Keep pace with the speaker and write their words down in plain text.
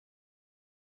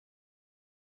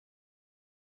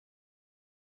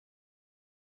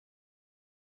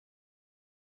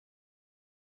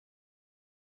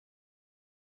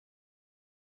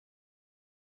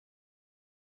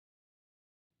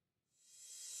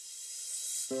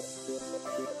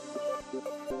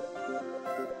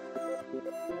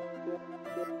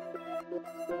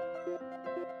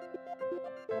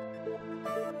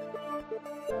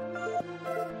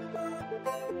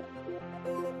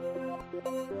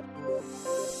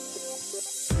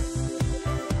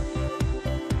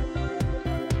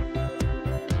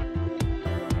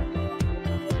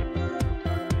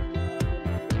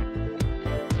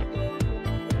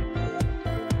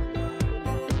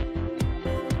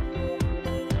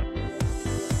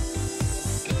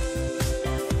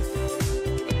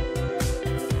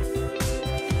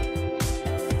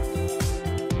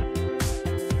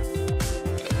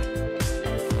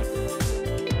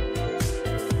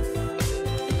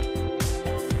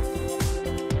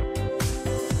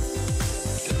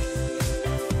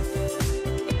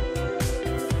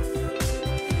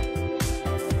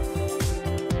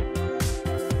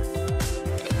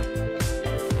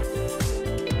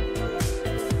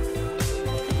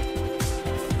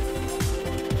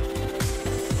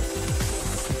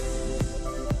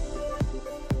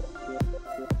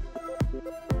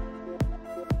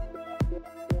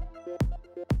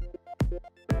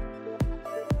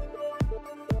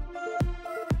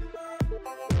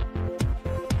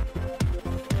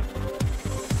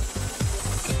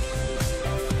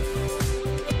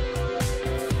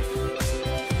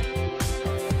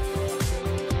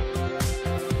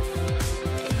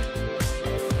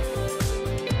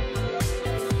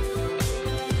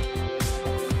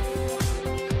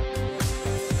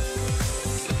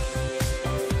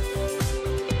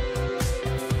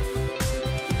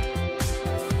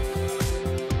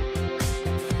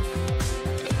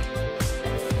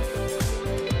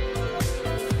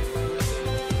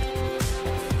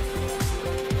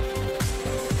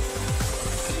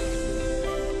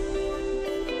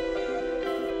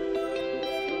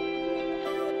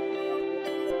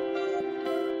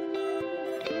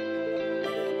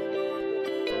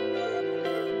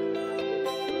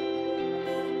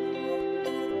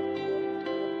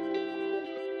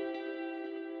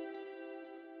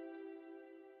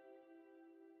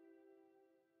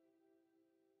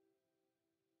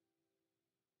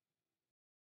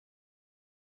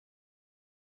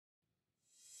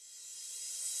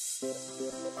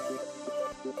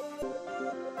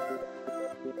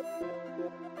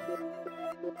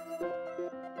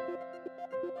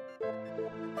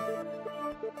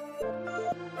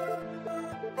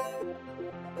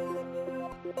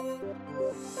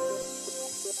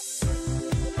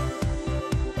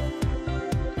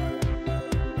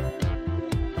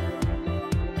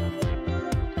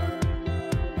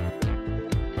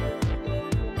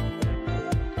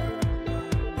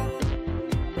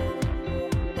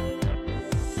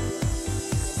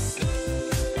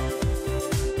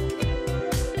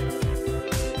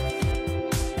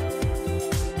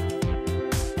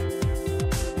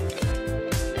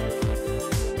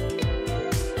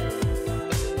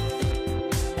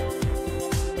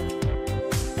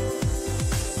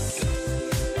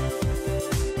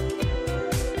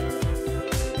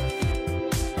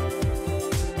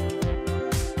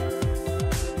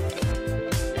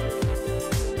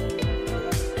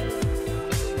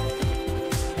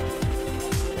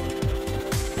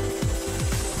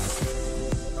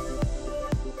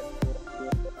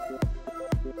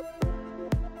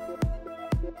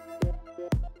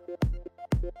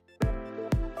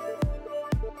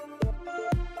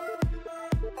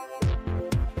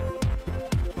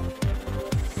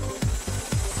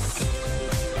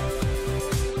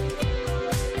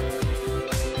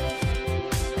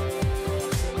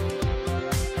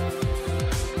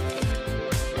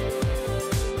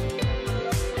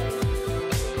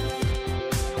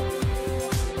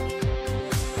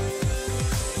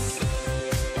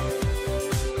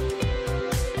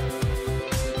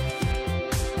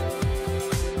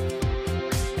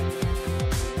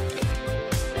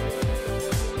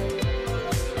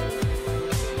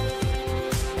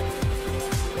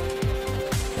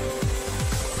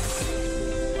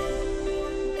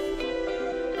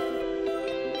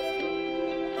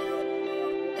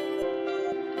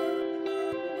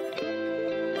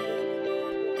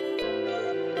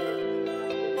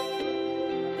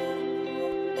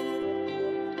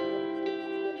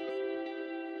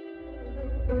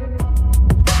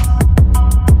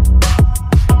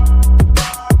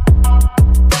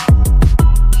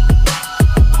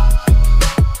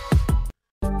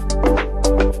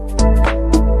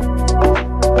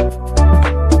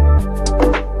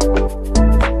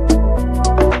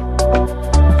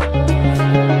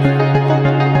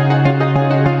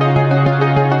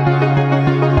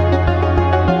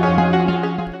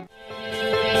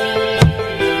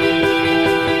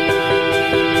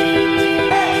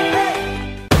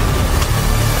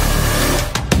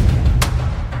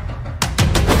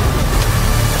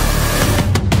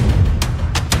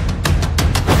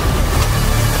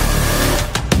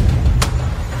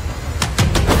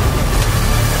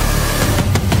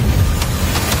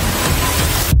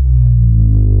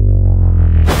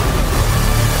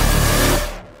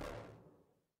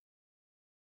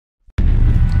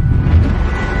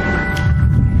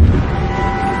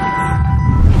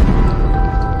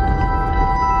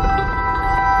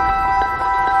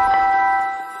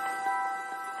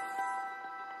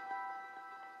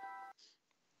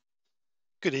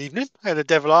good evening. How the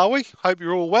devil are we? Hope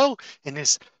you're all well in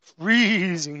this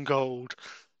freezing cold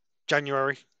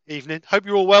January evening. Hope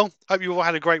you're all well. Hope you all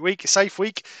had a great week, a safe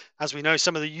week. As we know,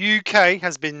 some of the UK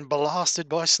has been blasted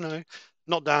by snow.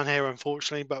 Not down here,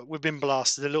 unfortunately, but we've been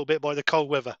blasted a little bit by the cold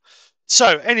weather.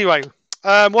 So, anyway,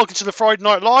 welcome to the Friday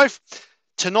Night Live.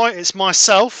 Tonight it's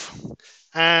myself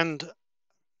and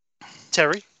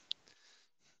Terry.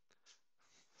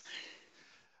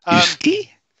 You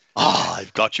see?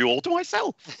 I've got you all to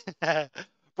myself.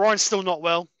 Brian's still not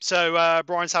well, so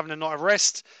Brian's having a night of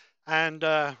rest and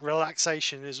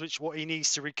relaxation is what he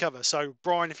needs to recover. So,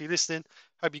 Brian, if you're listening,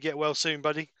 hope you get well soon,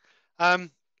 buddy. Right,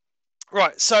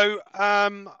 so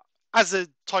as the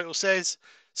title says,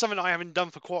 something I haven't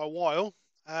done for quite a while.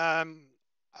 I'm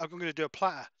going to do a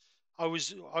platter.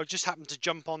 I just happened to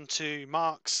jump onto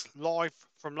Mark's live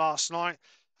from last night,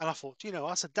 and I thought, you know,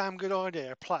 that's a damn good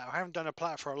idea, a platter. I haven't done a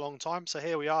platter for a long time, so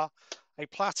here we are, a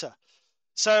platter.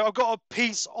 So I've got a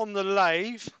piece on the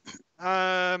lathe,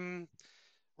 roundabout,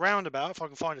 if I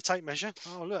can find a tape measure.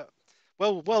 Oh, look.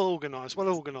 Well organised, well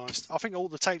organised. I think all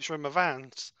the tapes are in my van.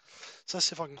 So let's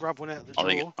see if I can grab one out of the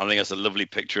drawer. I think that's a lovely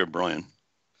picture of Brian.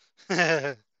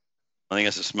 I think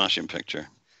that's a smashing picture.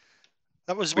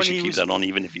 That was we when should he keep was, that on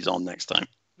even if he's on next time.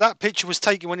 That picture was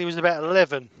taken when he was about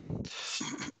 11.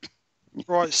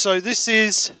 Right, so this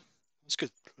is, that's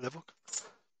good level.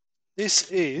 This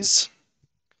is,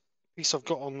 piece I've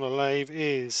got on the lathe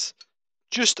is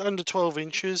just under 12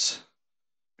 inches.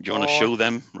 Do you want to show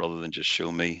them rather than just show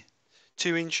me?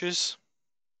 2 inches.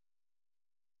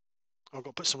 I've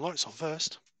got to put some lights on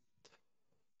first.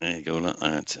 There you go.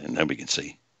 Now we can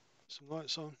see. Some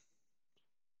lights on.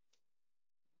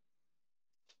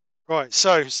 Right,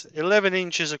 so it's 11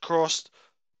 inches across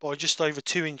by just over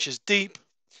 2 inches deep.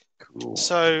 Cool.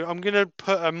 So I'm going to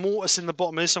put a mortise in the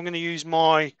bottom of this. I'm going to use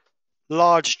my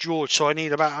large George. So I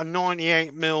need about a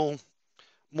 98mm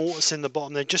mortise in the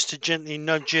bottom there just to gently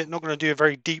nudge it. Not going to do a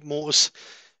very deep mortise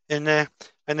in there.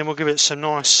 And then we'll give it some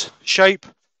nice shape.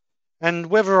 And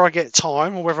whether I get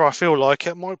time or whether I feel like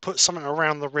it, I might put something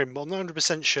around the rim. But I'm not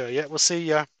 100% sure yet. We'll see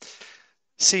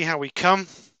how we come.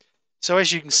 So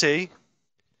as you can see,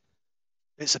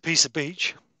 it's a piece of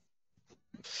beech.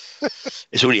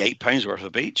 It's only £8 worth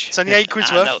of beech. It's only 8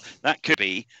 quid's worth. No, that could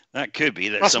be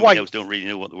that somebody else don't really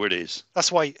know what the word is.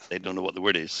 That's weight. They don't know what the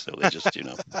word is, so they just, you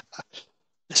know.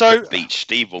 So beech,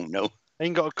 Steve won't know.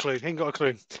 Ain't got a clue.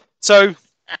 So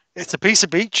it's a piece of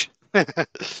beech. And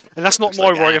that's not my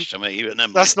writing.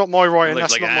 That's not my writing.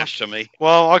 That's like not ash to me.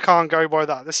 Well, I can't go by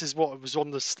that. This is what was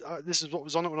on this is what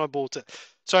was on it when I bought it.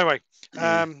 So anyway,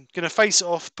 gonna face it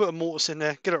off, put a mortise in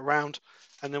there, get it round,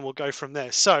 and then we'll go from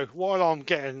there. So while I'm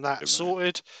getting that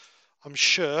sorted, I'm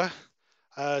sure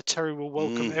Terry will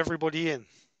welcome everybody in.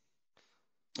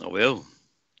 I will.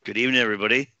 Good evening,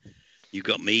 everybody. You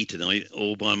got me tonight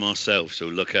all by myself, so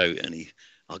look out.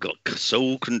 I got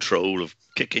sole control of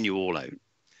kicking you all out.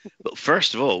 But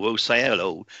first of all, we'll say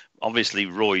hello. Obviously,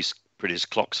 Roy's put his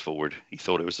clocks forward. He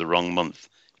thought it was the wrong month.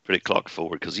 Put it clock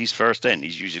forward because he's first in.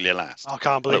 He's usually last. I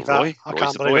can't believe that. Roy. I Roy's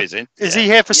can't the believe boys it. in. Is he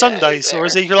here for Sundays or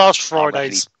is he last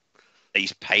Fridays?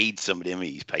 He's paid somebody.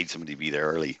 He's paid somebody to be there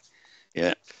early.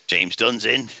 Yeah. James Dunn's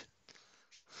in.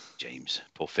 James.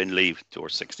 Paul Finley, door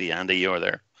 60. Andy, you're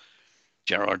there.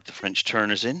 Gerard, the French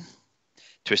Turner's in.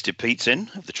 Twisted Pete's in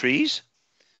of the trees.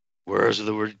 Where's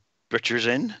the word Butcher's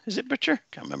in? Is it Butcher?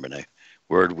 Can't remember now.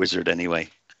 Word wizard anyway.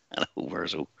 Hello,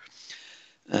 Wurzel.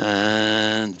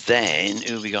 And then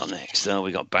who we got next?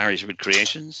 We got Barry's Wood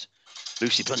Creations.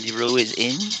 Lucy Bundy Rowe is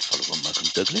in, followed by Malcolm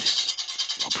Douglas.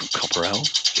 Rob from Copperell.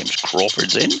 James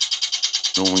Crawford's in.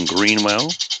 Norman Greenwell.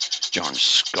 John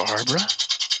Scarborough.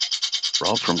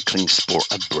 Rob from Klingsport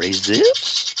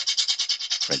Abrasives.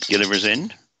 Fred Gilliver's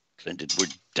in. Clinton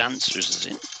Wood Dancers is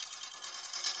in.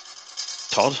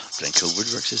 Todd, Glencoe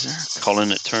Woodworks is there.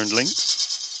 Colin at Turned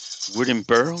Links. Wood and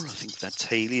Burl, I think that's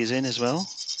Haley is in as well.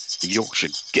 The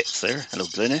Yorkshire Gets there. Hello,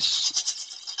 Glynis.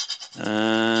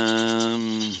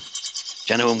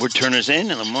 Jano and Woodturner's in.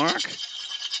 Hello, Mark.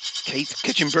 Kate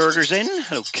Kitchenberger's in.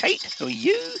 Hello, Kate. How are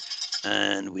you?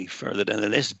 And we further down the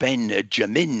list, Ben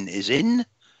Jamin is in.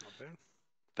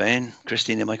 Ben,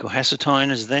 Christina Michael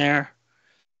Hesseltine is there.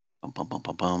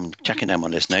 Checking down my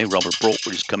list now. Robert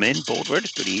Broadwood has come in.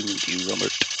 Broadwood, good evening to you,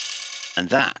 Robert. And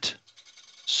that,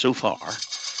 so far,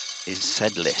 is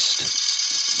said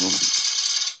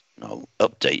list. I'll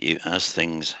update you as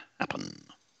things happen.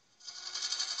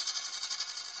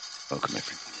 Welcome,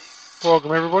 everybody.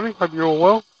 Welcome, everybody. Hope you're all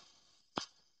well.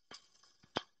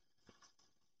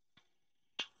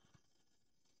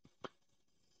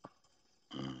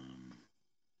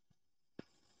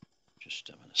 Just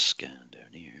having a scan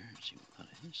down here. See what that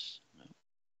is. No.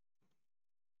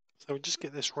 So we just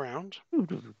get this round,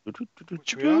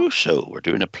 which we are. So we're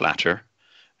doing a platter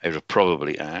out of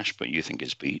probably ash, but you think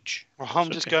it's beech. Well, I'm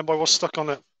It's just okay. going by what's stuck on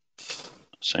it.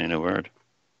 Saying a word.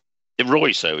 Did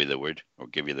Roy say the word or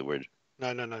give you the word? No.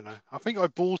 I think I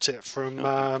bought it from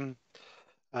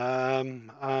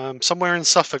Okay. somewhere in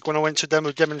Suffolk when I went to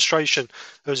a demonstration.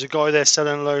 There was a guy there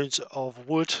selling loads of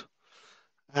wood,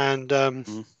 and I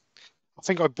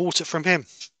think I bought it from him.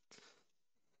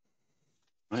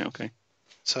 Right, okay.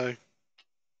 So.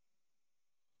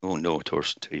 Oh no,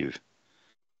 Torsten, until you've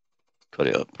cut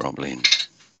it up properly and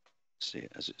see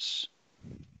it as it's.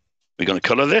 We're going to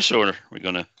colour this, or we're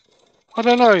going to? I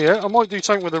don't know yet. I might do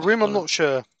something with the rim. I'm not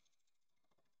sure.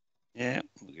 Yeah,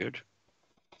 good.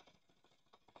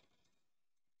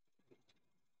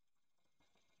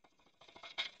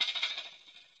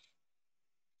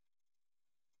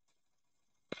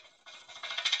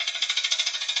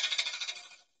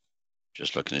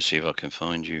 Just looking to see if I can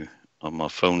find you on my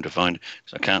phone to find,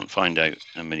 because I can't find out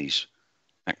how many's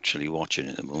actually watching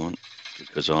at the moment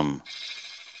because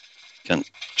can't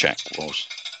check whilst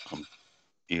I'm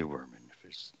earworming.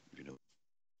 If you know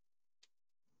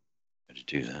how to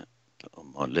do that, but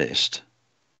on my list.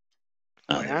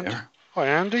 Hi, There we Andy. are. Hi,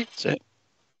 Andy. That's it.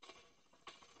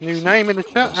 New name in the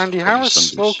chat, Andy Probably Harris.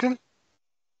 Sundays. Welcome.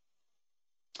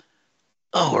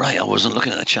 Oh, right. I wasn't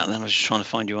looking at the chat then. I was just trying to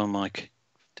find you on Mike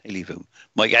Telephone.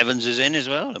 Mike Evans is in as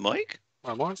well. Mike?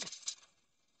 Hi, Mike.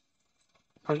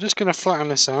 I'm just going to flatten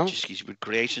this out. Jiski's with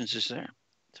Creations is there.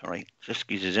 It's all right.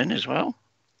 Jiski's is in as well.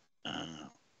 Coming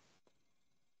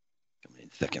in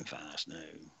thick and fast now.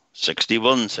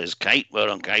 61 says Kate. Well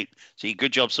done, Kate. See,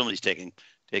 good job. Somebody's taking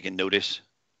notice.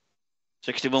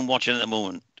 61 watching at the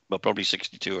moment. Well, probably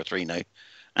 62 or 3 now.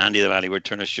 Andy the Valley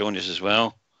Woodturner's showing us as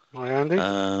well. Hi,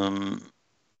 Andy.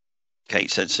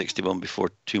 Kate said 61 before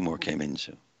 2 more came in,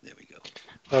 so there we go.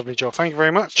 Lovely job. Thank you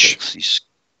very much.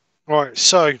 Right,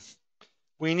 so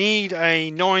we need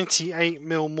a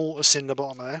 98mm mortise in the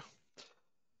bottom there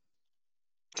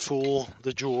for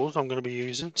the jaws I'm going to be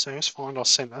using. So let's find our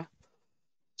centre.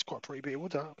 It's quite a pretty bit of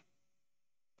wood, that.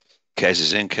 Kez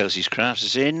is in. Kelsey's Krafts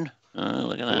is in.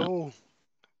 Look at that. Oh.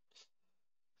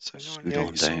 So Scoot 98,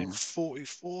 on down.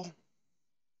 44.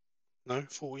 No,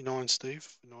 49, Steve.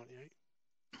 98.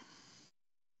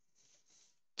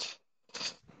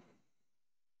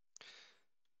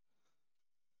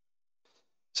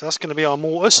 So that's going to be our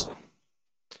mortise.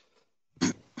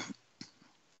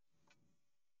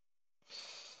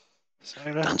 So,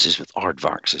 Dances with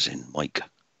Aardvarks is in. Mike.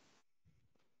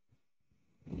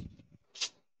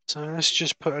 So let's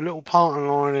just put a little parting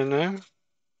line in there.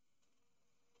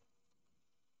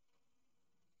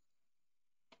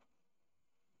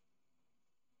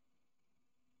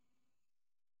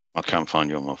 I can't find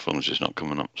you on my phone. It's just not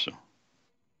coming up, so I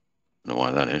don't know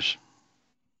why that is.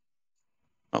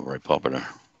 Not very popular.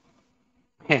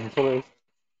 Yeah,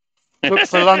 look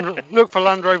for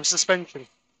Land Rover suspension.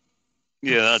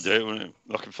 Yeah, I do.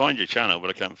 I can find your channel, but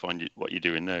I can't find what you're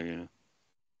doing now. You know,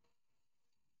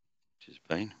 which is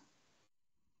a pain.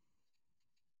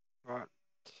 Right.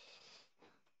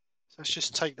 So let's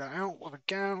just take that out with a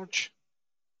gouge.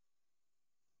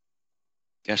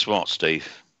 Guess what,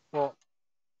 Steve? What?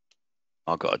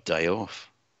 I got a day off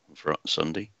for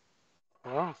Sunday.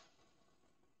 Oh.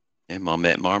 Yeah, my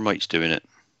mate Marmite's doing it.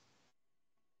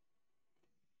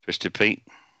 Twisted Pete.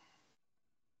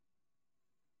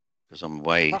 Because I'm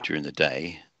away during the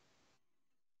day.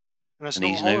 And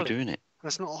he's now doing it.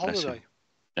 That's not a holiday.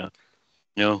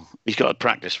 No, he's got to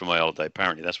practice for my holiday.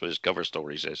 Apparently, that's what his cover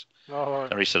story says. Oh,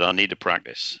 right. He said, I need to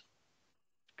practice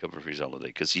cover for his holiday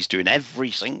because he's doing every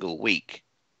single week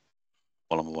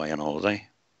while I'm away on holiday.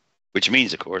 Which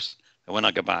means, of course, that when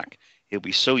I go back, he'll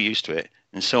be so used to it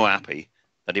and so happy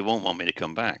that he won't want me to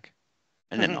come back.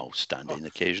 And then I'll stand in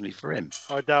occasionally for him.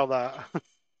 I doubt that.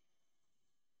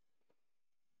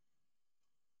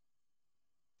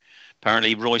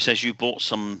 Apparently, Roy says you bought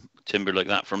some timber like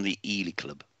that from the Ely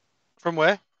Club. From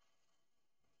where?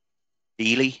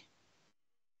 Ely?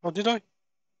 Oh, did I?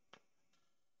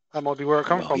 That might be where it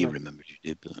come from. He Then. remembered you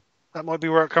did, but That might be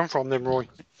where it come from then, Roy.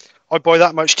 I buy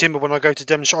that much timber when I go to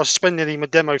demonstrate. I spend nearly my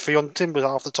demo fee on timber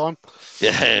half the time.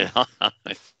 yeah,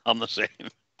 I'm the same.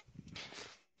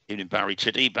 Evening, Barry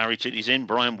Chitty. Barry Chitty's in.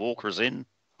 Brian Walker's in.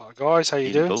 Hi guys, how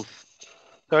you doing? Both.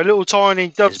 So a little tiny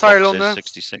dovetail on there.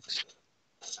 66.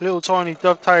 A little tiny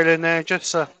dovetail in there,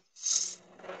 just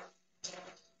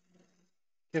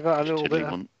give that a little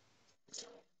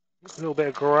bit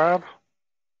of grab.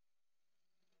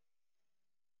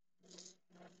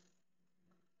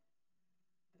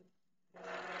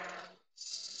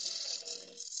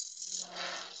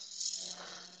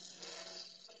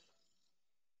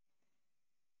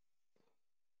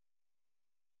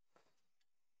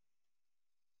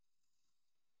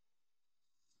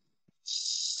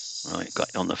 Right,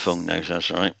 got you on the phone now, so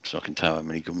that's all right. So I can tell how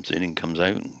many comes in and comes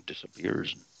out and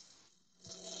disappears.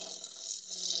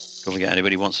 Don't forget,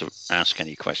 anybody wants to ask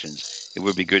any questions, it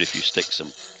would be good if you stick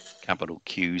some capital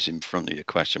Q's in front of your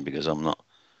question, because I'm not,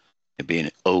 being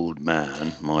an old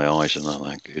man, my eyes are not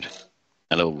that good.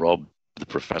 Hello, Rob, the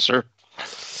professor.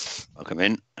 Welcome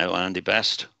in. Hello, Andy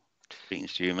Best.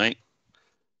 Greetings to you, mate.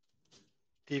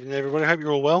 Evening, everybody. Hope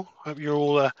you're all well. Hope you're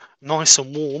all nice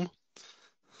and warm.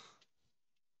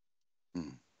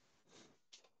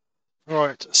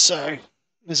 Right, so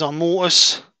there's our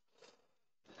mortise.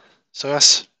 So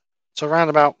that's around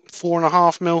about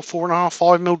 4.5 mil, 4.5,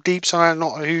 5 mil deep. So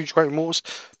not a huge, great mortise.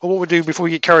 But what we do before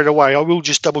we get carried away, I will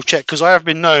just double check, because I have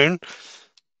been known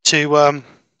to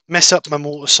mess up my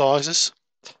mortar sizes.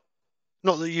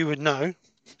 Not that you would know,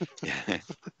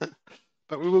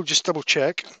 but we will just double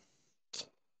check.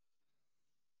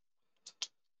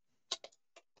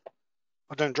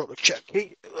 I don't drop the check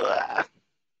key. That's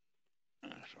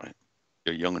right.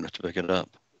 You're young enough to pick it up.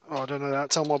 Oh, I don't know that.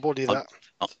 Tell my body that.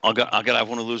 I got to have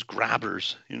one of those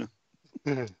grabbers, you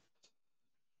know.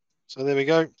 So there we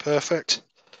go. Perfect.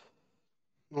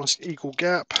 Nice equal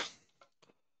gap.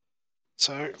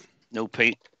 So. No,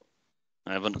 Pete.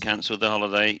 I haven't cancelled the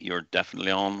holiday. You're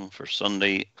definitely on for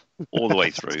Sunday all the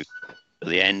way through to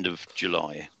the end of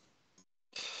July.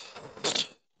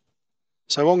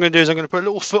 So what I'm going to do is I'm going to put a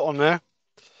little foot on there,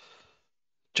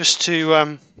 just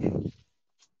to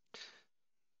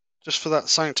just for that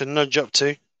something to nudge up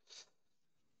to,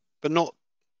 but not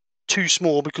too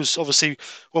small, because obviously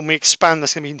when we expand,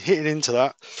 that's going to be hitting into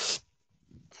that.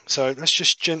 So let's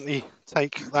just gently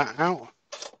take that out.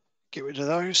 Get rid of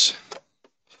those.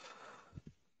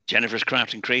 Jennifer's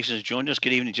Crafts and Creations has joined us.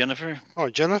 Good evening, Jennifer.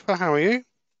 Hi, Jennifer. How are you?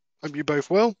 Hope you're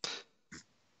both well.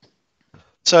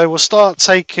 So we'll start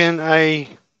taking a...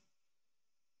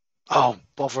 Oh,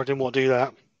 bother, I didn't want to do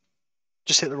that.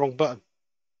 Just hit the wrong button.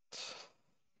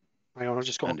 Hang on, I've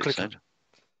just got to click it.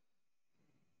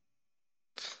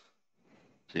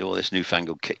 See all this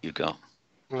newfangled kit you got.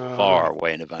 Far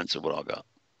way in advance of what I got.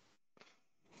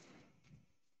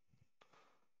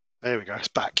 There we go. It's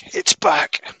back. It's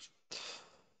back.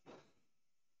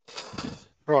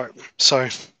 Right. So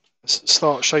let's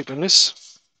start shaping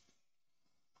this.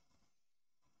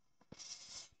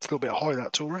 It's a little bit high,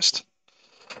 that tool rest.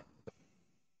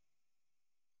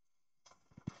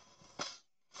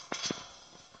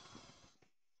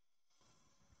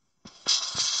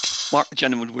 Mark, the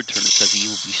gentleman Woodturner, says he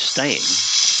will be staying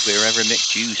wherever Mick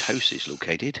Jew's house is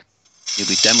located. He'll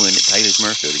be demoing at Taylor's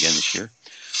Murfield again this year.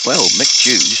 Well, Mick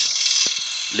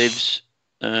Jew's lives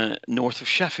north of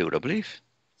Sheffield, I believe.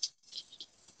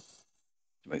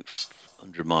 About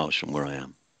 100 miles from where I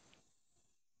am.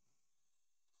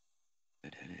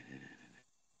 It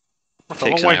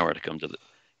takes an hour to come to the.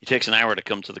 It takes an hour to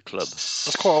come to the club.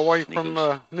 That's quite away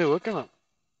from Newark, isn't it?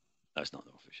 That's not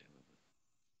official.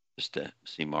 Just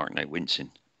see Mark now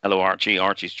wincing. Hello, Archie.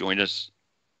 Archie's joined us.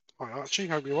 Hi, Archie.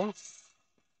 Hope you're well.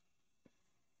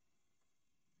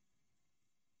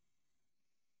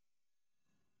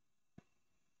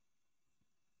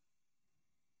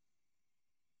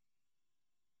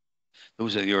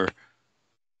 Those are your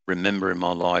remembering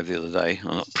my live the other day.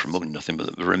 I'm not promoting nothing,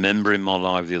 but remembering my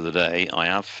live the other day. I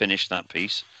have finished that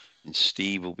piece, and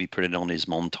Steve will be putting on his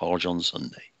montage on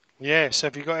Sunday. Yeah. So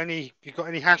if you've got any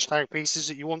hashtag pieces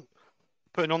that you want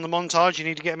putting on the montage, you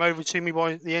need to get them over to me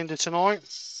by the end of tonight.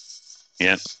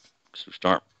 Yeah. So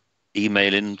start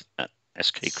emailing at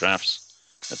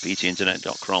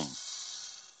skkrafts@btinternet.com.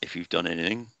 If you've done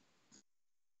anything,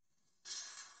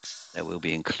 that will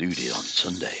be included on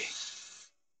Sunday.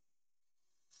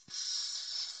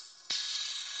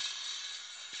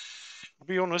 I'll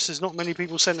be honest, there's not many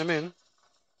people send them in.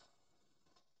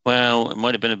 Well, it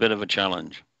might have been a bit of a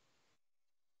challenge,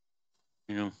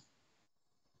 you know.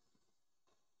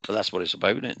 So that's what it's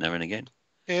about, isn't it? Now and again.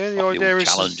 Yeah, the idea is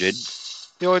challenging.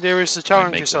 The idea is to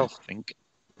challenge yourself.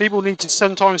 People need to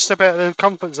sometimes step out of their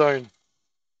comfort zone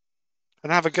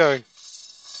and have a go.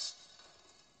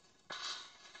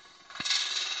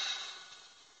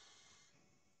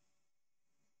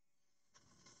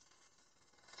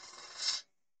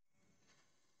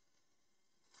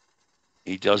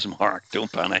 He does, Mark.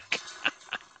 Don't panic.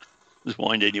 Just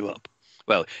winding you up.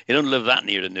 Well, he doesn't live that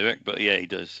near to Newark, but yeah, he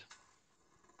does.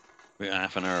 We're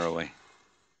half an hour away,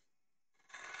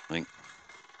 I think.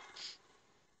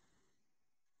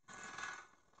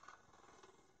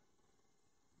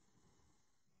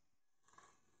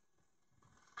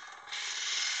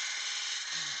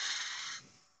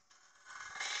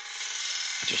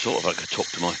 I just thought if I could talk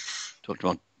to my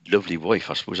lovely wife,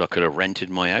 I suppose I could have rented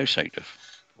my house out to 4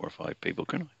 or 5 people,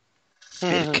 couldn't I?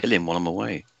 Okay, to kill him while I'm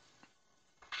away.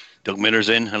 Doug Miller's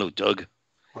in. Hello, Doug.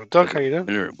 Well, Doug, how you doing?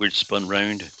 Miller, we're spun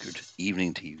round. Good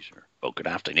evening to you, sir. Well, good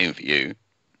afternoon for you.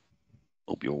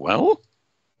 Hope you're well.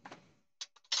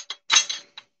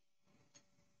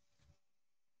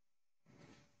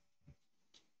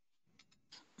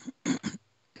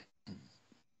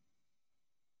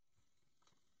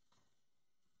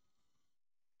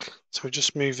 So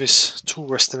just move this tool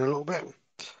rest in a little bit,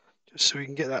 just so we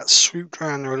can get that swooped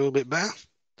around there a little bit better.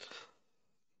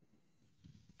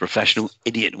 Professional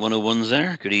Idiot 101's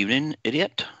there. Good evening,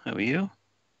 Idiot. How are you?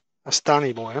 That's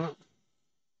Danny boy, isn't it?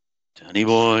 Danny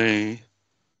boy.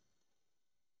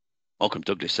 Malcolm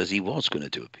Douglas says he was going to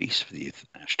do a piece for the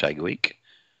hashtag week,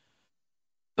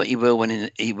 but he will when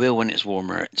it's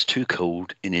warmer. It's too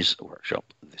cold in his workshop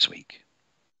this week.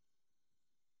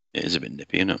 It is a bit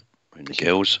nippy, isn't it? In the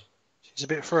gills. She's a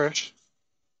bit fresh.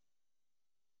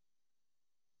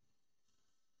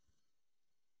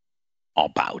 I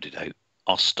bowed it out.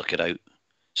 I stuck it out.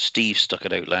 Steve stuck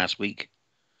it out last week.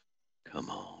 Come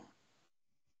on.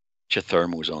 Get your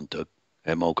thermals on, Doug.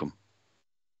 Hey, Malcolm.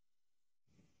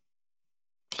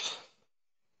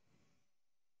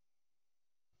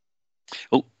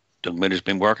 Oh, Doug Miller's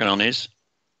been working on his.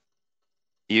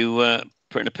 You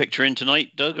putting a picture in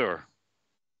tonight, Doug, or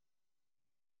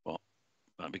what?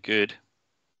 That'd be good.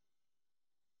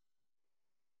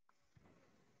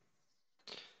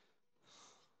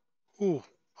 Ooh,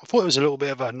 I thought it was a little bit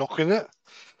of a knock in it.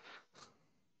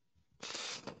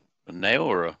 A nail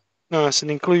or a... No, it's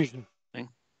an inclusion. Thing?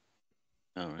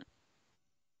 All right.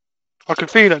 I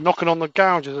could feel it knocking on the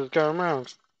gouges as going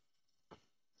round.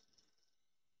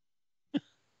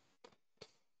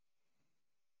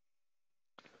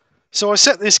 So I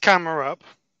set this camera up.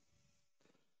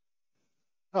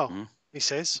 Oh, he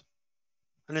says.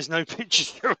 And there's no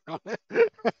pictures going on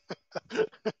it.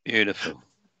 Beautiful.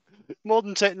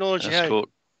 Modern technology. That's cool.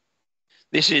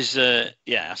 This is, I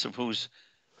suppose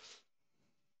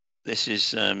this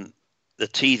is the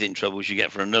teething troubles you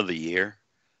get for another year.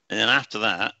 And then after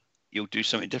that, you'll do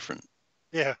something different.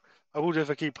 Yeah, I will if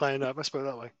I keep playing up. Let's put it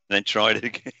that way. Then try it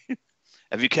again.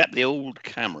 Have you kept the old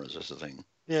cameras as a thing?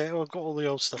 Yeah, well, I've got all the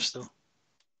old stuff still.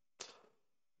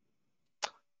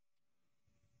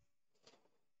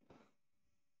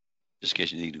 Just in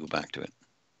case you need to go back to it.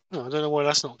 No, I don't know why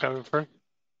that's not going through.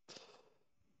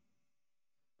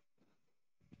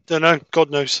 Don't know. God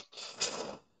knows.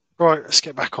 Right, let's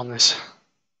get back on this.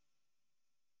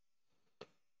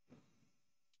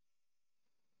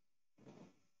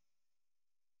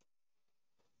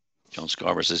 John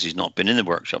Scarborough says he's not been in the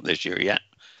workshop this year yet.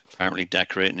 Apparently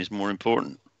decorating is more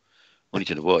important. Only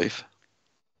to the wife.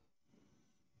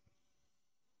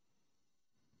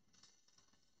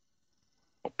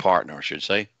 Or partner, I should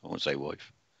say. I won't say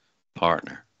wife.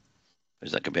 Partner.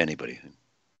 Because that could be anybody.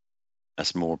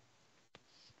 That's more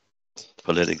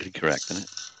politically correct, isn't it?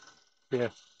 Yeah.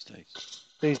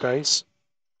 These days.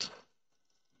 So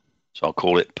I'll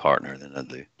call it partner then, I'll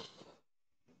do.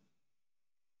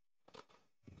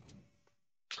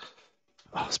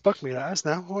 Oh, it's bugged me, that has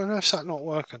now. Why on earth's that not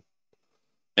working?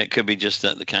 It could be just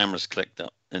that the camera's clicked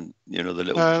up and, you know, the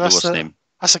little lowest name.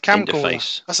 That's a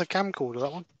camcorder. That's a camcorder,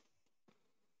 that one.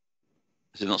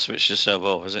 Has it not switched itself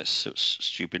off? Is it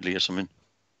stupidly or something?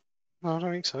 No, I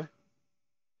don't think so.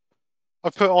 I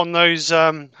put on those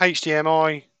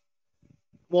HDMI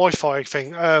Wi-Fi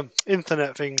thing,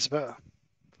 internet things, but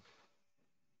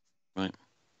right.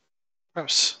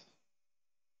 Perhaps.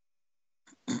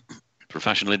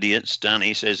 Professional idiots.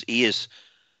 Danny says he is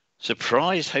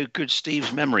surprised how good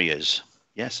Steve's memory is.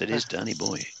 Yes, it is, Danny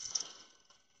boy.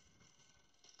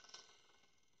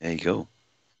 There you go.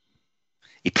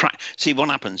 See what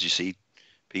happens. You see,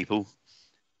 people.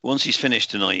 Once he's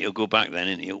finished tonight, he'll go back then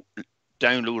and he'll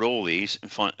download all these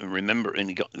and remember. And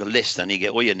he got the list, and he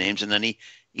get all your names, and then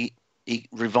he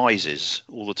revises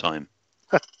all the time.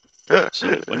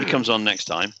 So when he comes on next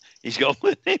time, he's got all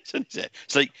the names. And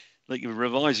it's like you're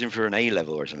revising for an A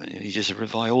level or something. You just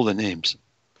revise all the names.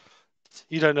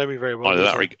 You don't know me very well.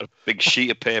 A big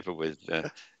sheet of paper with,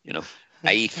 A3,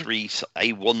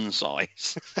 A1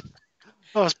 size.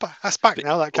 Oh, that's back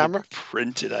now, that camera.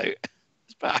 Printed out.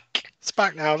 It's back. It's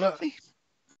back now, look.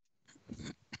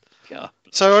 God.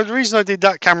 So the reason I did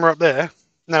that camera up there,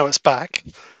 now it's back,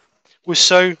 was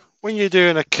so when you're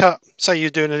doing a cut, say you're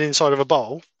doing an inside of a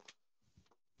bowl,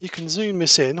 you can zoom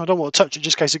this in. I don't want to touch it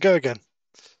just in case it go again.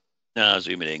 No,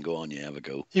 zoom it in, go on, have a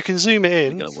go. You can zoom it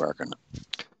in. It's going to work on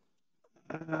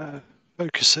it.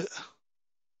 Focus it.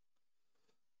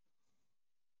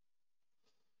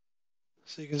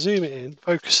 So you can zoom it in,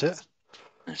 focus it.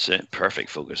 That's it. Perfect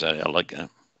focus. I like that.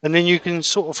 And then you can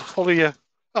sort of follow your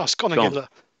Oh, it's gone Gone. again. Look.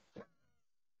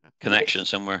 Connection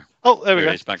somewhere. Oh, there we There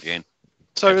go. it is, back again.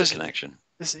 So There's a connection.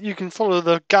 you can follow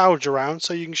the gouge around,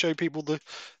 so you can show people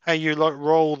how you like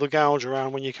roll the gouge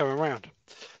around when you're coming around.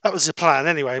 That was the plan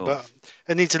anyway, Oh. but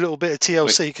it needs a little bit of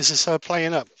TLC because it's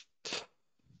playing up.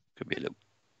 Could be a little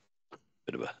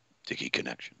bit of a dicky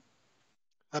connection.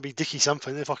 That'd be dicky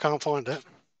something if I can't find it.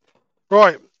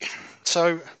 Right,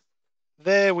 so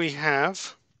there we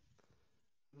have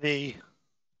the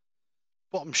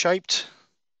bottom shaped.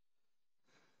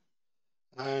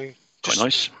 Quite Just,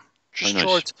 nice. just Quite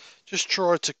try nice. to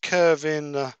try to curve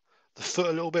in the foot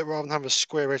a little bit rather than have a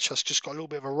square edge. That's just got a little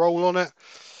bit of a roll on it.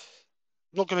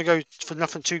 I'm not going to go for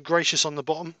nothing too gracious on the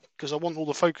bottom because I want all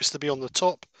the focus to be on the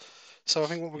top. So I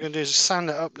think what we're going to do is sand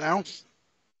it up now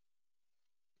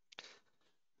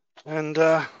and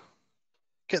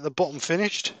get the bottom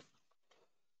finished.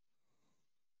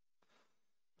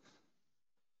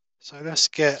 So let's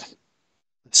get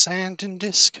the sanding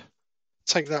disc.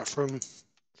 Take that from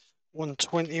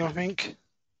 120, I think.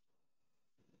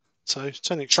 So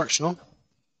turn the extraction on.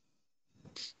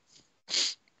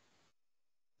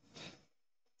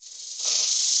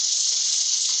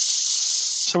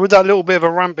 So with that little bit of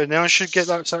a ramp in there, I should get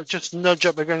that so just nudge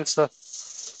up against the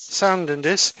sanding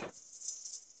disc.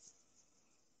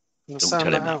 And Don't sand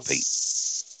tell him that that, out. Pete.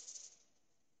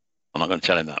 I'm not going to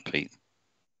tell him that, Pete.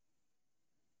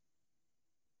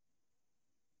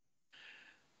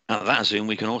 Now that zoom,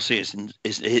 we can all see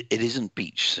it isn't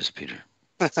beach, says Peter.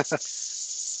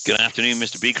 Good afternoon,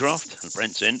 Mr. Beecroft. And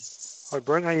Brent's in. Hi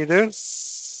Brent, how you doing?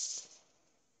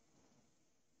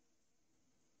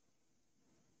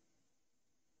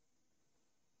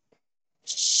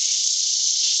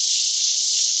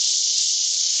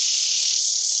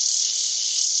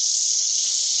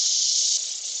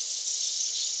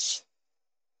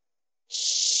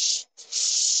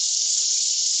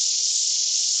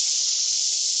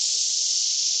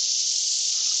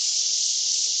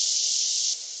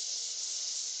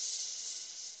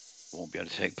 Won't be able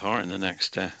to take part in the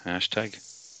next hashtag.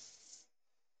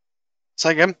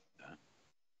 Say again.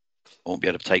 Won't be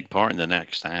able to take part in the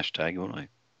next hashtag, won't I?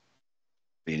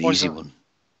 Be an Why is easy that? one.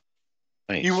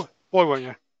 Hey, Why won't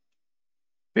you?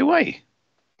 be away.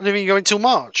 I didn't even go until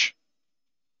March.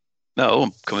 No,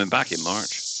 I'm coming back in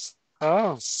March.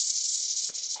 Oh.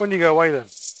 When do you go away then? I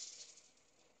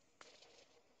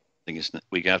think it's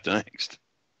week after next.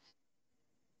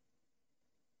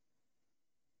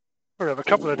 We'll have a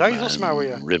couple of days. What's the matter with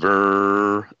you?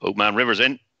 Old Man River's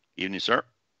in. Evening, sir.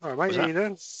 All right, mate. How you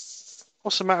doing?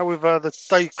 What's the matter with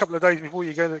the couple of days before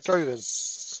you go then? I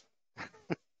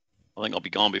think I'll be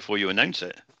gone before you announce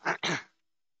it. I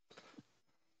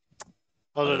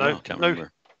don't know. Can't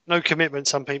remember. No commitment,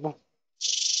 some people.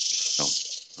 No,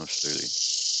 absolutely.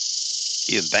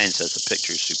 Even Ben says the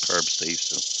picture is superb, Steve.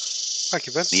 So thank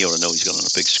you, Ben. He ought to know he's got on a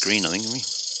big screen, I think, isn't he?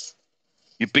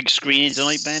 You big screen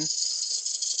tonight, Ben?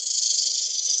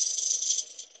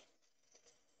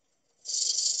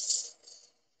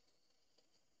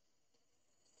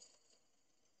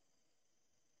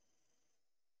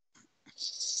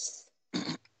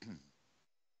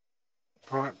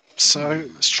 Right, so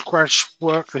let's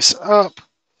work this up.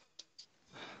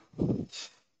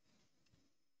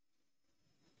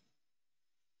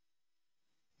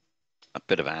 A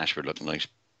bit of ash would look nice.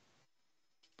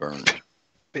 Burned.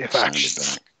 Bit of ash.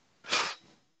 Back.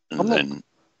 I'm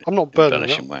not burning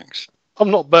that. Wax.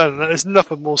 I'm not burning that. There's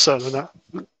nothing more certain than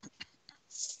that.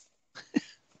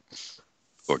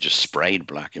 Or just sprayed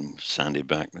black and sanded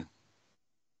back then.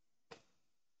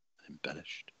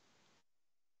 Embellished.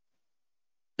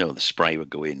 No, the spray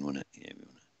would go in, wouldn't it? Yeah,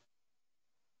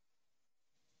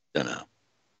 don't know.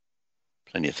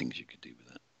 Plenty of things you could do with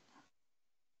that.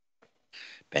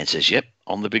 Ben says, yep,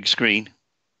 on the big screen.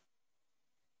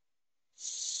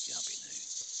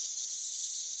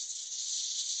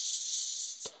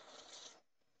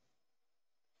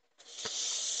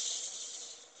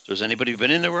 So has anybody been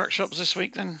in the workshops this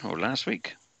week then, or last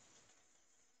week?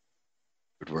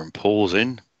 We're Paul's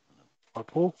in. Hi,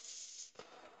 Paul.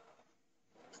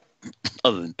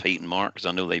 Other than Pete and Mark, because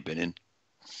I know they've been in.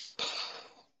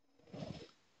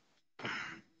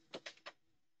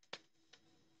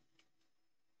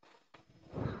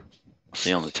 I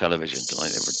see on the television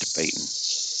tonight they were debating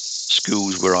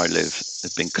schools where I live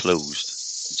have been closed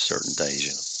on certain days,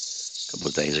 you know. A couple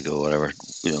of days ago, whatever,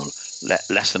 you know,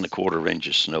 less than a quarter of inch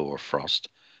of snow or frost.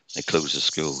 They closed the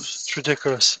schools. It's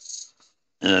ridiculous.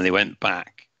 And then they went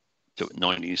back to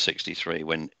 1963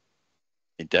 when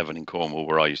in Devon in Cornwall,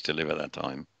 where I used to live at that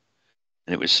time,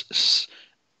 and it was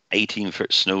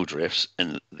 18-foot snow drifts,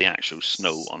 and the actual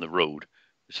snow on the road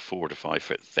was 4 to 5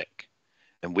 foot thick.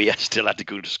 and we still had to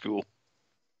go to school.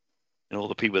 And all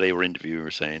the people they were interviewing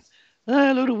were saying,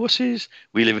 "Ah, load of wussies."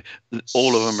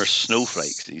 All of them are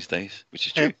snowflakes these days, which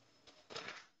is true. Yeah,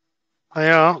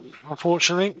 they are,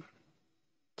 unfortunately.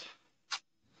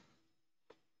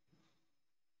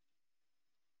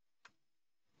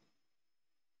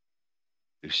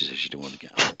 Lucy says she don't want to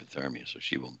get hypothermia, so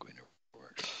she won't go into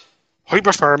work.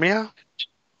 Hypothermia?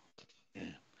 Yeah.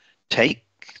 Take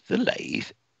the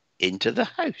lathe into the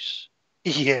house.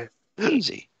 Yeah.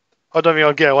 Easy. I don't think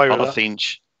I'd get away with that.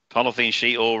 Polythene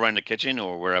sheet all around the kitchen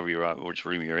or wherever you're at, which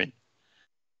room you're in.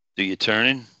 Do your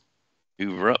turning,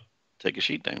 hoover up, take a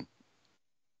sheet down.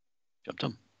 Job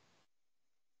done.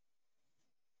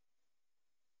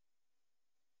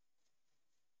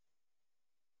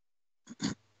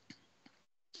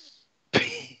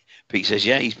 Pete says,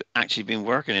 yeah, he's actually been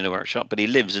working in a workshop, but he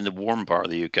lives in the warm part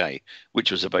of the UK,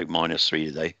 which was about -3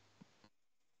 today,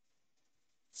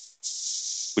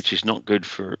 which is not good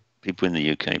for people in the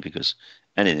UK because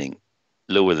anything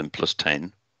lower than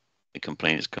 +10, they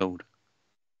complain it's cold.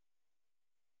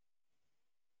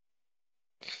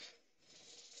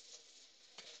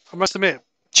 I must admit,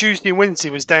 Tuesday and Wednesday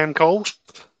was damn cold.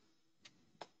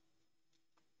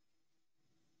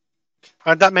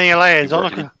 I had that many layers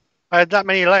on. I had that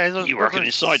many layers. You working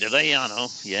inside today, I know.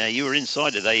 Yeah, you were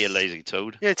inside today, you lazy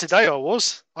toad. Yeah, today I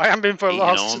was. I haven't been for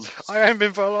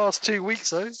the last 2 weeks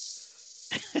though.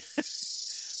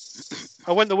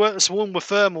 I went to work this morning with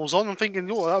thermals on. I'm thinking,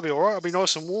 oh, that'll be all right. It'll be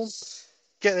nice and warm.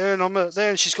 Get there and I'm there,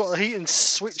 and she's got the heating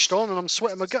switched on, and I'm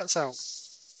sweating my guts out.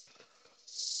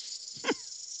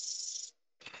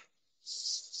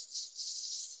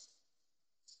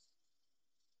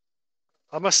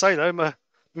 I must say though,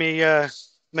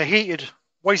 my heated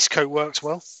waistcoat works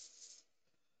well.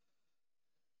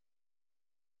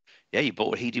 Yeah, you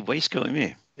bought a heated waistcoat, haven't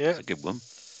you? Yeah, that's a good one.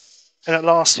 And it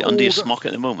lasts. Is it under your smock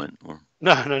at the moment? Or?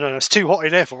 No, it's too hot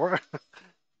in there for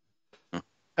it.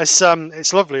 It's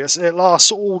lovely. It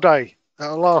lasts all day.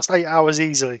 It'll last 8 hours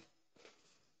easily.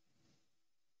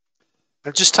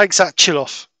 It just takes that chill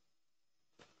off.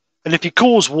 And if your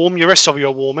core's warm, your rest of you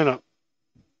are warm, innit?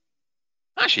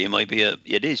 Actually,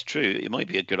 it is true. It might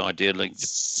be a good idea, like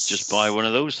just buy one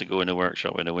of those to go in the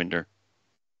workshop in the winter.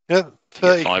 Yeah,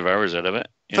 30, get 5 hours out of it.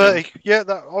 30. Yeah,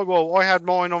 I had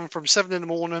mine on from 7 in the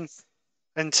morning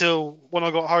until when I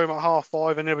got home at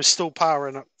 5:30, and there was still power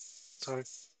in it. So.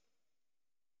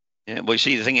 Yeah, well, you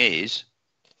see, the thing is,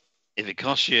 if it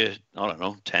costs you, I don't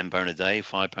know, £10 a day,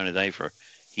 £5 a day for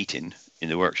heating in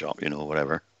the workshop,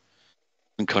 whatever, it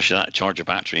won't cost you that to charge a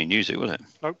battery and use it, will it?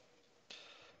 Nope.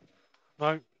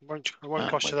 No, it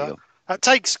won't cost you that. That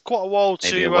takes quite a while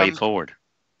to. Maybe a way forward.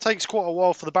 Takes quite a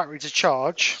while for the battery to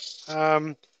charge.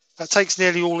 That takes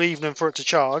nearly all evening for it to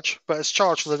charge, but it's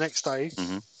charged for the next day,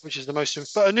 which is the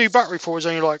most. But a new battery for it is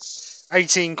only like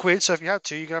 18 quid. So if you had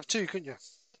to, you could have two, couldn't you?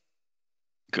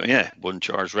 Yeah, one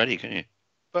charge ready, couldn't you?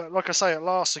 But like I say, it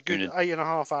lasts a good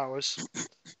 8.5 hours.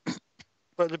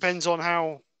 But it depends on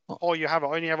how high you have it.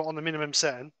 I only have it on the minimum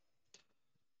setting.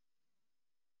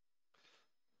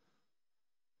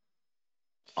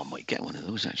 I might get one of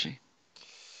those actually.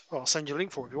 Well, I'll send you a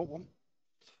link for it if you want one.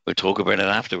 We'll talk about it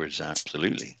afterwards,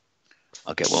 absolutely.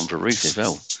 I'll get one for Ruth as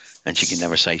well. And she can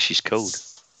never say she's cold.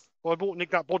 Well, I bought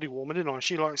Nick that body warmer, didn't I?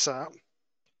 She likes that.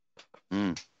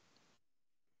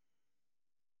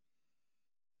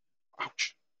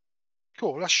 Ouch.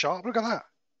 Cool, that's sharp. Look at that.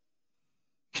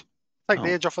 Take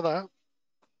the edge off of that.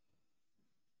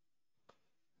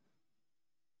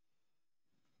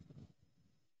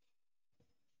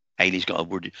 Hayley's got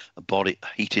a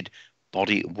heated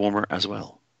body warmer as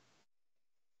well.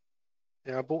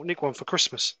 Yeah, I bought Nick one for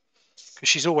Christmas because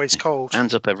she's always cold.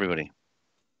 Hands up, everybody.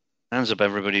 Hands up,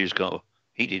 everybody who's got a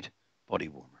heated body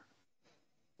warmer.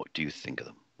 What do you think of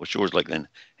them? What's yours like then?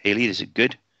 Hayley, is it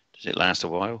good? Does it last a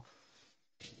while?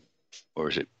 Or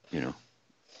is it,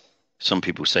 some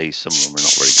people say some of them are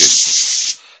not very good.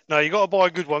 No, you got to buy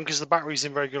a good one because the battery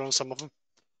isn't very good on some of them.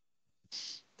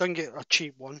 Don't get a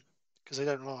cheap one because they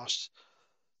don't last.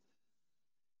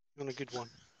 You want a good one.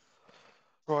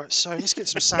 Right, so let's get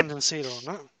some sand and sealer on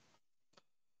that.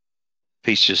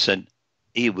 Peace just said,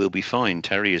 he will be fine.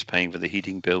 Terry is paying for the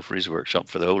heating bill for his workshop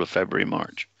for the whole of February,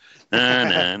 March.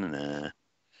 Nah.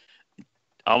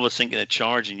 I was thinking of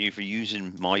charging you for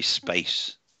using my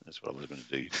space. That's what I was going to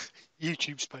do.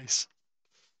 YouTube space.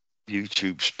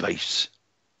 YouTube space.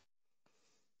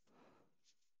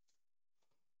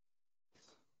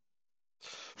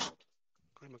 Oh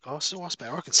my gosh, that's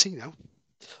better. I can see now.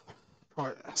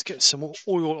 Right, let's get some more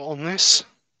oil on this.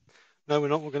 No, we're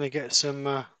not. We're going to get some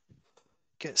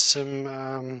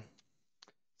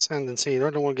Sand and seed.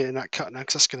 I don't want to get in that cut now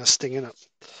because that's going to sting in it.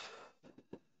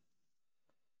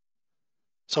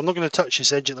 So I'm not going to touch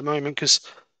this edge at the moment because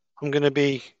I'm going to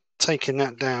be taking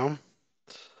that down.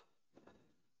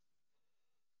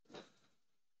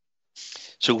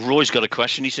 So Roy's got a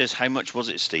question. He says, "How much was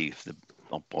it, Steve? The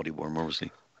body warmer,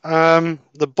 obviously."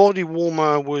 The body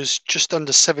warmer was just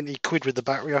under 70 quid with the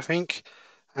battery, I think,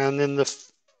 and then the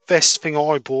best thing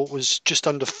I bought was just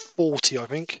under 40, I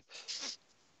think.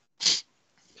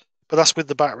 But that's with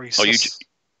the batteries. Oh,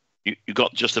 you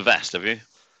got just a vest, have you?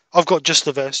 I've got just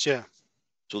the vest, yeah.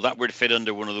 So that would fit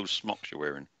under one of those smocks you're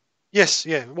wearing. Yes,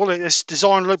 yeah. Well, it's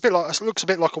designed a bit like, it looks a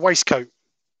bit like a waistcoat.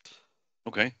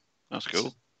 Okay, that's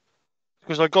cool.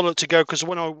 Because I got it to go, because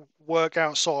when I work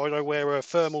outside, I wear a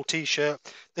thermal t-shirt,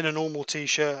 then a normal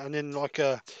t-shirt, and then like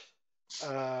a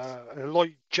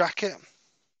light jacket.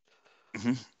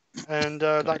 And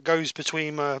that goes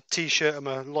between my t-shirt and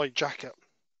my light jacket.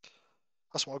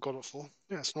 That's what I got it for.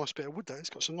 Yeah, it's a nice bit of wood there. It's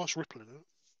got some nice ripple in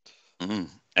it.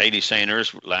 Ailey's saying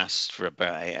hers lasts for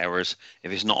about 8 hours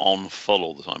if it's not on full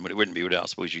all the time, but it wouldn't be, would it? I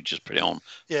suppose you'd just put it on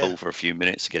full for a few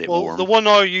minutes to get it warm. The one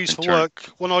I use for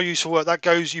work, that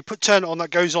goes, turn it on,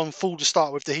 that goes on full to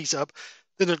start with, the heat up,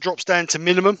 then it drops down to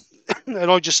minimum, and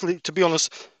I just, to be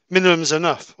honest, minimum's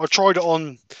enough. I tried it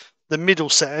on the middle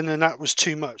setting, and that was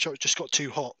too much. It just got too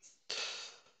hot.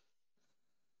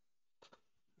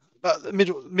 But the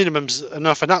minimum's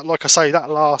enough, and that, like I say, that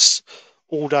lasts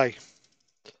all day.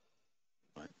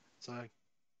 Right. So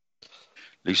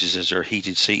Lucy says her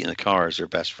heated seat in the car is her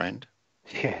best friend.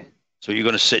 Yeah. So you're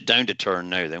going to sit down to turn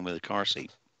now then with a car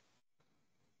seat.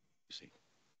 You see.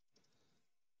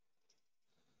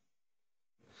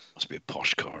 Must be a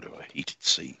posh car to have a heated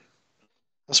seat.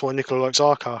 That's why Nicola likes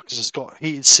our car, because it's got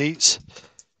heated seats,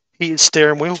 heated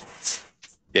steering wheel.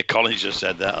 Yeah, Colin just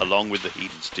said that, along with the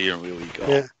heated steering wheel you got.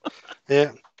 Yeah,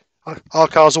 yeah. Our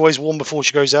car's always warm before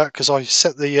she goes out, because I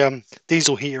set the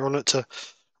diesel heater on it to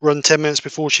run 10 minutes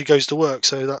before she goes to work,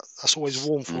 so that's always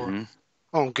warm for her.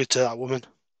 Oh, I'm good to that woman.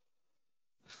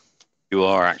 You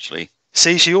are, actually.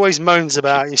 See, she always moans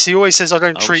about you. She always says I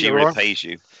don't treat her right. She repays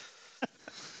you.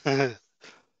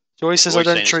 She always says I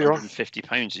don't treat her right.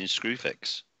 £150 in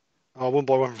Screwfix. Oh, I wouldn't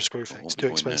buy one from Screwfix. Too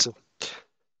expensive.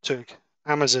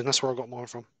 Amazon, that's where I got mine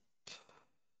from. I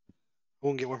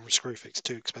wouldn't get one from Screwfix.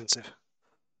 Too expensive.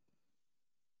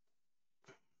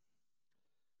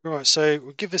 Right, so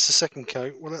we'll give this a second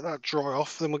coat. We'll let that dry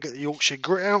off. Then we'll get the Yorkshire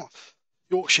grit out.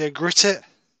 Yorkshire grit it.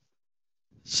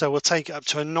 So we'll take it up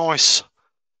to a nice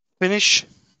finish.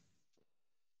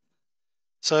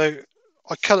 So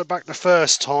I cut it back the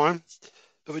first time,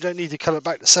 but we don't need to cut it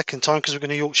back the second time because we're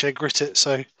going to Yorkshire grit it.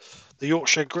 So the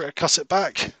Yorkshire gritter cuts it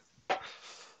back.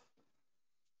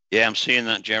 Yeah, I'm seeing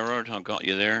that, Gerard. I've got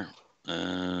you there.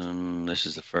 This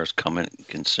is the first comment you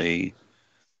can see.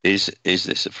 Is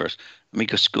this the first? Let me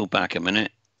just go back a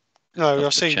minute. No,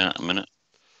 I'll see. Chat a minute.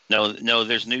 No,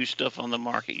 there's new stuff on the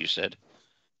market, you said.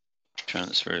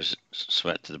 Transfers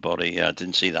sweat to the body. Yeah, I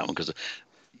didn't see that one because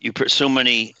you put so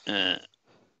many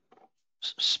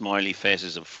smiley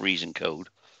faces of freezing cold.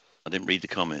 I didn't read the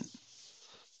comment.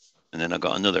 And then I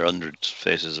got another 100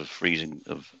 faces of freezing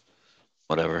of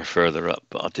whatever further up.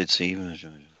 But I did see.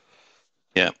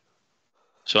 Yeah.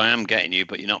 So I am getting you,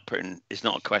 but you're not putting. It's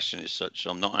not a question as such. So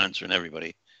I'm not answering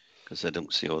everybody because I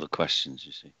don't see all the questions.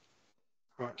 You see.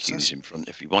 Right. Q's in front.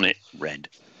 If you want it red,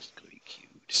 it's going to be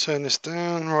Q'd. Turn this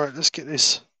down. Right. Let's get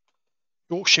this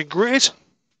Yorkshire gritted.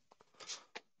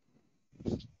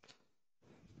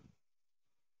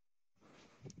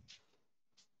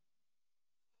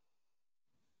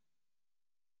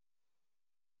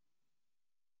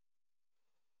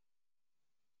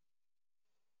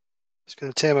 It's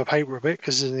going to tear my paper a bit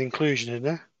because there's an inclusion in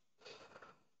there.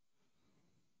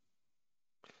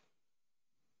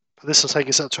 But this will take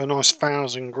us up to a nice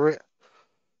 1000 grit.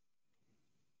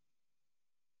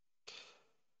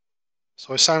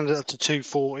 So I sanded it up to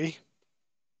 240.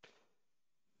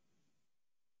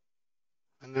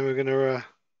 And then we're going to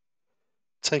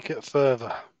take it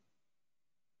further.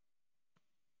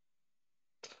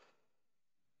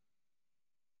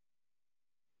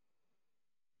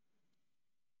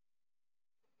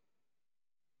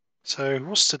 So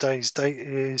what's today's date?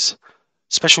 Is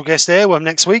special guest airworm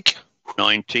next week.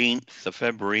 19th of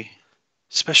February.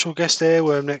 Special guest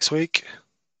airworm next week.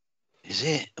 Is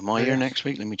it? Am I here next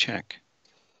week? Let me check.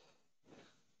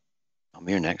 I'm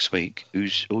here next week. Who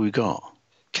we got?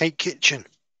 Kate Kitchen.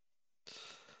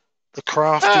 The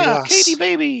crafty lass. Katie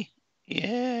baby.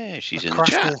 Yeah, she's in the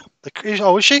chat.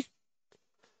 Oh, is she?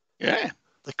 Yeah.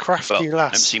 The crafty lass. I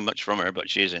haven't seen much from her, but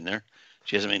she is in there.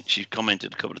 She's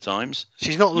commented a couple of times.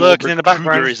 She's not lurking in the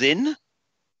background. Kruger is in.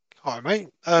 Hi, mate.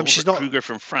 Norbert She's not. Kruger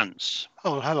from France.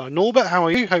 Oh, hello, Norbert. How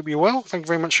are you? Hope you're well. Thank you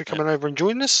very much for coming over and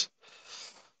joining us.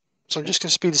 So I'm just going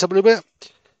to speed this up a little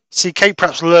bit. See, Kate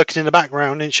perhaps lurking in the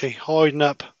background, isn't she? Hiding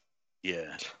up.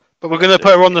 Yeah. But we're going to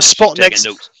put her on the spot next.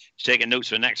 She's taking notes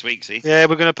for next week, see? Yeah,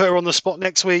 we're going to put her on the spot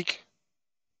next week.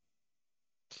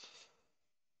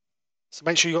 So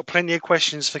make sure you've got plenty of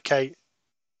questions for Kate.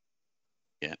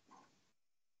 Yeah.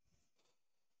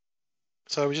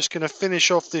 So we're just going to finish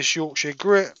off this Yorkshire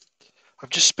grit. I've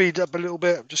just speeded up a little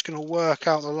bit. I'm just going to work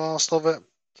out the last of it.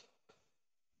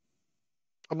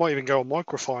 I might even go on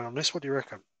microfine on this. What do you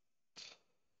reckon?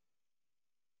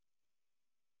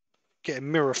 Get a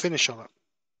mirror finish on it.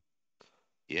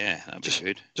 Yeah, that'd be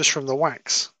good. Just from the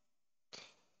wax.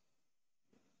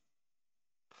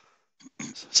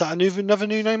 Is that another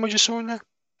new name I just saw in there?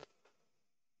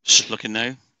 Just looking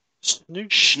now.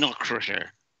 Snookrusher.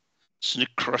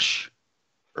 Snookrusher.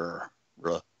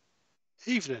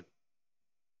 Evening.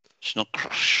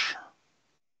 Snookrusher.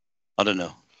 I don't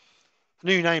know.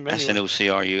 New name anyway.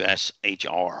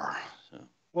 SNOCRUSHR.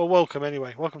 Well, welcome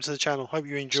anyway. Welcome to the channel. Hope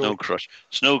you enjoy.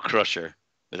 Snow Crusher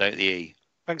without the E.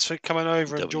 Thanks for coming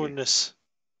over and joining us.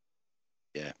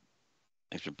 Yeah.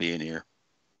 Thanks for being here.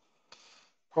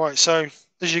 Right, so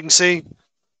as you can see,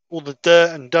 all the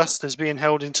dirt and dust is being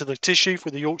held into the tissue for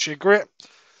the Yorkshire grit.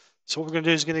 So what we're going to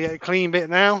do is going to get a clean bit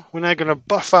now. We're now going to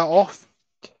buff that off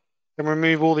and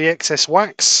remove all the excess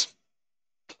wax.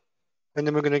 And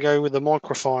then we're going to go with the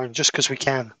microfine just because we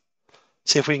can.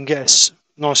 See if we can get a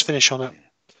nice finish on it.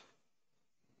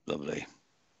 Lovely.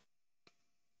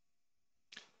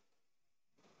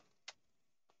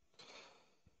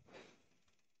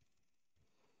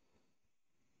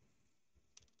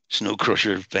 Snow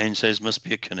Crusher, Ben says, must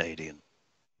be a Canadian.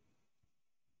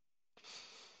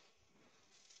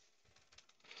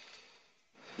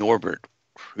 Norbert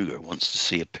Kruger wants to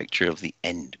see a picture of the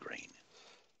end grain.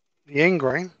 The end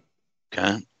grain?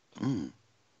 Can't.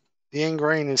 The end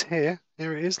grain is here.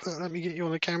 Here it is. Let me get you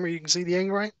on the camera. You can see the end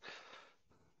grain.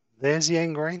 There's the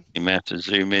end grain. You may have to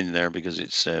zoom in there because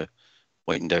it's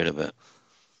whitened out a bit.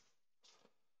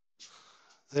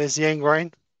 There's the end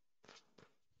grain.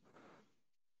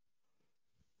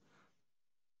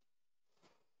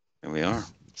 Here we are.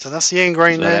 So that's the end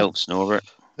grain there. That helps, Norbert.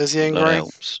 There's the end grain. That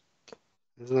helps.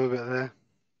 There's a little bit there.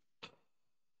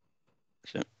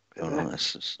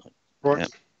 Right. Yeah.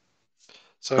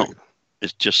 So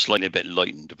it's just slightly a bit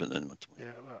lightened, but then yeah.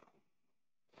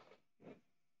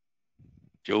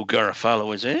 Joe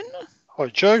Garofalo is in. Hi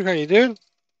Joe, how you doing?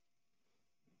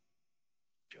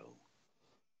 Joe.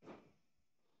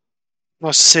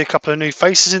 Nice to see a couple of new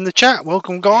faces in the chat.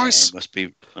 Welcome, guys. Yeah,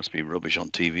 must be rubbish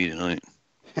on TV tonight.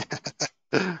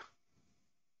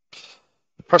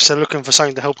 Perhaps they're looking for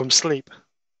something to help them sleep.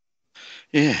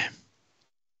 Yeah.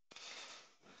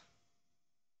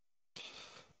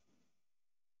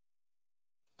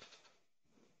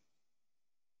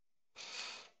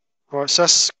 Right, so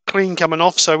that's clean coming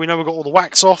off, so we know we've got all the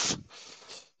wax off.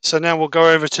 So now we'll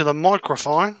go over to the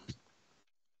microfine.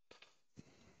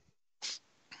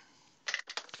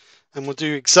 And we'll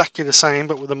do exactly the same,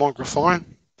 but with the microfine.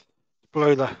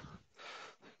 Below the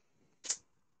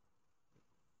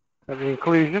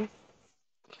inclusion.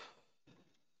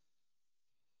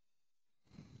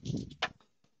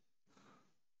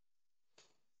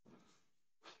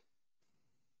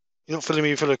 You're not filling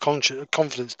me full of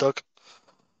confidence, Doug.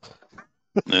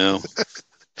 No.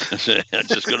 I'm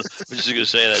just gonna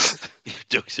say that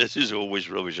Doug says it's always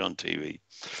rubbish on TV.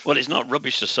 Well, it's not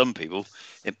rubbish to some people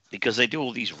because they do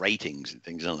all these ratings and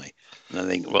things, don't they? And I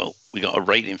think, well, we got a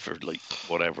rating for like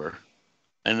whatever,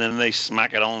 and then they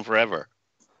smack it on forever.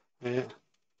 Yeah.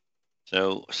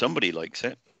 So somebody likes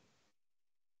it.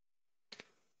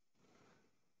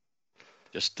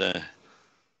 Just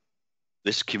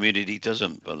this community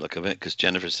doesn't, by the look of it, because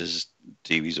Jennifer says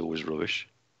TV's always rubbish.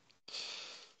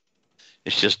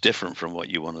 It's just different from what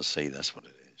you want to see. That's what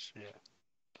it is. Yeah.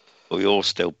 But we all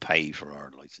still pay for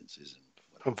our licenses.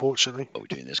 Unfortunately. What we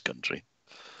do in this country.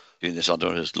 Doing this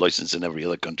under this license in every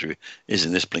other country is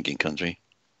in this blinking country.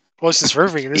 License for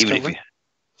everything in this Even country. If you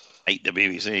hate the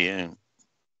BBC, yeah.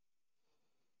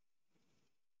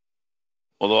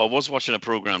 Although I was watching a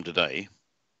program today,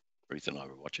 Ruth and I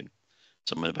were watching,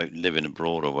 something about living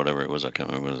abroad or whatever it was, I can't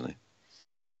remember, wasn't it?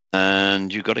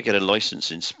 And you've got to get a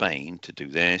license in Spain to do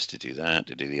this, to do that,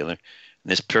 to do the other. And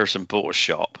this person bought a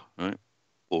shop, right?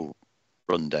 All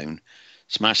run down,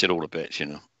 smash it all to bits, you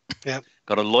know. Yeah.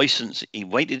 Got a license. He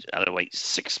had to wait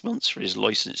 6 months for his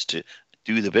license to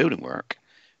do the building work.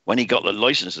 When he got the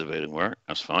license to the building work,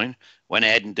 that's fine. Went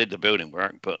ahead and did the building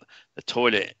work, but the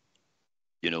toilet,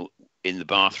 you know, in the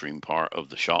bathroom part of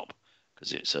the shop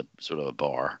because it's a sort of a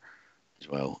bar as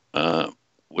well,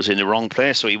 was in the wrong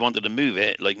place. So he wanted to move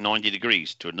it like 90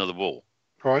 degrees to another wall.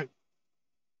 Right.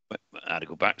 But I had to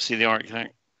go back to see the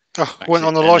architect. Oh, went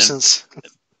on the and license.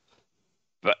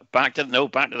 Then back to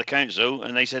the council,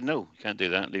 and they said no, you can't do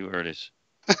that. Leave it where it is.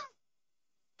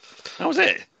 That was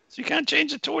it. So you can't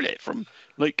change the toilet from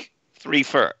like 3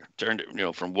 foot, turned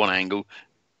it, from one angle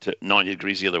to 90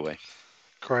 degrees the other way.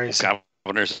 Crazy. Paul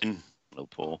Cavernar's in. Hello,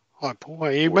 Paul. Hi, Paul. How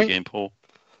are you, Paul mate? again, Paul.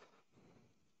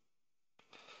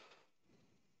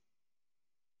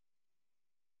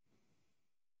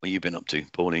 What have you been up to,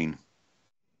 Pauline?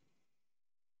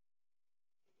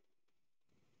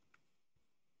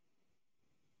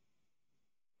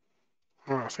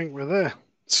 All right, I think we're there.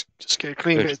 Let's just get a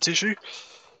clean Good. bit of tissue.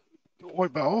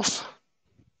 Wipe that off.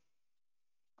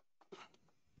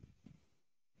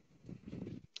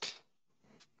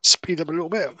 Speed up a little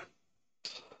bit.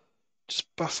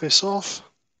 Just buff this off.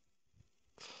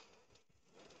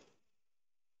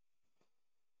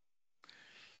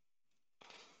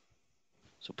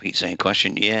 So Pete's saying,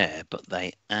 question, yeah, but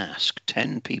they ask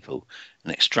 10 people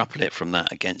and extrapolate from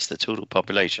that against the total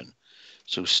population.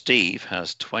 So Steve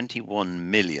has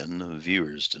 21 million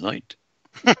viewers tonight.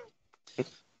 I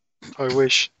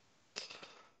wish.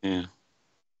 Yeah.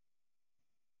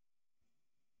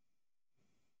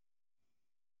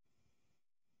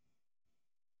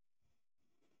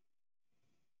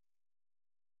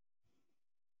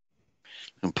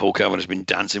 And Paul Cavan has been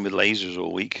dancing with lasers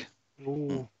all week.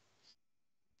 Ooh.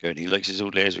 Good. He likes his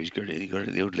old laser. He got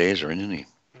the old laser in, isn't he?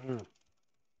 Mm.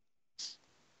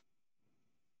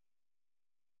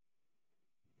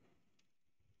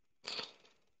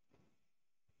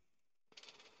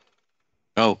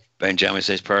 Oh, Benjamin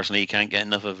says personally he can't get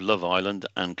enough of Love Island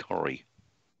and Corrie.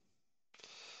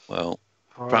 Well,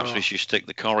 perhaps we should stick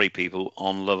the Corrie people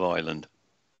on Love Island.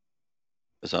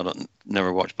 Because I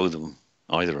never watched both of them,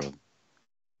 either of them.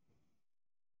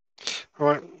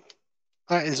 Right.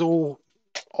 That is all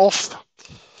off.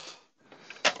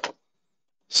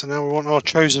 So now we want our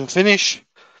chosen finish.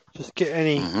 Just get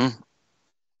any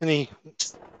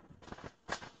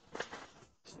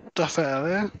stuff out of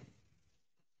there.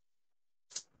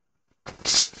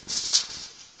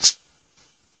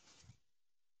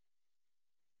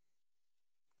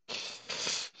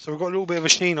 So we've got a little bit of a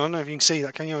sheen on. I don't know if you can see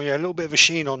that, can you? Yeah, a little bit of a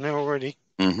sheen on there already.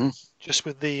 Just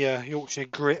with the Yorkshire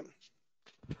grit.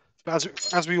 But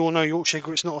as we all know, Yorkshire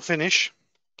grit's not a finish.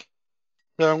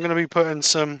 So I'm going to be putting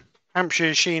some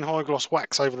Hampshire Sheen high gloss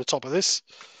wax over the top of this.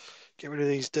 Get rid of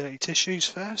these dirty tissues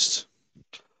first.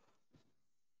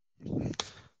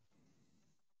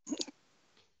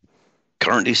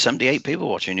 Currently 78 people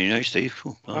watching you now, Steve.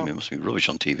 Oh, it must be rubbish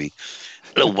on TV.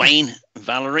 Hello, Wayne,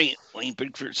 Valerie. Wayne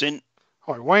Bigfoot's in.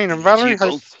 Hi, Wayne and Valerie.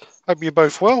 Hope you're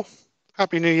both well.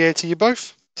 Happy New Year to you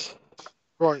both.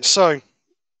 Right, so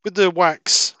with the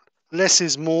wax, less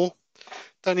is more.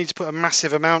 Don't need to put a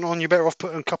massive amount on. You're better off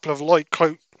putting a couple of light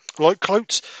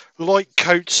coats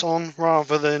on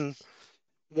rather than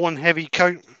one heavy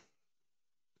coat.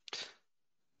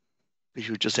 Because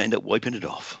you would just end up wiping it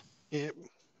off. Yep.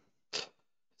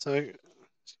 So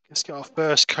let's get our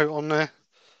first coat on there.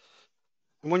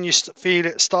 And when you feel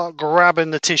it start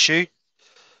grabbing the tissue,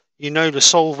 you know the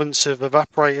solvents have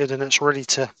evaporated and it's ready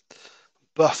to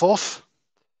buff off.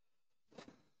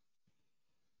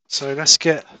 So let's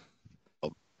get.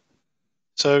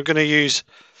 So we're going to use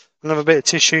another bit of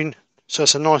tissue. So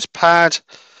it's a nice pad.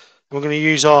 And we're going to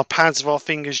use our pads of our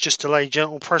fingers just to lay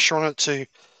gentle pressure on it to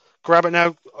grab it.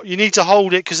 Now you need to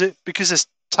hold it because it's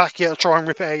tacky. It'll try and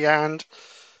rip it out of your hand.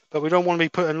 But we don't want to be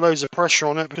putting loads of pressure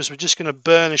on it because we're just going to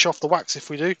burnish off the wax if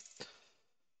we do.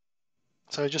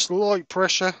 So just light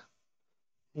pressure.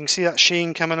 You can see that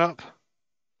sheen coming up.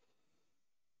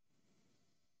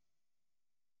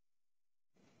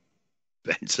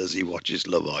 Ben says he watches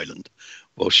Love Island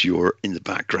whilst you're in the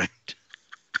background.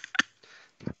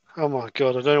 Oh my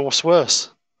God, I don't know what's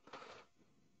worse.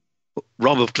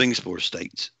 Rob of Klingspor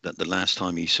states that the last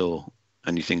time he saw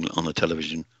anything on the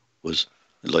television was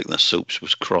like the soaps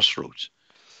was Crossroads.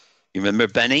 You remember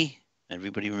Benny?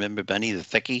 Everybody remember Benny, the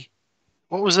thickie?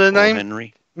 What was her name?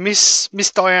 Henry. Miss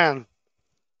Diane.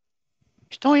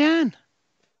 Miss Diane.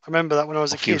 I remember that when I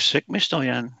was a kid. I feel sick, Miss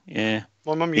Diane. Yeah.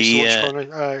 My mum used to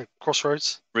watch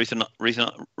Crossroads. Ruth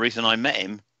and I met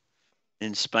him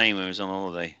in Spain when he was on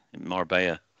holiday in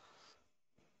Marbella.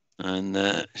 And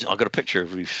I got a picture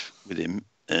of Ruth with him.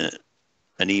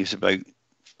 And he was about,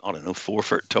 4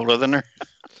 foot taller than her.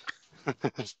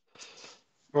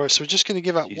 Right, so we're just going to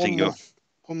give that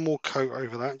one more coat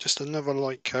over that. Just another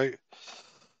light coat.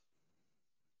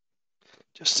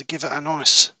 Just to give it a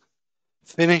nice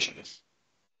finish.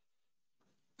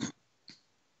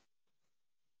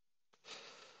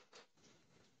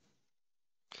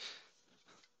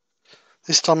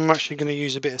 This time I'm actually going to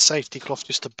use a bit of safety cloth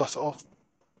just to buff it off.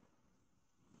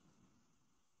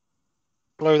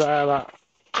 Blow that out of that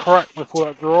crack before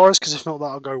that dries, because if not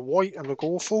that'll go white and look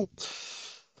awful.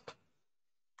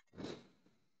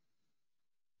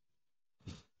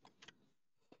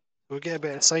 We'll get a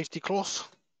bit of safety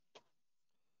cloth.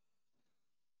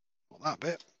 Not that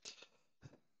bit.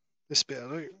 This bit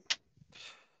of loot.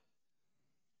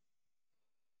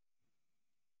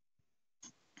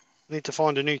 I need to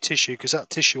find a new tissue because that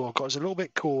tissue I've got is a little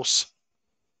bit coarse.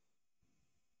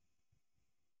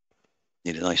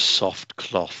 Need a nice soft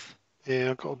cloth. Yeah,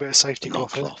 I've got a bit of safety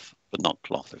cloth here. But not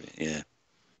cloth of it, yeah.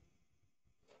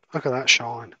 Look at that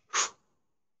shine.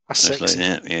 That's sexy. Like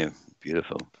that, yeah,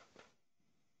 beautiful.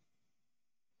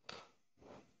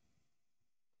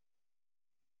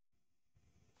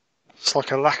 It's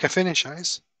like a lacquer finish, that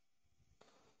is.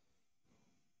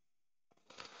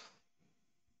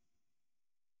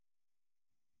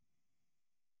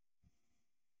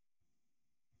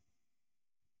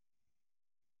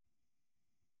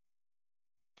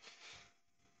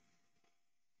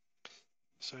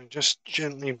 So just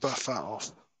gently buff that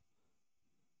off.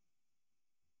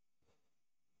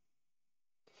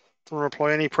 Don't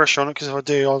apply any pressure on it because if I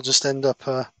do, I'll just end up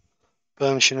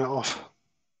burnishing it off.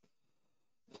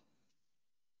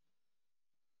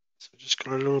 So just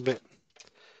got a little bit.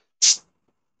 So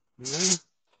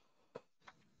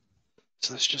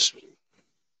let's just.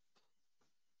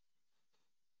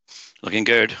 Looking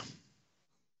good.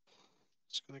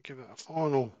 Just going to give it a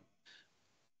final.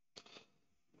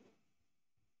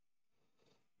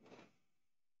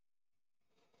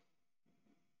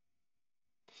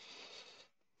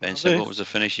 Ben said, what was the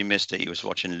finish? You missed it. He was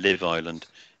watching Live Island.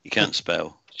 You can't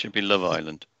spell. It should be Love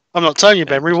Island. I'm not telling you,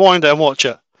 Ben. Rewind it and watch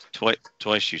it.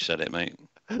 Twice you said it, mate.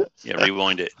 Yeah,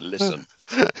 rewind it. Listen.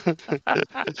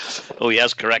 Oh, he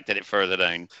has corrected it further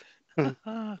down.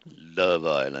 Love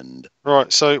Island.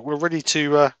 Right, so we're ready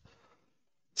to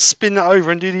spin that over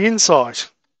and do the inside.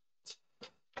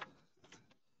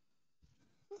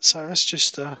 So let's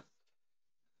just put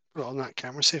it on that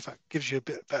camera, see if that gives you a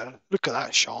bit better. Look at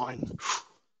that shine.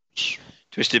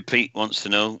 Twisted Pete wants to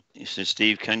know, he says,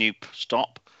 Steve, can you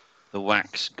stop the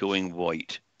wax going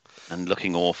white and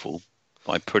looking awful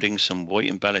by putting some white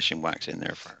embellishing wax in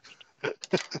there first?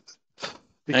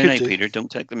 No, Peter, don't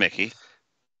take the mickey.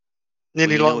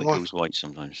 Nearly well, like it goes white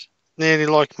sometimes. Nearly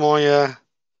like my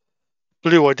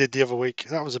blue I did the other week.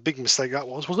 That was a big mistake, that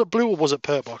was. Was it blue or was it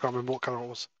purple? I can't remember what colour it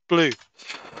was. Blue.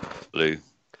 Blue.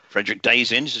 Frederick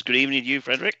Day's in. Says, good evening to you,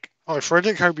 Frederick. Hi,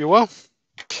 Frederick. Hope you're well.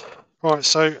 Right,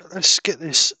 so let's get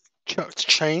this chucked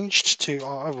changed to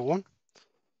our other one.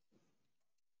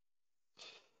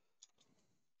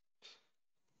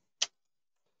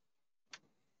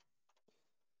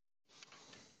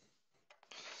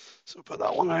 So put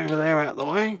that one over there out of the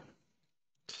way.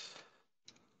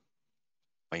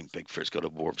 Wayne Bigford's got a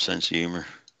warped sense of humour.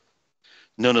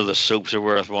 None of the soaps are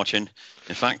worth watching.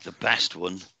 In fact, the best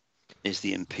one is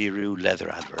the Imperial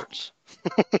leather adverts.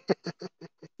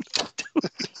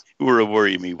 You were a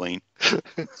worry me, Wayne.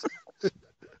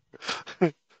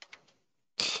 All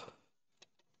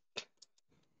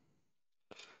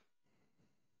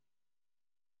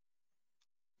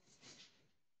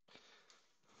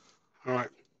right.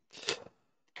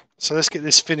 So let's get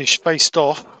this finish faced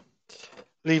off.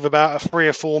 Leave about a 3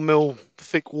 or 4 mil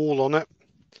thick wall on it,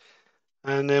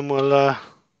 and then we'll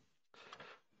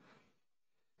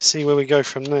see where we go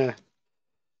from there.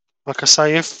 Like I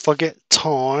say, if I get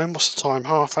time, what's the time?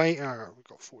 8:30? Oh, we've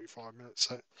got 45 minutes.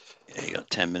 So. Yeah, you got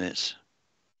 10 minutes.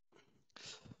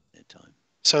 Time.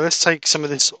 So let's take some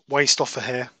of this waste off of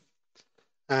here,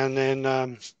 and then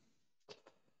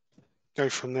go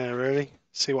from there, really.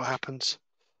 See what happens.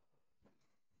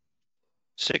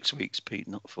 6 weeks, Pete,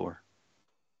 not 4.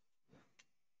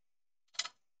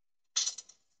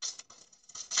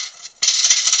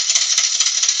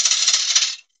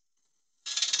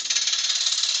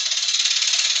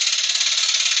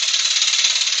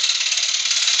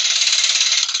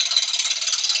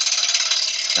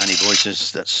 Danny Boy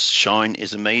says that shine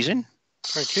is amazing.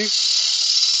 Thank you.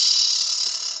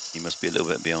 You must be a little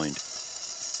bit behind.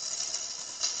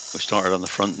 We started on the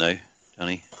front now,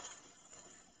 Danny.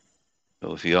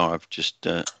 So if you are, just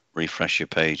refresh your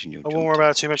page and you'll. I won't worry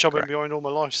about it too much. I've been behind all my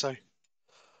life, so.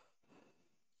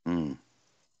 That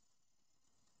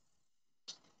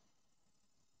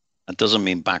doesn't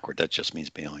mean backward. That just means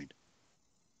behind.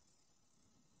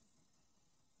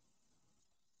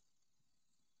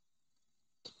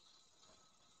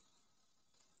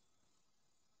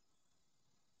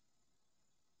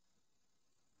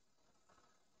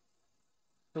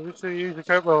 So we use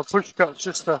the push cuts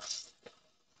just to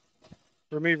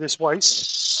remove this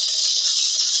waste.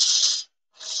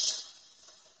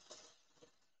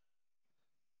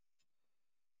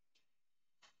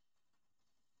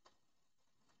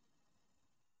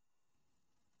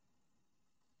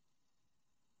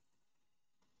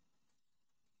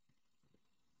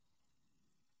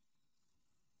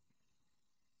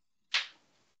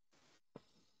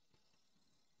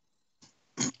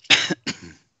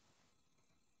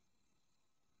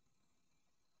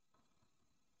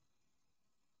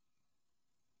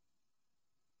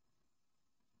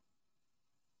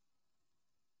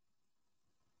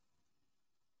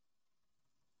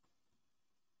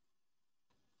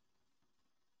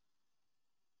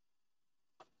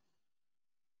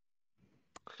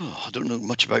 Oh, I don't know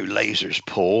much about lasers,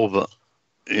 Paul, but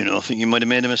I think you might have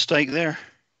made a mistake there.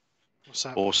 What's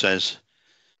that? Paul says,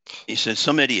 he said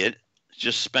some idiot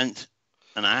just spent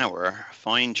an hour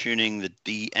fine-tuning the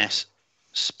DS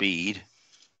speed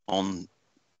on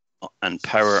and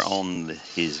power on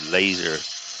his laser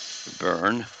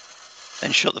burn,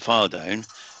 then shut the file down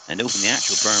and open the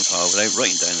actual burn file without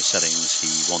writing down the settings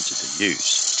he wanted to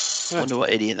use. I wonder what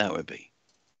idiot that would be.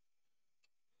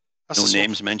 No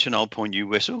names mentioned, I'll point you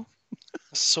whistle. That's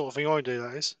the sort of thing I do,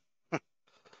 that is.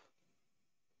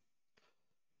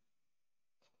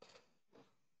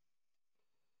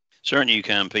 Certainly you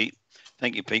can, Pete.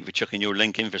 Thank you, Pete, for chucking your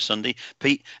link in for Sunday.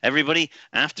 Pete, everybody,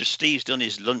 after Steve's done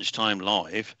his lunchtime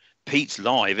live, Pete's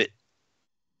live at,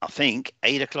 I think,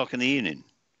 8 o'clock in the evening.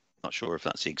 Not sure if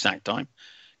that's the exact time,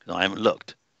 because I haven't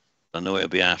looked. I know it'll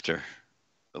be after,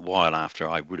 a while after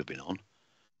I would have been on.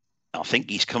 I think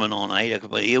he's coming on 8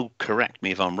 o'clock, but he'll correct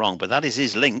me if I'm wrong. But that is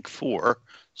his link for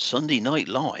Sunday Night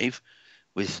Live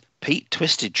with Pete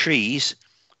Twisted Trees,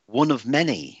 one of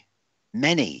many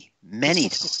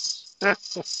times.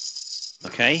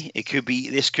 Okay,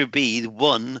 this could be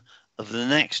one of the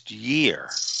next year.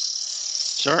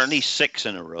 Certainly 6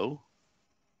 in a row.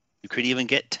 You could even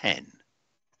get 10.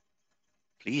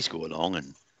 Please go along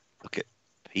and look at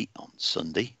Pete on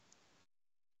Sunday.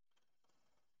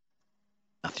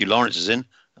 Matthew Lawrence is in.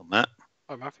 Oh, Matt.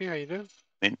 Hi, Matthew. How you doing?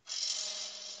 In.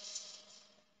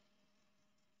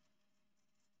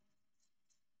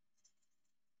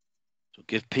 So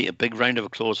give Pete a big round of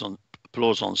applause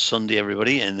on Sunday,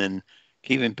 everybody, and then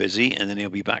keep him busy, and then he'll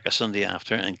be back a Sunday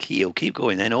after, and he'll keep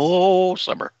going then all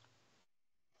summer.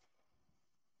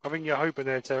 I think you're hoping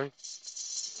there, Terry.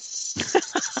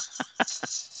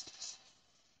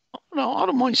 No, I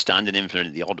don't mind standing in for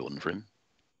the odd one for him.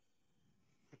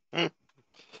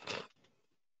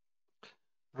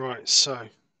 Right, so I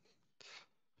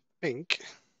think, is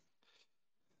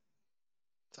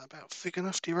that about thick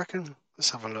enough, do you reckon? Let's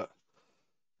have a look.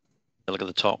 Look at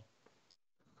the top.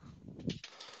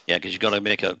 Yeah, because you've got to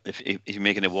make if you're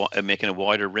making a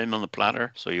wider rim on the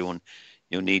platter, so you'll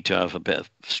need to have a bit of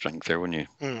strength there when you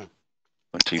went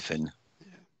too thin. Yeah.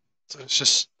 So let's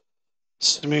just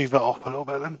smooth it off a little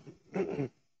bit then.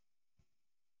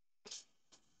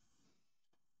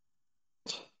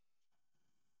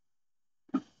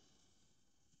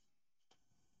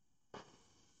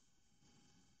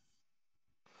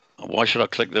 Why should I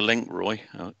click the link, Roy?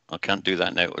 I can't do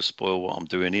that now. It'll spoil what I'm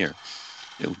doing here.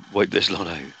 It'll wipe this lot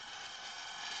out.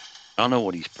 I know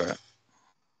what he's put.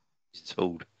 He's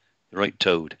toad. The right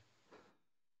toad.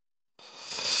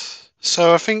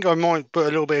 So I think I might put a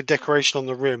little bit of decoration on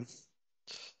the rim.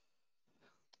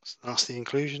 That's the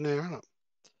inclusion there, isn't it?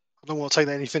 I don't want to take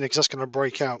that any thinner because that's going to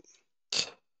break out.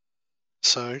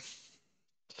 So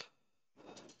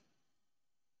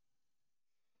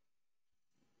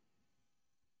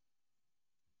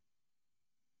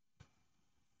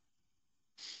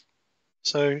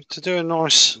to do a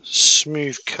nice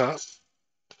smooth cut.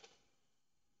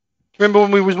 Remember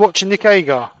when we was watching Nick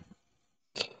Agar?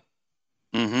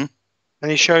 Mm-hmm.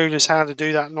 And he showed us how to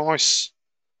do that nice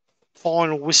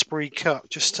final whispery cut,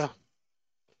 just to.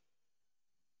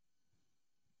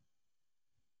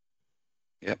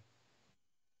 Yep.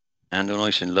 Handle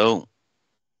nice and low.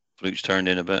 Flute's turned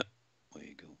in a bit. There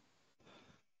you go.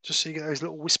 Just so you get those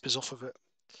little whispers off of it.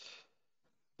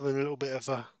 And then a little bit of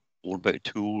a. All about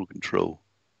tool control.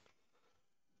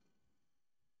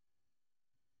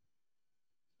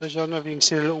 I don't know if you can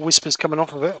see the little whispers coming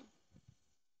off of it.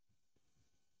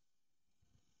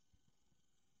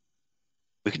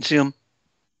 We can see them.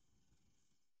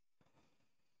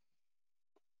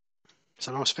 It's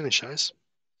a nice finish, that is.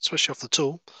 Especially off the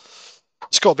tool.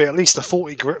 It's got to be at least a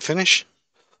 40 grit finish.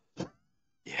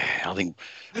 Yeah, I think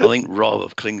Rob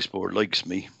of Klingsport likes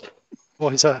me.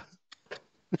 What is that?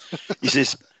 He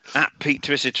says, at Pete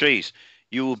Twisted Trees,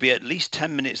 you will be at least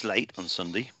 10 minutes late on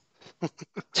Sunday.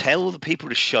 Tell the people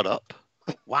to shut up.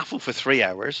 waffle for 3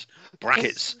 hours,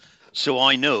 brackets, so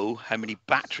I know how many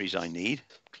batteries I need,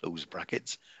 close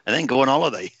brackets, and then go on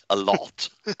holiday a lot.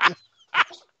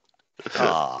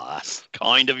 That's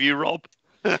kind of you, Rob.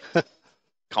 Was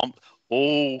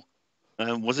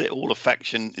it all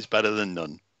affection is better than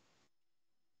none?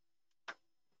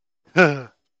 Right,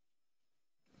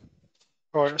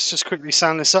 let's just quickly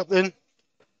sand this up then.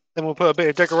 Then we'll put a bit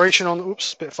of decoration on.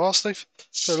 Oops, a bit fast, Steve.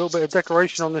 Put a little bit of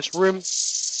decoration on this rim.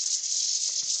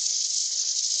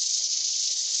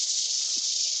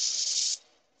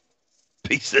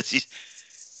 Pete says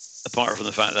apart from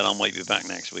the fact that I might be back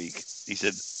next week, he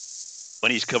said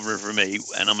when he's covering for me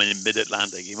and I'm in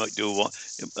mid-Atlantic, he might do a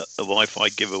Wi-Fi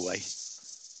giveaway.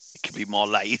 It could be more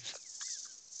late.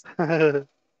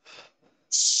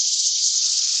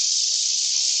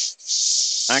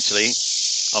 Actually,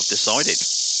 I've decided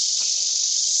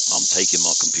I'm taking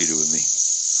my computer with me.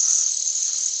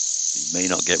 You may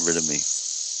not get rid of me.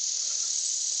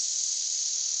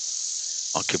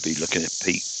 I could be looking at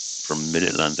Pete from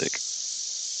mid-Atlantic.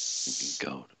 Thinking,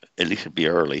 God, at least it'd be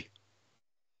early.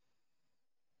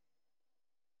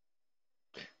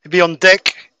 You'd be on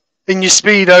deck in your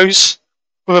Speedos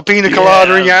with a pina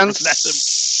colada in your hand.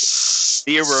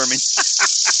 Earworming.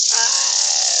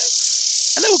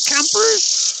 Hello,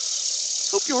 campers.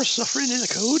 Hope you're suffering in the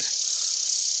cold.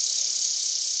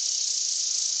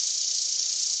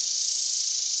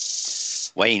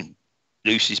 Wayne,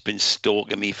 Lucy's been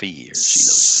stalking me for years. She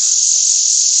loves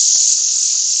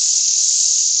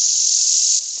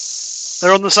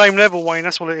They're on the same level, Wayne.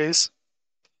 That's what it is.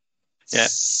 Yeah. We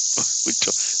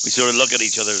sort of look at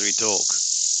each other as we talk.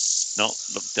 Not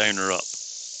look down or up.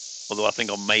 Although I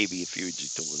think I'm maybe a few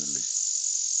inches taller than Lucy.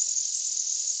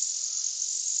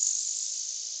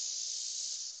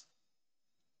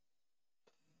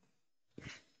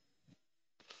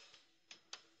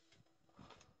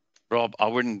 Rob, I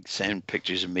wouldn't send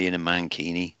pictures of me in a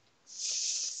mankini.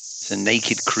 It's a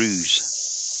naked cruise.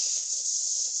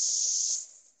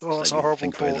 Oh, that's a horrible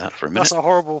think thought. about that for a minute. That's a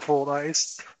horrible thought, that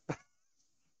is.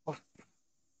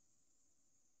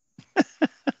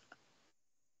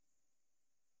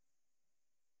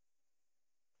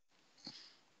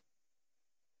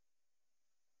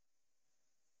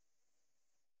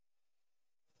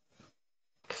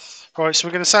 Right, so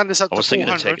we're going to sand this up to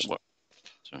 400. Sorry.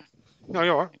 No,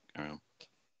 you're all right.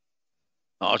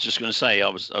 I was just going to say I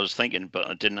was thinking, but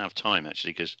I didn't have time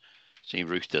actually because see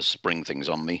Ruth does spring things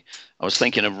on me. I was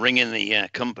thinking of ringing the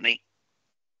company,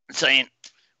 saying,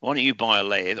 "Why don't you buy a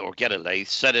lathe or get a lathe,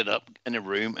 set it up in a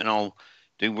room, and I'll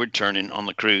do wood turning on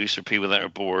the cruise for people that are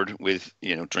bored with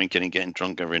drinking and getting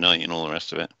drunk every night and all the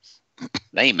rest of it.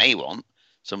 They may want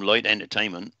some light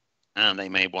entertainment, and they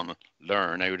may want to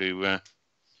learn how to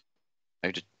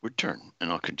wood turn,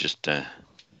 and I could just."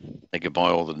 They could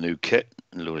buy all the new kit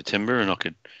and a load of timber, and I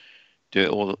could do it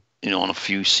all, on a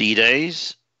few sea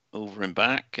days over and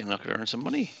back, and I could earn some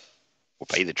money or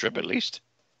pay the trip at least.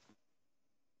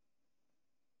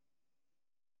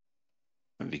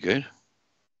 That'd be good.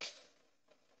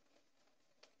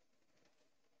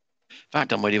 In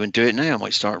fact, I might even do it now. I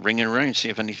might start ringing around, see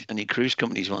if any cruise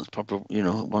companies want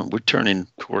wood turning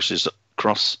courses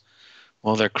across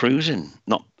while they're cruising.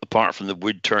 Not apart from the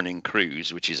wood turning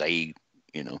cruise, which is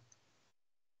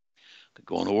could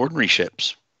go on ordinary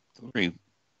ships,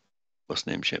 what's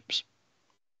name ships.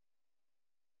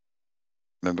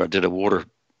 Remember, I did a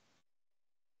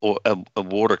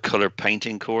watercolor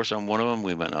painting course on one of them.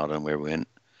 We went out and we went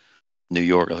New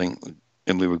York, I think,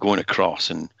 and we were going across,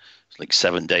 and it's like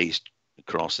 7 days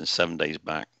across and 7 days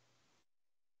back.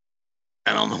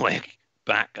 And on the way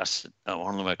back, I said,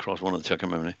 on the way across, one of the two, I can't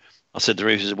remember. I said to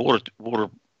Ruth, "It's a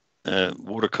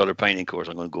watercolor painting course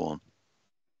I'm going to go on."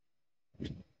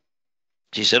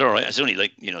 She said, "All right." It's only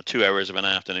like 2 hours of an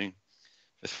afternoon.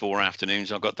 With 4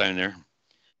 afternoons, I got down there,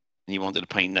 and you wanted to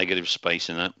paint negative space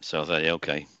in that, so I thought, yeah,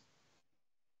 okay.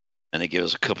 And they gave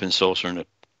us a cup and saucer and a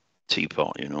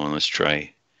teapot, on this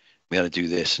tray. We had to do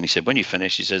this, and he said, when you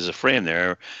finish, he says, "There's a frame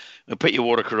there. We'll put your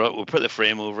watercolor up. We'll put the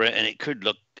frame over it, and it could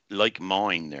look like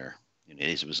mine there." And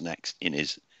his was next.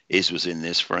 His was in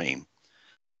this frame.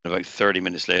 And about 30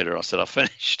 minutes later, I said, "I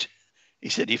finished." He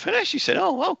said, "You finished?" He said,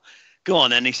 "Oh well, go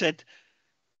on." And he said,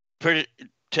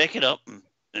 "Take it up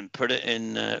and put it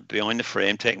in behind the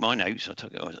frame. Take mine out." So I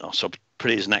took it. So I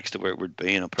put it next to where it would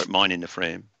be, and I put mine in the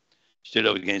frame. Stood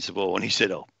up against the wall, and he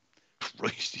said, "Oh,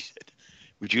 Christ," he said,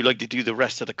 "would you like to do the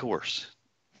rest of the course?"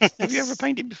 "Have you ever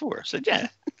painted before?" I said, "Yeah,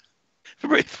 for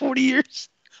about 40 years."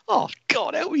 "Oh,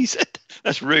 God, how," he said,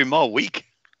 "that's ruined my week."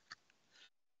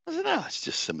 I said, "No, it's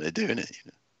just somebody doing it."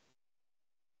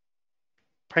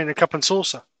 Paint a cup and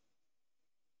saucer.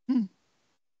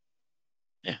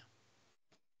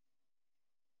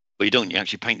 But you don't. You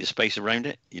actually paint the space around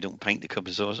it. You don't paint the cup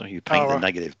and saucer. You paint the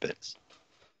negative bits.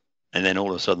 And then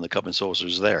all of a sudden the cup and saucer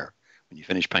is there. When you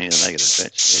finish painting the negative bits,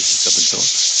 there's the cup and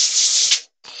saucer.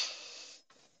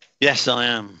 Yes, I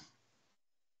am.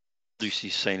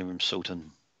 Lucy's sailing from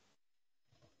Soton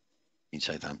in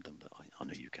Southampton, but I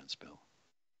know you can't spell.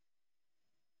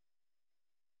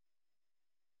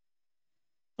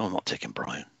 No, I'm not taking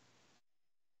Brian.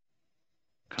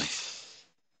 Okay.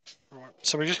 Right,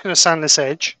 so we're just going to sand this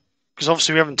edge, because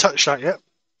obviously we haven't touched that yet.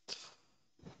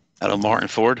 Hello, Martin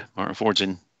Ford. Martin Ford's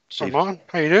in. Hi, Martin.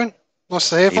 How you doing? Nice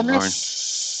to hear from you.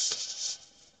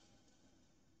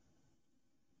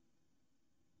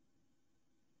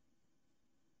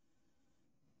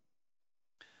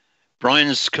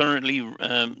 Brian's currently,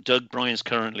 Brian's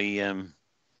currently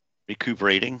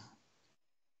recuperating.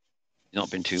 He's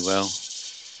not been too well.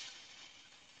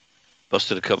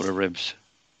 Busted a couple of ribs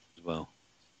as well.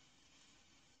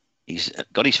 He's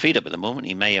got his feet up at the moment.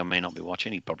 He may or may not be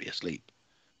watching. He's probably asleep.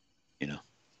 You know.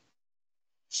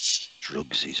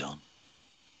 Drugs he's on.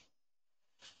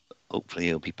 Hopefully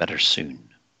he'll be better soon.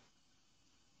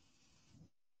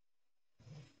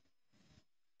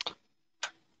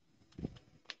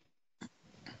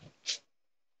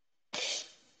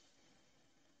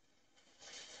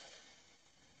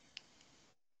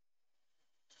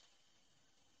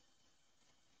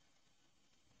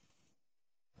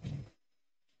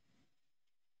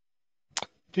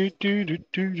 Do, do, do,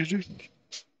 do, do, do.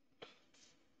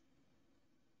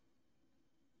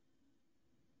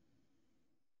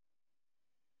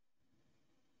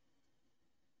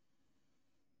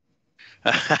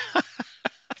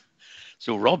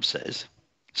 So Rob says,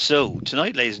 so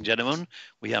tonight, ladies and gentlemen,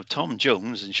 we have Tom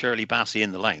Jones and Shirley Bassey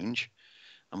in the lounge,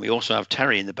 and we also have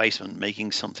Terry in the basement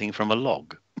making something from a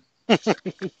log. I'll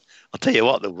tell you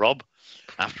what, though, Rob,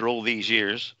 after all these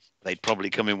years, they'd probably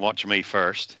come and watch me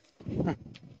first,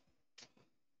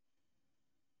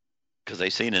 because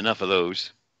they've seen enough of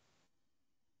those.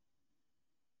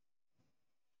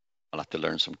 I'll have to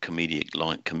learn some comedic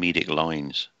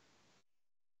lines.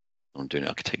 I'm doing it.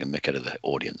 I could take a mick out of the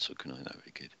audience, so can I? That would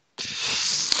be good.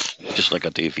 Just like I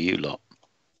do for you lot.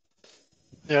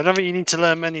 Yeah, I don't think you need to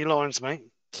learn many lines, mate.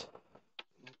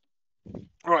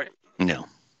 Right. No.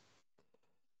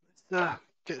 Let's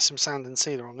get some sand and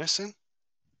sealer on this then.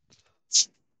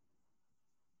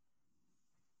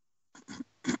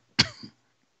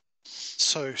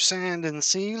 So, sand and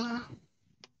sealer.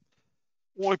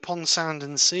 Wipe on sand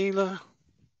and sealer.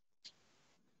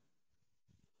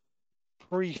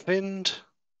 Pre-thinned.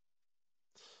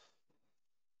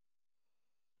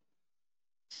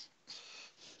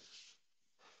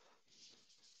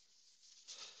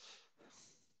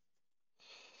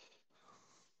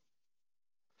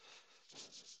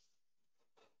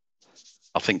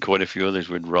 I think quite a few others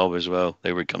would Rob as well.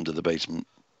 They would come to the basement.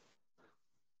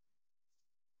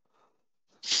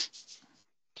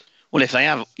 Well, if they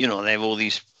have, you know, they have all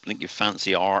these like your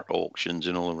fancy art auctions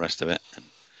and all the rest of it. And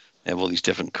they have all these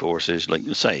different courses, like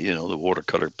you say, you know, the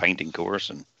watercolor painting course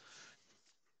and,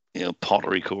 you know,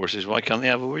 pottery courses. Why can't they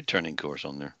have a wood turning course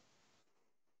on there?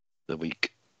 The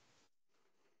week.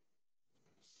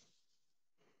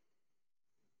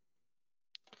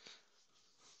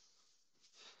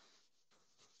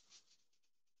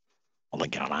 Well, I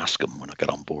gotta ask him when I get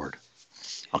on board.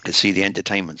 I can see the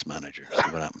entertainment's manager.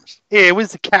 See what happens. Yeah,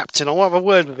 where's the captain? I'll have a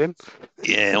word with him.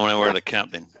 Yeah, I want to wear the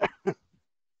captain.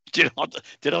 Did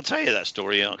I tell you that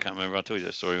story? I can't remember. I told you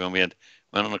that story when we went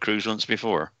on a cruise once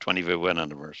before. 25th wedding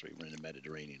anniversary. We're in the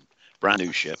Mediterranean. Brand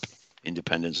new ship,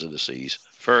 Independence of the Seas.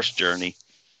 First journey.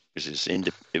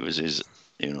 It was his,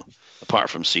 you know, apart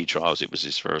from sea trials, it was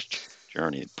his first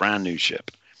journey. Brand new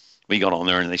ship. We got on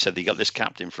there and they said they got this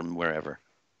captain from wherever.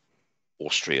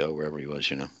 Austria or wherever he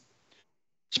was, you know.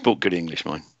 Spoke good English,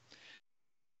 man.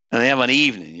 And they have an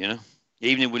evening, you know.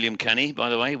 Evening, William Kenny, by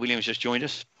the way. William's just joined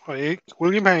us. Hi,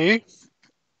 William, how are you?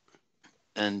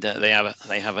 And they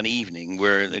have an evening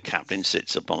where the captain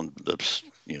sits up on the,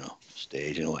 you know,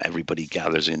 stage. You know, everybody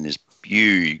gathers in this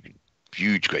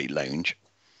huge, great lounge,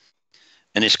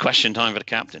 and it's question time for the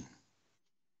captain.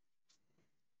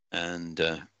 And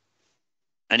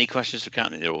any questions for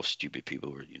captain? They're all stupid people,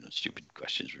 or you know, stupid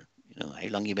questions. Or, you know, how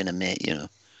long you been a mate? You know,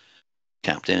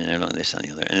 captain, and they're like this and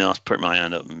the other. And I put my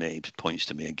hand up, and he points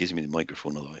to me and gives me the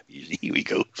microphone. Although usually, here we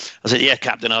go. I said, "Yeah,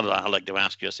 captain, I'd like to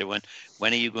ask you." I said, "When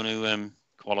are you going to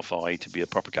qualify to be a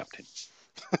proper captain?"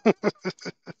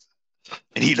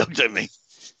 And he looked at me.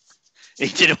 He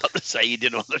didn't know what to say. He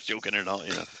didn't know whether I was joking or not.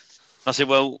 You know. I said,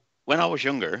 "Well, when I was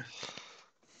younger,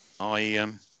 I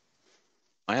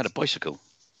had a bicycle.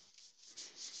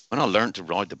 When I learned to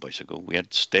ride the bicycle, we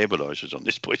had stabilizers on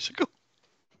this bicycle.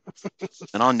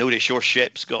 And I notice your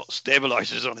ship's got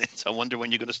stabilizers on it. So I wonder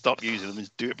when you're going to stop using them and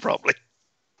do it properly.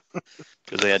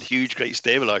 Because they had huge, great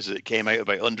stabilizers that came out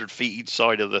about 100 feet each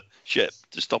side of the ship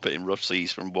to stop it in rough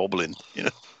seas from wobbling. You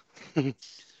know.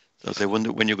 So I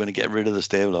wonder when you're going to get rid of the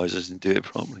stabilizers and do it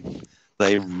properly.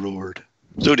 They roared.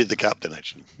 So did the captain,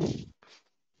 actually.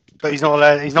 But he's not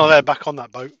allowed. He's not allowed back on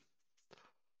that boat.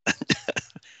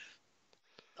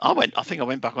 I think I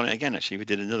went back on it again. Actually, we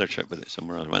did another trip with it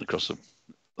somewhere. I went across the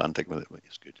Atlantic with it, but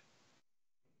it's good.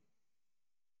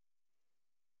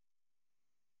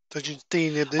 Did you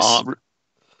deal this?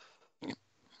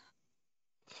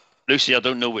 Lucy, I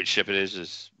don't know which ship it is.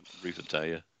 As Ruth will tell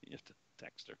you, you have to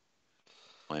text her.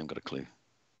 I haven't got a clue.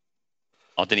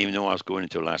 I didn't even know I was going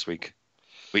until last week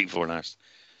before last,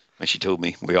 and she told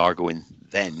me we are going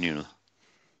then. You know,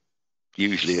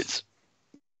 usually it's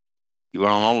you are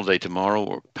on holiday tomorrow,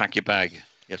 or pack your bag.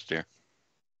 Yes, dear.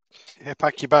 Yeah,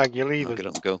 pack your bag. You're leaving. I'll get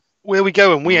up and go. Where are we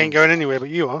going? We ain't going anywhere, but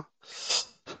you are.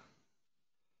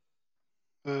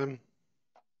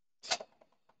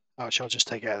 Actually, I'll just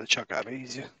take it out of the chuck. That'll be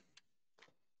easier.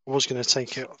 I was going to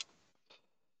take it.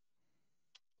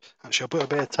 Actually, I'll put a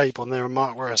bit of tape on there and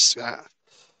mark where it's at.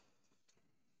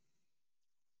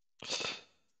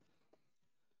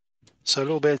 So a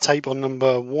little bit of tape on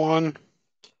number 1,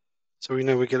 so we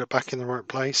know we get it back in the right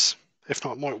place. If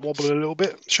not, it might wobble a little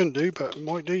bit. Shouldn't do, but it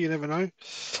might do. You never know.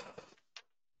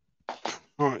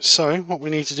 All right. So what we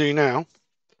need to do now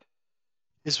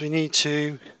is we need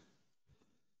to.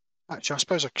 Actually, I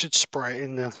suppose I could spray it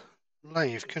in the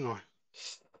lathe, couldn't I?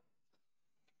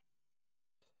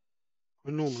 I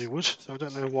normally would, so I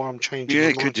don't know why I'm changing my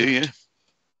mind. Yeah, could do, yeah.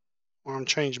 Why I'm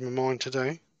changing my mind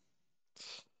today.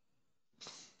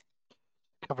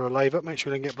 Cover a lathe up, make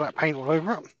sure we don't get black paint all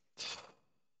over it.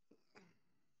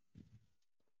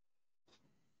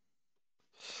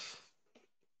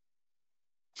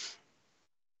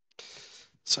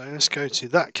 So let's go to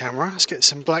that camera. Let's get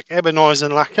some black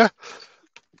ebonizer lacquer.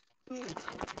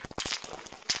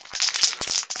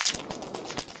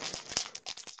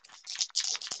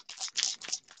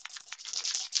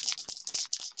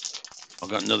 I've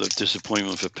got another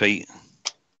disappointment for Pete.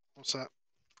 What's that?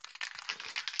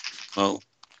 Well,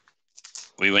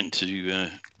 we went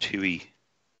to TUI,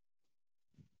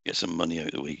 get some money out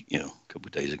of the week, a couple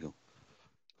of days ago.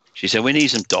 She said, we need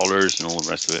some dollars and all the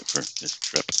rest of it for this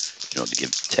trip, to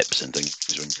give tips and things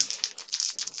when you're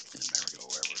in America or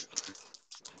wherever.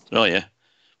 Oh, yeah.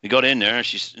 We got in there, and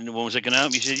the woman was like, can I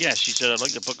help you? She said, yes. She said, I'd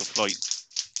like to book a flight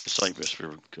to Cyprus for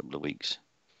a couple of weeks.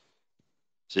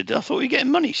 I said, I thought we were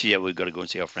getting money. She said, yeah, we've got to go and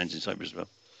see our friends in Cyprus as well.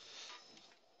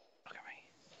 Look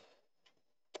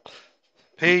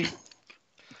at me. Pete.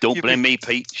 Don't blame me,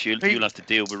 Pete. You'll have to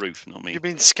deal with Ruth, not me. You've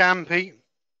been scammed, Pete.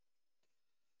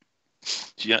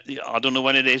 Yeah, I don't know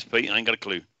when it is, Pete. I ain't got a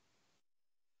clue.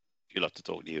 She'll have to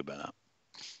talk to you about that.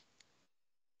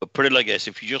 But put it like this: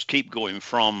 if you just keep going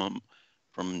from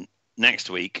next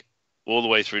week all the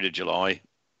way through to July,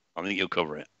 I think you'll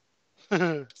cover it.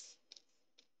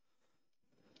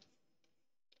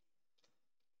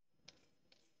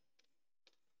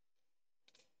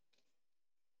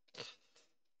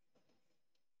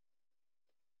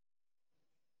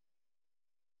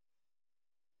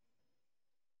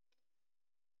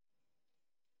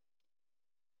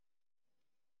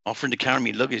 Offering to carry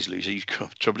me luggage, Lucy.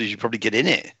 Trouble is, you probably get in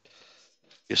it.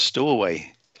 Your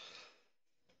stowaway.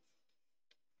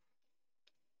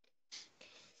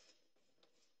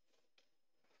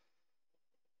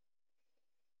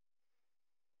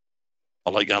 I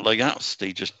like that.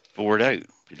 They just bore it out.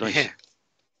 Be nice. Yeah.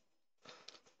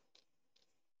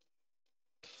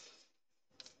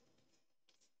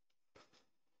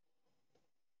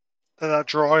 Let that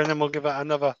dry, and then we'll give it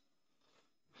another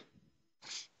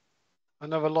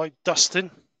light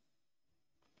dusting.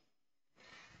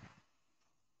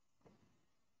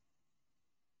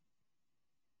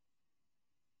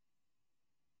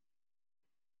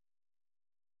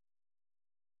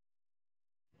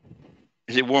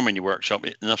 Is it warm in your workshop?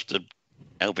 Enough to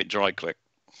help it dry quick?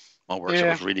 My workshop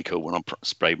was really cool when I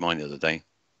sprayed mine the other day.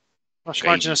 I should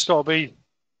imagine it's got to be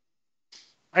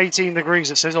 18 degrees,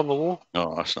 it says on the wall.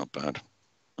 Oh, that's not bad.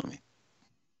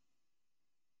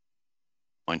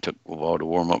 Mine took a while to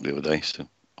warm up the other day, so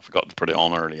I forgot to put it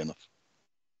on early enough.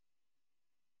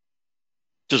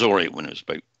 It was all right when it was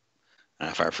about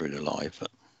half hour through the live,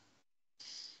 but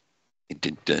it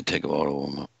did take a while to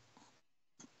warm up.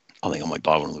 I think I might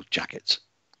buy one of those jackets.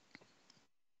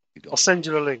 I'll send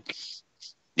you the link.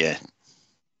 Yeah.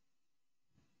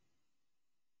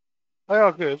 They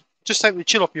are good. Just take the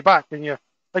chill off your back, and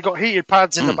they got heated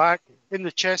pads in the back, in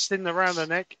the chest, around the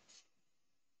neck.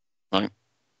 Right.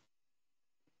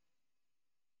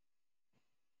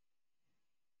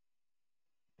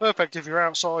 Perfect if you're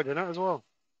outside in it as well.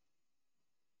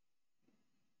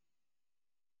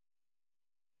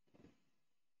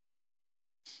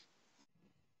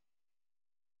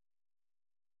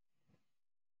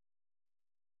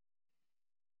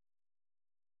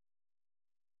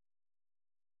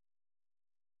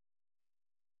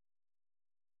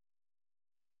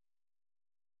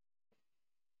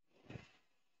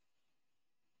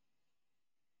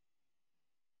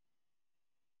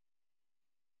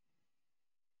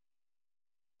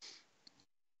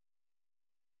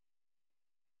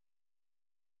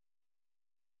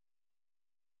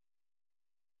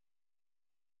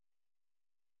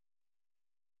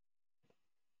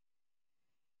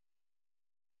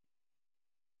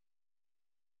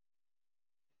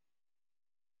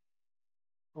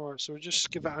 All right, so we'll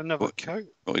just give that another coat.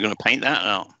 Are we going to paint that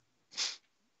out?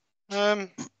 Um,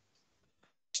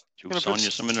 Should we sign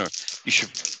you something, or you should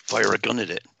fire a gun at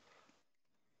it?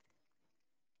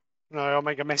 No, I'll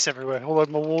make a mess everywhere. All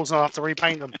over my walls, and I'll have to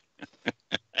repaint them.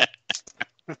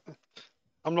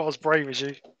 I'm not as brave as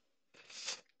you.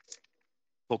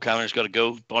 Paul Callender's got to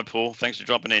go. Bye, Paul. Thanks for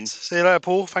dropping in. See you later,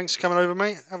 Paul. Thanks for coming over,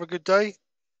 mate. Have a good day.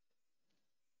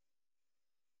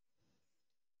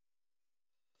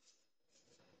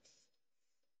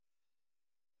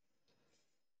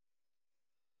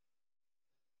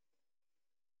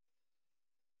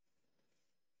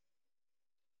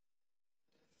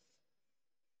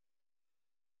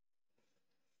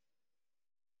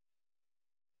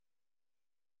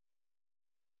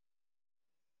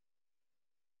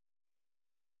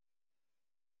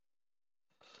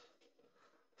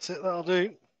 That's it, that'll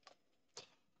do.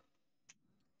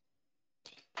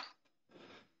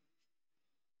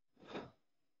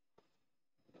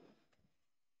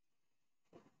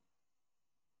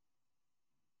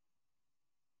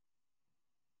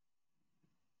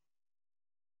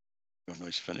 A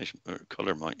nice finish,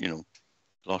 colour might,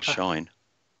 lost shine.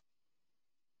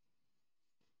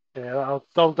 Yeah, that'll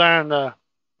dull down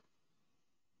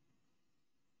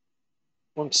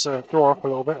once draw up a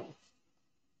little bit.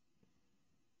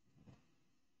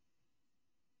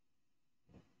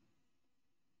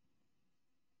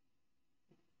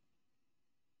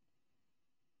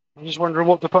 I'm just wondering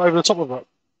what to put over the top of it.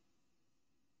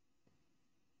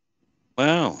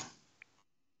 Well,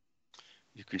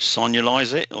 you could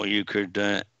sonulise it, or you could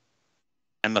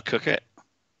Emma cook it.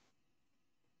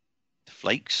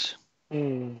 Flakes.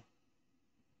 I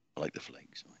I like the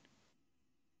flakes.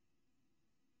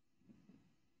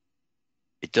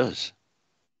 It does.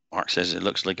 Mark says it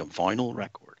looks like a vinyl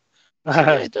record.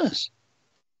 Yeah, it does.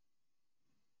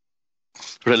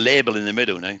 Put a label in the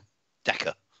middle now.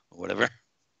 Decca or whatever.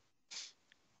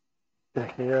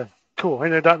 Yeah, cool. I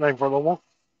know that name for a long while.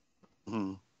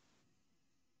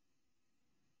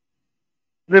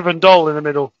 Live and Dole in the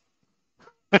middle.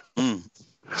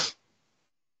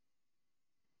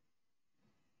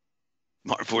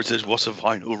 Mark Ford says, "What's a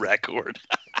vinyl record?"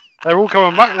 They're all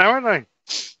coming back now, aren't they?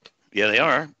 Yeah, they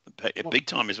are. Big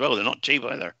time as well. They're not cheap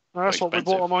either. No, that's what we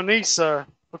bought on my niece for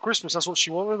Christmas. That's what she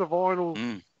wanted, a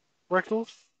vinyl record.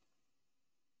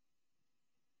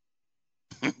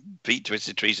 Pete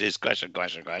Twisted Tree says, question.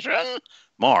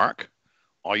 Mark,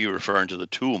 are you referring to the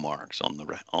tool marks on the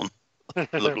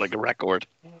look like a record?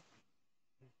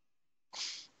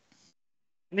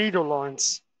 Needle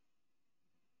lines.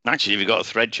 Actually, if you got a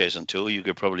thread chasing tool, you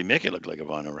could probably make it look like a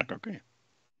vinyl record, couldn't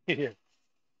you? Yeah.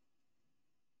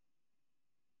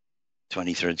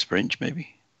 20 threads per inch,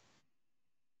 maybe.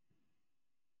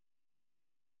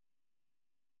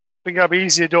 I think that'd be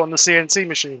easier to do it on the CNC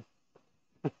machine.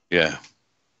 Yeah.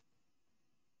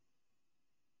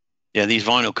 Yeah, these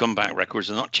vinyl comeback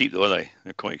records are not cheap, though, are they?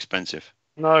 They're quite expensive.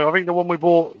 No, I think the one we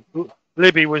bought,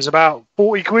 Libby, was about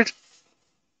 40 quid.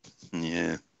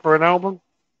 Yeah. For an album.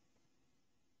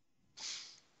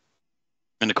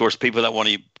 And, of course, people that want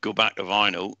to go back to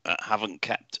vinyl haven't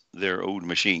kept their old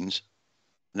machines.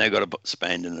 And they've got to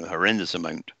spend a horrendous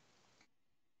amount.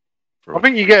 I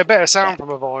think you get a better sound from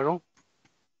a vinyl.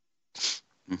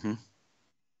 Mm-hmm.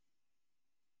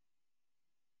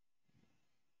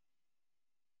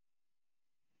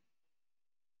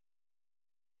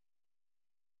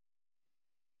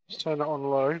 Just turn that on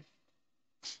low.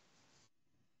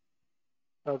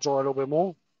 That'll dry a little bit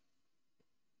more.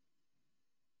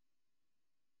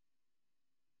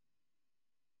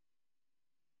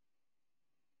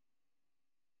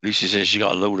 Lucy says she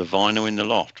got a load of vinyl in the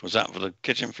loft. Was that for the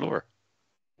kitchen floor?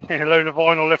 Yeah, a load of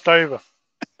vinyl left over.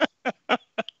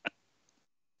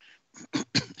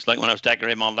 It's like when I was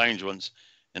decorating my lounge once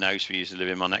in a house we used to live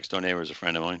in. My next door neighbour was a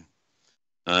friend of mine.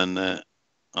 And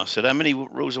I said, how many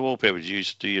rows of wallpaper did you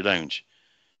use to do your lounge?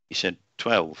 He said,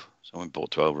 12. So I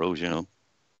bought 12 rows, you know.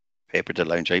 Paper to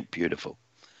lounge out, beautiful.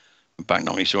 Went back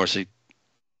to my source.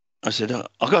 I said,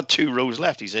 I got 2 rows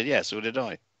left. He said, yeah, so did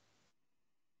I.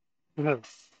 No.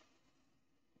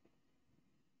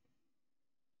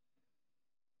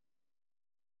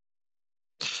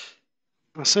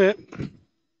 That's it.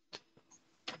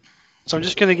 So I'm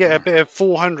just going to get a bit of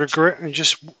 400 grit and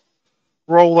just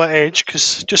roll that edge,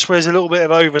 because just where there's a little bit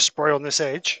of overspray on this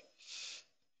edge,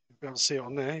 you can see it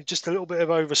on there, just a little bit of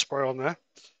overspray on there.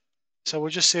 So we'll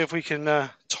just see if we can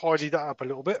tidy that up a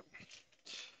little bit.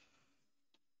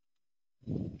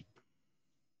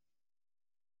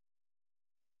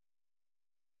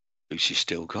 Lucy's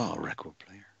still got a record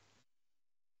player.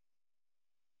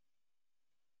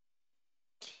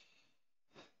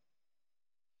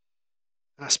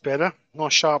 That's better.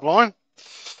 Nice sharp line.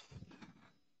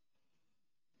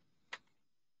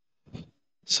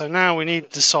 So now we need to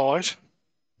decide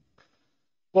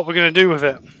what we're going to do with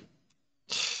it.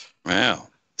 Wow.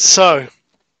 So,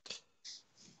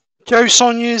 Joe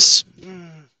Sonia's.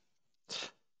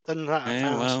 Doesn't that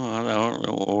Yeah,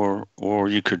 well, or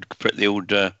you could put the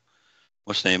old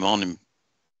what's the name on him?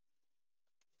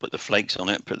 Put the flakes on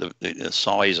it, put the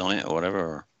size on it, or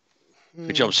whatever.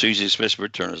 Good job, Susie Smith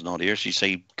Woodturner's not here. She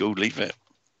say gold leaf it.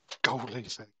 Gold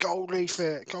leaf it. Gold leaf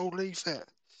it. Gold leaf it.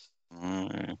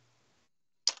 Mm.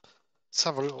 Let's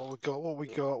have a look what we got. What we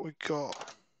got? We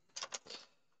got.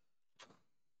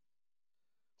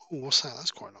 Oh, what's that?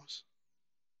 That's quite nice.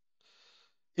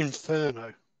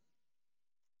 Inferno.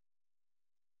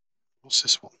 What's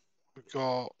this one? We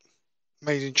got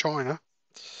made in China.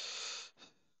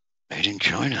 Made in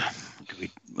China.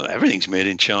 Well, everything's made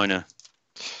in China.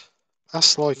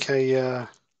 That's like a.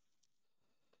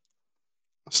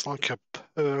 That's like a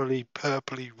pearly,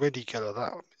 purpley, reddy colour.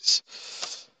 That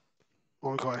is.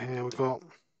 What we got here? We got.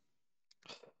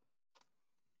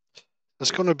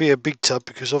 There's going to be a big tub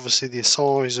because obviously the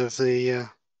size of the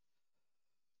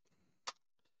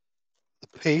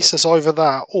piece. That's either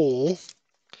that or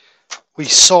we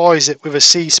size it with a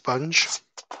sea sponge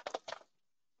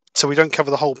so we don't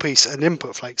cover the whole piece and then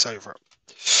put flakes over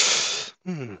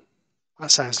it. That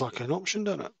sounds like an option,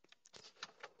 doesn't it?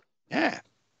 Yeah.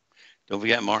 Don't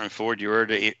forget, Martin Ford, you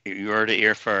heard it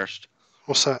here first.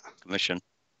 What's that? Commission.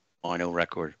 Vinyl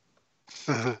record.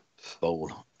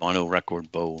 Bowl. Vinyl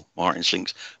record bowl. Martin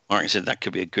said that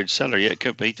could be a good seller. Yeah, it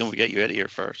could be. Don't forget, you had it here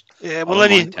first. Yeah, we'll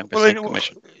only 10%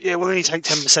 commission. Yeah, we'll only take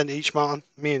 10% each, Martin.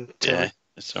 Me and Terry. Yeah,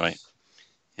 that's all right.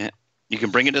 Yeah. You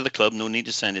can bring it to the club. No need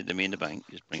to send it to me in the bank.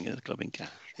 Just bring it to the club in cash.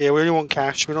 Yeah, we only want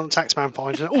cash. We don't want taxman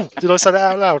fines. Oh, did I say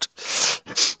that out loud?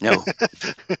 No.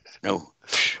 No.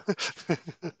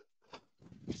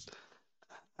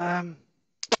 I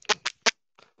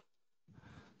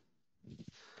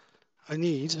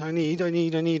need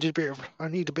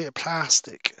a bit of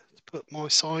plastic to put my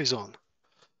size on.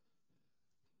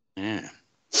 Yeah.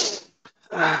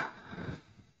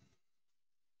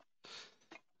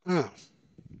 Oh.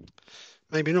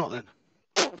 Maybe not then.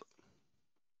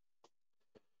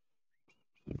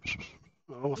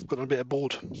 Oh, I've got a bit of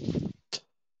board.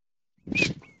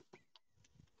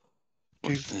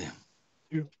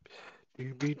 You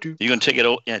gonna take it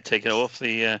off? Yeah, take it off the.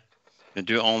 You gonna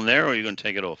do it on there, or are you gonna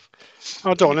take it off?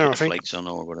 I'll do it on there. I think. Flakes on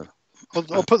or whatever.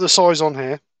 I'll put the size on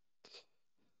here,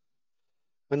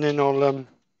 and then I'll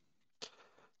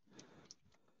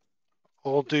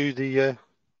do the.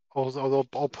 I'll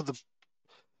put the.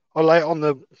 I'll lay it on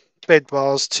the bed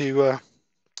bars to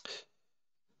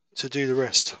do the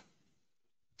rest.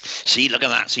 See, look at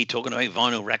that. See, talking about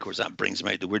vinyl records, that brings them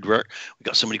out the woodwork. We've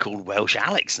got somebody called Welsh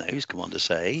Alex now who's come on to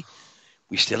say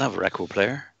we still have a record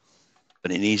player,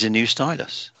 but it needs a new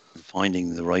stylus. And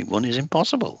finding the right one is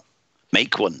impossible.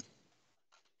 Make one.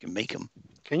 You can make them.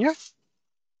 Can you?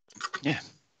 Yeah.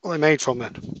 What are they made from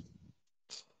then?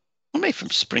 They're made from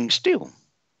spring steel.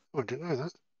 Oh, I didn't know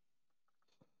that.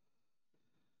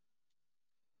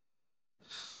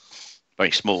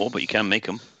 Very small, but you can make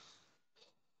them.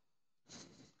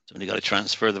 So you got to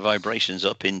transfer the vibrations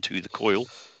up into the coil,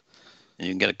 and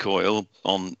you can get a coil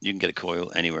on. You can get a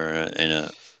coil anywhere in a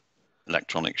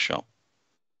electronics shop.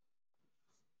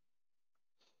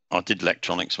 I did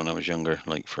electronics when I was younger,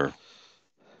 like for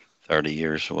 30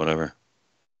 years or whatever.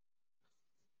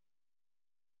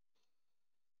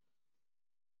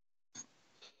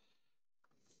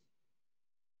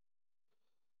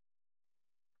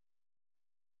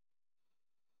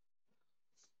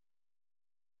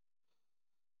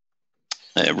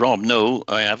 Rob, no,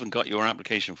 I haven't got your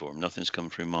application form. Nothing's come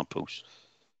through my post.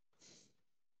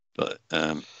 But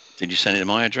did you send it to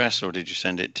my address or did you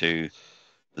send it to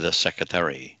the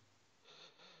secretary?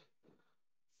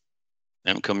 They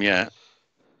haven't come yet.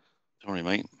 Sorry,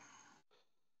 mate.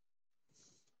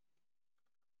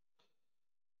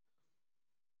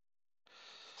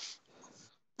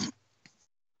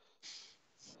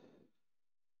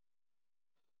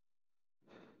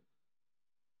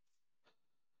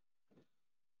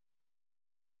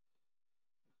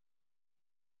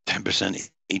 %,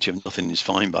 each of nothing is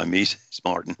fine by me, says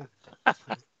Martin.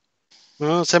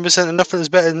 Well, 10% of nothing is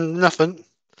better than nothing.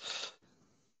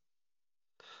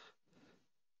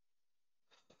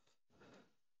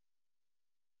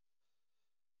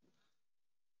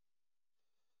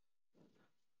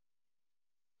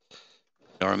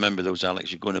 I remember those,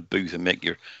 Alex. You go in a booth and make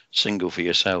your single for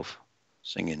yourself,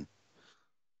 singing.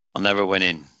 I never went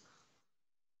in.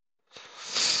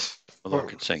 Although I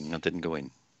could sing, I didn't go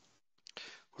in.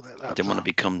 I didn't want to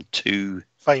become too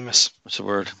famous. What's the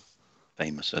word?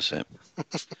 Famous, that's it.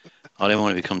 I didn't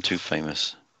want to become too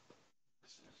famous.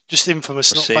 Just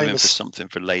infamous, or not saving famous. for something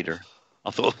for later.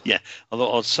 I thought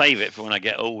I'll save it for when I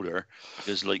get older.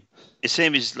 Because like it's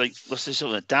same as like what's this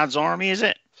other Dad's Army, is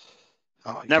it?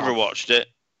 Oh, Never watched it.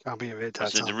 Can't be a bit I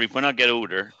said when I get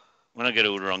older,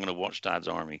 I'm gonna watch Dad's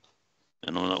Army.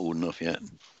 And I'm not old enough yet.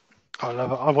 I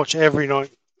love it. I watch it every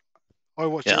night. I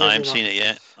haven't seen it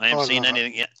yet. I haven't seen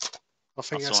anything yet. I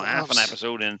think I that's saw half an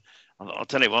episode, and I'll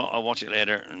tell you what, I'll watch it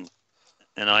later. And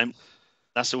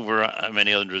that's over how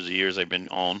many hundreds of years I've been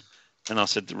on. And I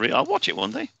said, I'll watch it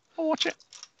one day. I'll watch it,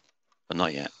 but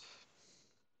not yet,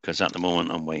 because at the moment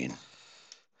I'm waiting.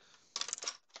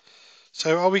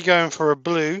 So, are we going for a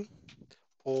blue,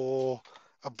 or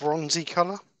a bronzy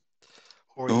colour,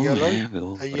 or a yellow?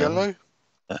 Yeah, a yellow.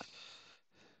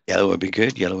 Yellow would be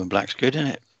good. Yellow and black's good, isn't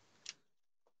it?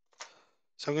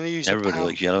 So I'm going to use. Everybody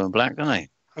likes yellow and black, don't they?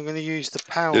 I'm going to use the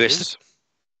powders.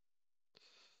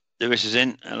 Lewis is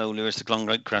in. Hello, Lewis, the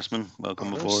Klondike Craftsman.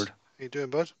 Welcome aboard. How you doing,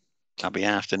 bud? Happy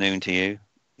afternoon to you.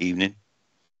 Evening.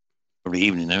 Probably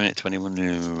evening now, isn't it?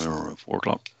 21, 4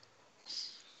 o'clock.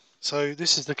 So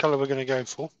this is the colour we're going to go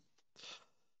for.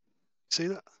 See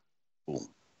that? Cool.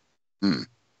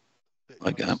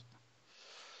 Like that.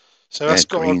 So that's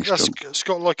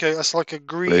got like a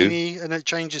greeny, blue. And it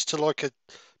changes to like a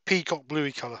peacock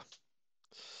bluey colour.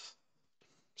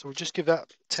 So we'll just give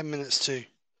that 10 minutes to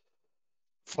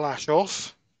flash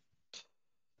off.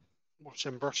 Wash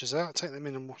them brushes out. Take them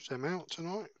in and wash them out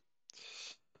tonight.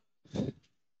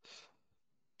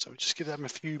 So we'll just give them a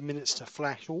few minutes to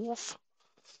flash off.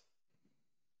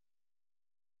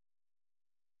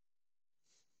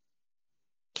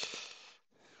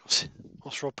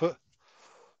 What should I put?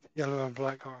 Yellow and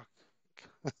black.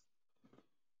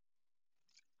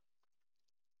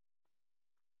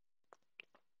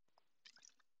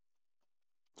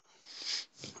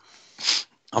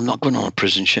 I'm not going on a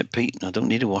prison ship, Pete. I don't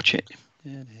need to watch it.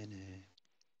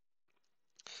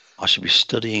 I should be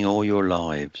studying all your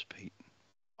lives, Pete.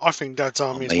 I think Dad's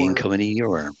Army is one coming in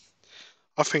your arm.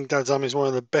 I think Dad's Army is one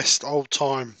of the best old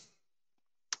time.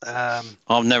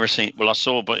 I've never seen. Well, I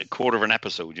saw about a quarter of an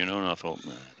episode, and I thought,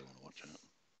 nah, I don't want to watch it.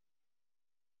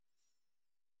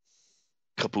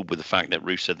 Coupled with the fact that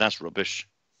Ruth said that's rubbish,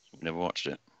 so we never watched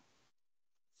it.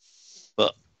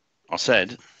 But I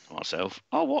said to myself,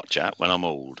 I'll watch that when I'm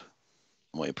old.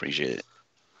 I might appreciate it.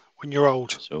 When you're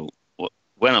old. So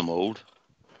when I'm old,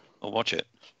 I'll watch it.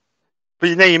 But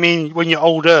you mean when you're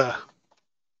older?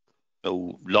 A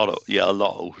lot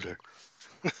older.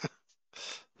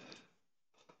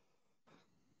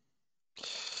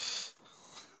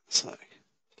 So,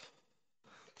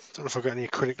 don't know if I've got any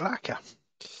acrylic lacquer.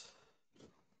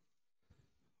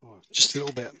 Oh, just a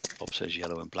little bit. Bob says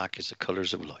yellow and black is the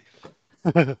colours of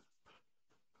life.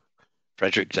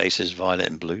 Frederick Day says violet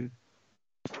and blue.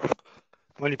 I'm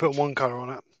only putting one colour on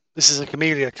it. This is a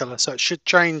camellia colour, so it should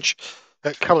change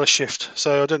at colour shift.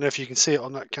 So I don't know if you can see it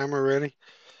on that camera really.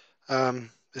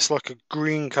 It's like a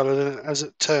green colour, then as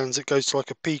it turns, it goes to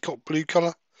like a peacock blue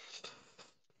colour.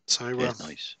 So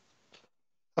nice.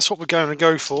 That's what we're going to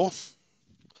go for.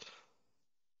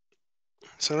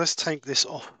 So let's take this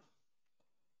off.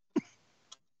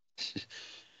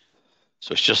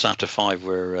 So it's just after 5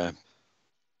 where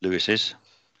Lewis is.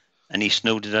 Any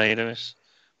snow today, Lewis?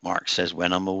 Mark says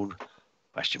when I'm old.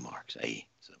 Question marks. Hey.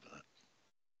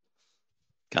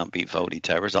 Can't beat faulty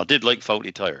tires. I did like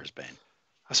faulty tires, Ben.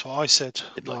 That's what I said.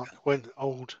 Mark, when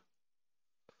old.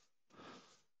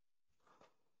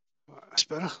 That's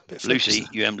better. Lucy,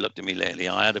 you haven't looked at me lately.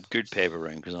 I had a good paper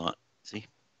round because see.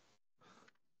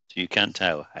 So you can't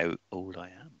tell how old I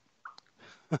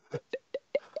am.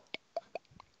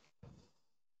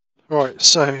 Right,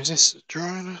 so is this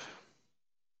drying?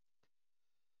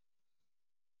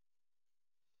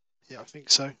 Yeah, I think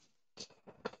so.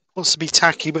 Wants to be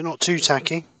tacky, but not too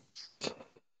tacky.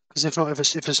 Because if not,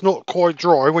 if it's not quite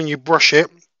dry, when you brush it,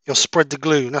 you'll spread the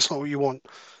glue, and that's not what you want.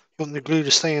 You want the glue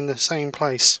to stay in the same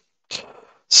place.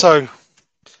 So,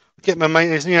 get my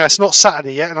mate. You know, it's not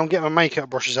Saturday yet, and I'm getting my makeup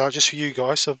brushes out just for you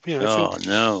guys. So, you know, Oh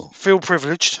no! feel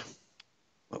privileged.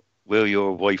 Will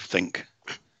your wife think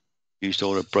you used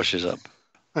all the brushes up?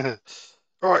 Right.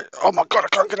 Oh my god, I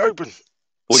can't get it open.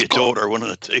 Or your daughter, one of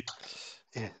the two.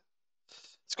 Yeah.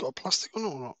 It's got a plastic on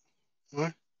it or not?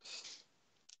 No.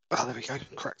 Oh, there we go.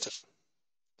 Cracked it.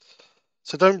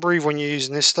 So don't breathe when you're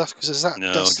using this stuff because it's that.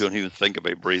 No, don't even think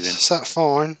about breathing. It's that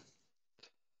fine.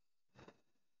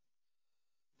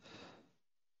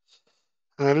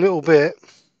 And a little bit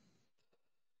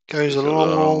goes a long,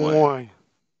 long way.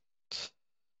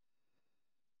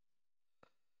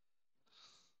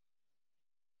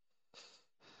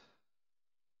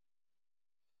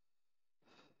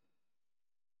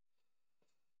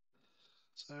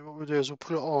 So what we'll do is we'll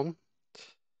put it on,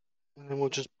 and then we'll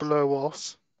just blow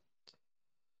off.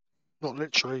 Not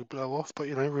literally blow off, but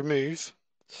you know, remove.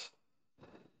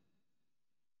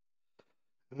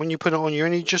 And when you put it on, you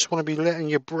only just want to be letting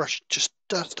your brush just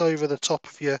dust over the top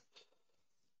of your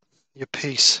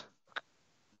piece.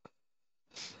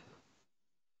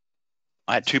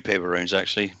 I had 2 paper rounds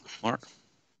actually, Mark.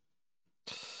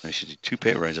 I used to do 2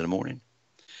 paper rounds in the morning.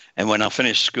 And when I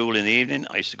finished school in the evening,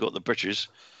 I used to go to the butcher's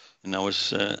and I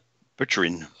was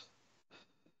butchering,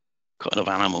 cutting up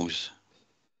animals,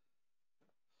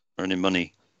 earning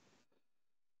money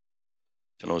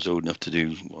till I was old enough to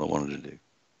do what I wanted to do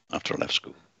after I left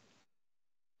school.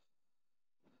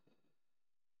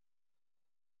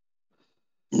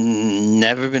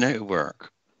 Never been out of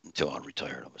work until I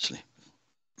retired, obviously.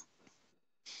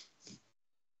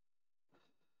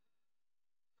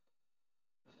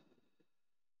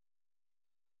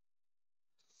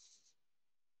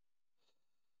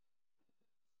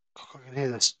 I can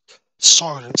hear this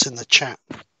silence in the chat.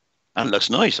 That looks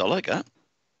nice. I like that.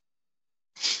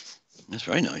 That's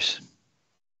very nice.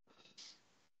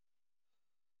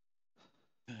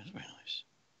 That's very nice.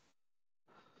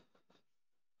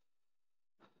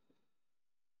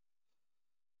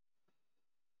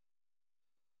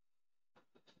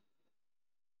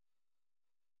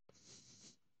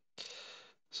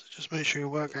 So just make sure you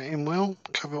work that in well.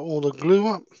 Cover all the glue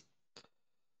up.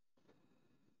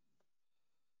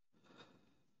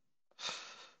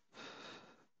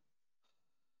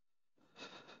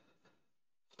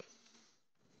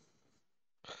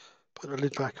 Put the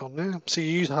lid back on there. So you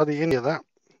use hardly any of that.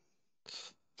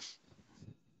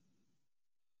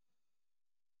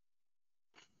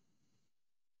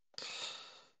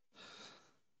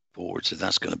 Forward, so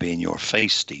that's going to be in your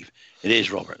face, Steve. It is,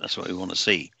 Robert. That's what we want to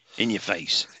see. In your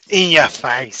face. In your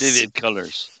face. Vivid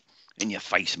colours. In your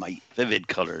face, mate. Vivid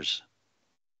colours.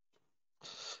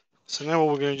 So now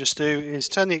what we're going to just do is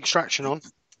turn the extraction on.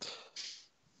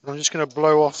 I'm just going to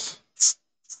blow off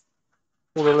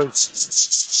all the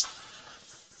loose.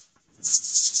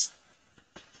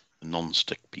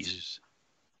 Non-stick pieces.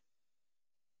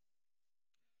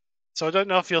 So I don't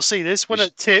know if you'll see this. When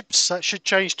it tips, that should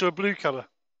change to a blue colour.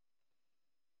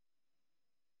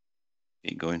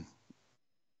 Keep going.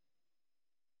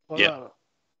 Like yeah. That.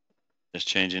 It's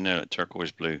changing now.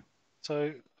 Turquoise blue.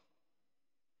 So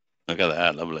look at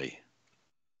that. Lovely.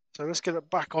 So let's get it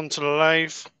back onto the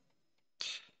lathe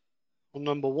on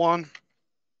number 1.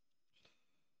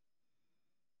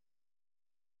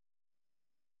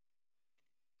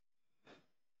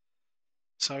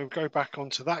 So go back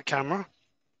onto that camera.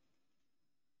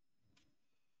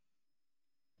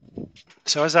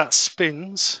 So as that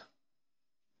spins,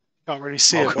 you can't really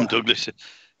see Malcolm it.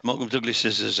 Douglas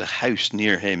says there's a house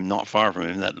near him, not far from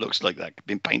him, that looks like that,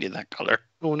 been painted that colour.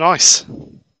 Oh, nice.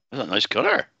 That's a nice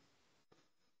colour.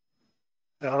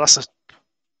 Yeah, that's a...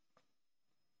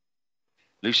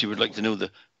 Lucy would like to know the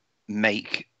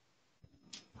make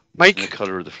and the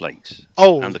colour of the flakes.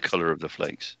 Oh. And the colour of the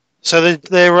flakes. So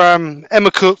they're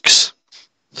Emma Cook's.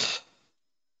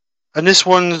 And this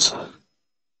one's...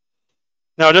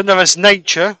 No, I don't know if it's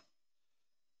Nature.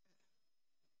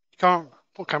 You can't...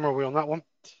 What camera are we on that one?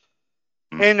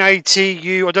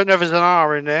 N-A-T-U. I don't know if there's an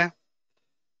R in there.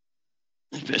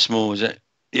 It's a bit small, is it?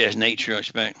 Yeah, it's Nature, I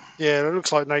expect. Yeah, it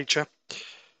looks like Nature.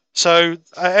 So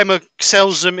Emma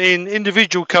sells them in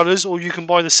individual colours, or you can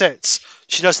buy the sets.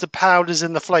 She does the powders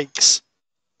and the flakes.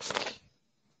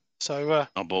 So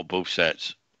I bought both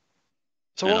sets.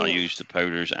 So and I used the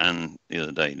powders and the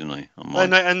other day, didn't I?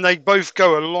 And they both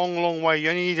go a long, long way. You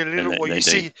only need a little. Well, you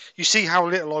see how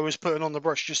little I was putting on the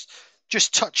brush,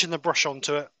 just touching the brush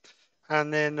onto it,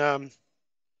 and then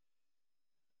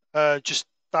just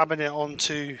dabbing it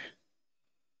onto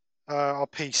our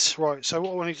piece. Right. So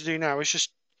what we need to do now is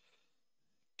just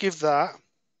give that.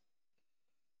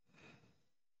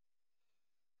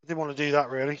 I didn't want to do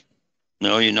that really.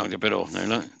 No, you knocked a bit off now,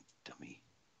 look. Dummy.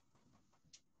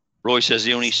 Roy says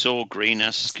he only saw green.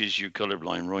 That's because you're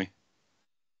colourblind, Roy.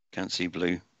 Can't see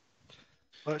blue.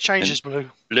 Well, it changes blue.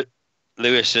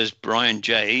 Lewis says Brian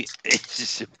J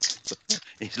is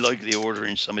likely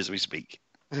ordering some as we speak.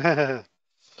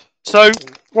 So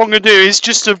what I'm going to do is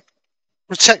just to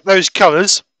protect those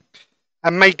colours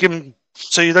and make them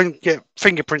so you don't get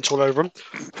fingerprints all over them.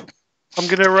 I'm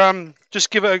going to just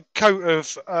give it a coat of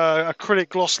acrylic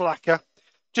gloss lacquer,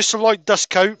 just a light dust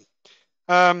coat.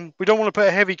 We don't want to put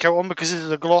a heavy coat on because this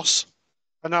is a gloss,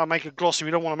 and that'll make it glossy.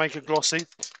 We don't want to make it glossy.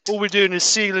 All we're doing is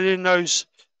sealing in those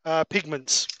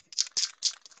pigments.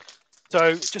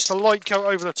 So just a light coat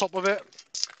over the top of it.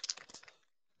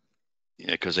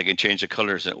 Yeah, because they can change the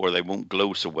colours or they won't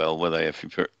glow so well, will they, if you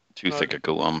put too thick a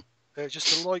coat on. Yeah,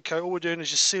 just a light coat. All we're doing is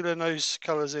just sealing those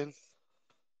colours in.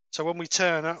 So when we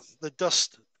turn it, the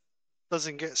dust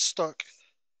doesn't get stuck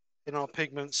in our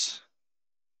pigments.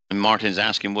 And Martin's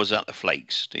asking, was that the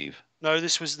flakes, Steve? No,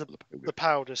 this was the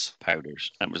powders.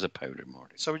 Powders. That was a powder,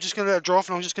 Martin. So we're just going to let it dry off,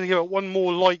 and I'm just going to give it one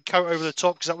more light coat over the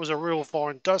top because that was a real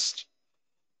fine dust.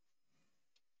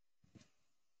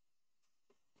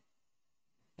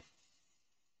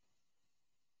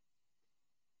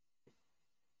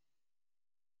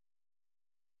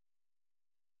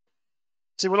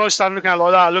 See, when I stand looking at it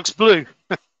like that, it looks blue.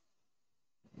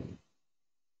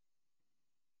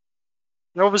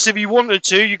 Now, obviously, if you wanted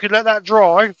to, you could let that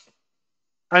dry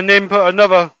and then put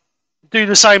another, do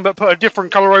the same, but put a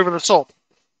different colour over the top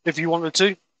if you wanted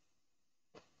to.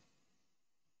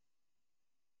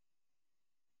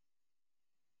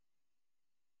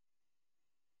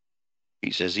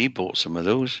 He says he bought some of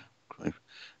those.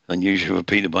 Unusual for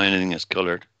Peter to buy anything that's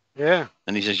coloured. Yeah.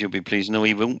 And he says you'll be pleased. No,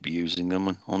 he won't be using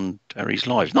them on Terry's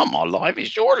live. Not my live,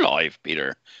 it's your live,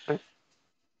 Peter. Okay.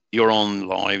 You're on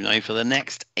live now for the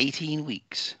next 18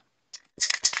 weeks.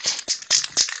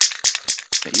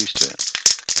 Get used to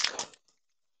it.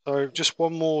 So just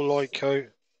one more light coat.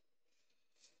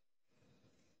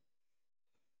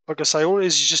 Like I say, all it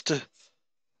is just to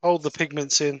hold the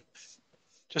pigments in,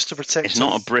 just to protect It's them.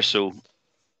 not a bristle.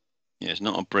 Yeah, it's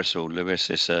not a bristle, Lewis.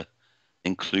 It's a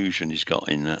inclusion he's got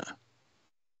in that.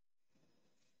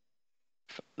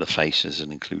 The face is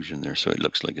an inclusion there, so it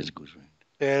looks like it goes around.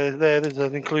 Yeah, there's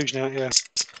an inclusion out, yeah.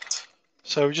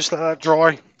 So we just let that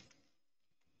dry.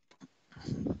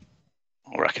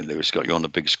 I reckon Lewis got you on the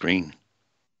big screen.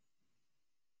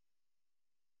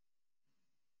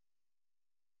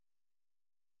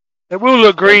 It will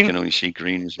look green. You can only see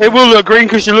green as well. It will look green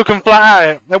because you're looking flat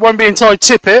at it. There won't be until I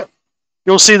tip it.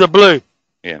 You'll see the blue.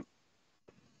 Yeah.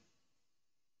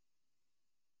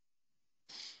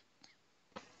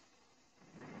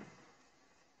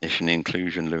 It's an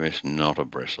inclusion, Lewis, not a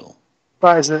bristle.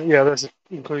 That is it. Yeah, there's an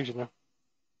inclusion there.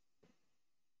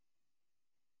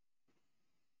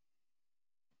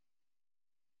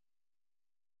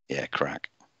 Yeah, crack.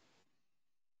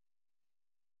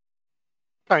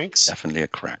 Thanks. Definitely a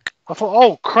crack. I thought,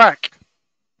 oh, crack.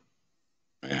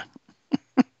 Yeah.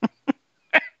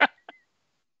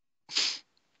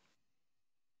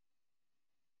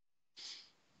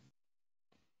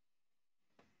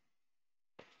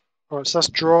 Right, so that's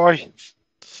dry.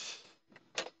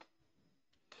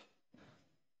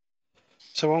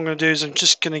 So what I'm going to do is I'm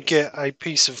just going to get a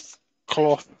piece of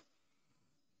cloth,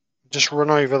 just run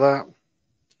over that.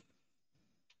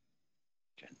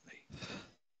 Gently.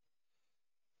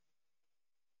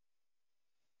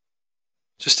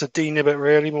 Just to denib it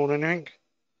really more than anything.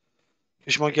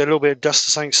 Because you might get a little bit of dust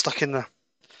or something stuck in there.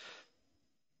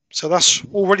 So that's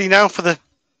all ready now for the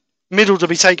middle to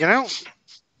be taken out.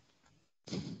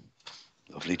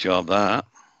 Lovely job, that.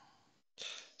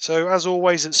 So as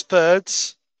always, it's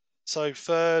thirds. So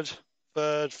third,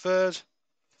 third, third.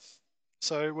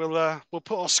 So we'll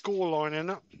put our score line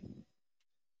in it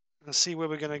and see where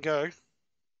we're going to go.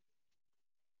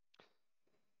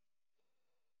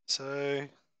 So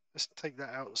let's take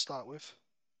that out to start with.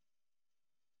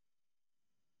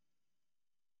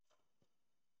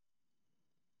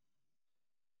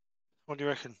 What do you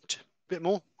reckon? A bit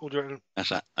more? Or do you reckon?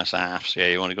 That's halves. Yeah,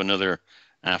 you want to go another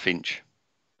half inch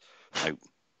out.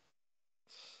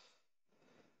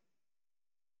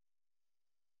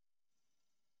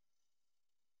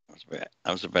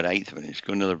 That was about eighth of an inch.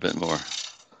 Go another bit more.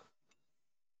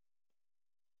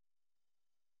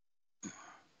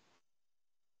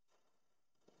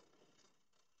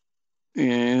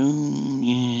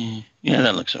 Yeah,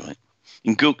 that looks all right.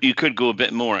 You could go a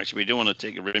bit more, actually. We don't want to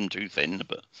take a rim too thin,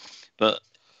 but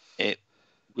it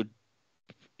would.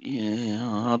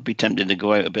 Yeah, I'd be tempted to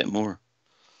go out a bit more.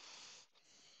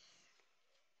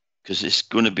 because it's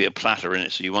going to be a platter in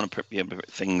it, so you want to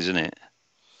put things in it.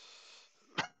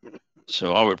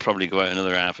 So I would probably go out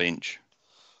another ½ inch.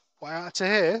 Wow, to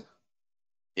here?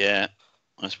 Yeah,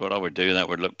 that's what I would do. That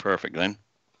would look perfect then.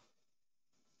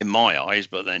 In my eyes,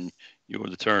 but then you're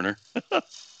the turner.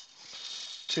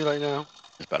 Too late now.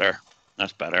 That's better.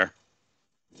 That's better.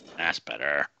 That's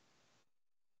better.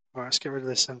 All right, let's get rid of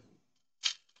this then.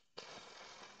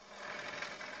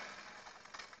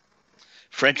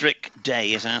 Frederick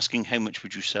Day is asking, how much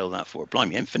would you sell that for?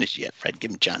 Blimey, you haven't finished yet, Fred.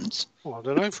 Give him a chance. Oh, I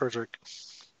don't know, Frederick.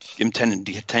 Give him 10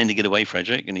 to get away,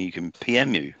 Frederick, and he can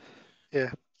PM you.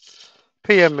 Yeah.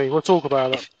 PM me. We'll talk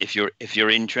about it. If you're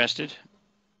interested,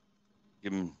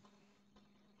 give him.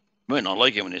 You might not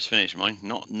like it when it's finished, mine.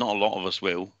 Not a lot of us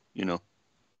will, you know.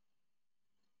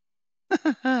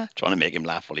 Trying to make him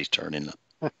laugh while he's turning.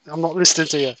 I'm not listening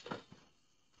to you.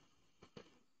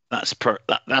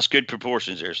 That's good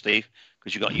proportions there, Steve,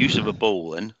 because you got use of a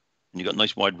bowl then, and you got a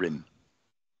nice wide rim.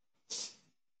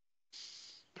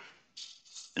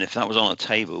 And if that was on a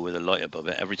table with a light above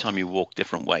it, every time you walk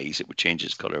different ways, it would change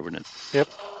its colour, wouldn't it? Yep.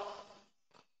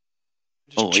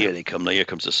 Oh, here they come. Here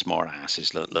comes the smart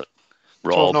asses. Look.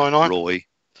 Rob, $12.99. Roy,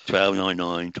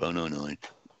 $12.99.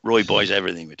 Roy buys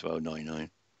everything with $12.99.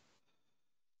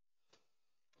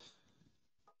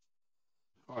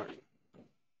 All right.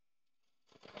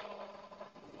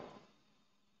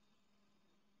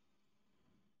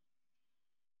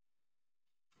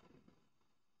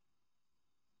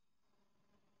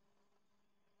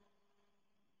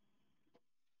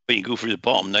 But you can go through the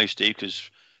bottom now, Steve,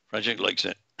 because Frederick likes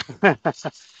it.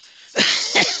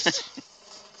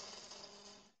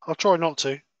 I'll try not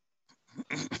to.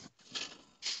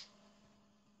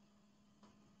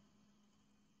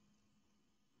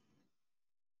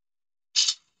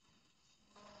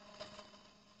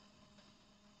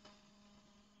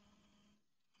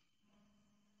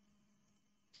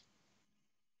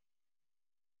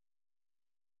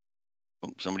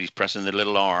 Oh, somebody's pressing the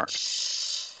little R.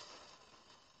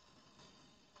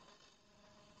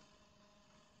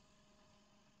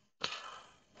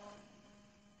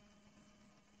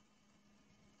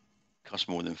 Costs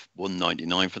more than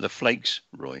 $1.99 for the flakes,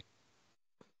 Roy.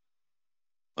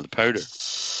 Or the powder.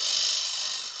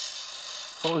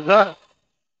 What was that?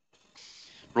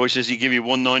 Roy says he give you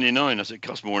 $1.99. I said it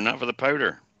costs more than that for the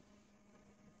powder.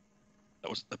 That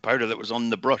was the powder that was on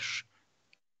the brush.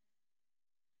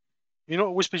 You're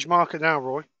not at Wisbech Market now,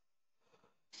 Roy.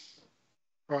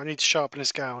 Right, I need to sharpen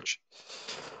this gouge.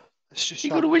 Let's just He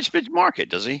go to Wisbech Market,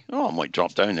 does he? Oh, I might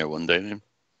drop down there one day then.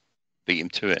 Beat him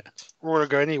to it. Roy will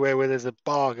go anywhere where there's a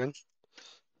bargain.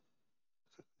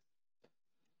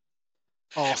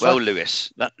 Arthur. Well,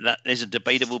 Lewis, that is a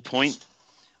debatable point.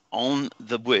 On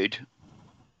the wood,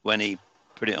 when he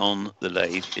put it on the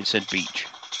lathe, it said beech.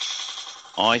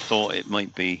 I thought it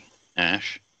might be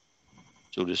ash.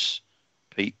 So does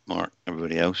Pete, Mark,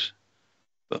 everybody else.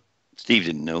 But Steve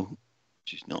didn't know,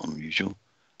 which is not unusual.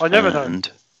 I never know.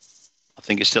 And I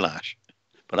think it's still ash.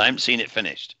 But I haven't seen it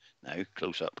finished. Now,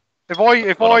 close up. If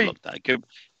I looked at it. Could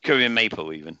be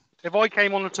maple even. If I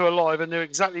came onto a live and knew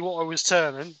exactly what I was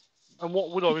turning and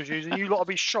what wood I was using, you lot would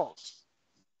be shocked.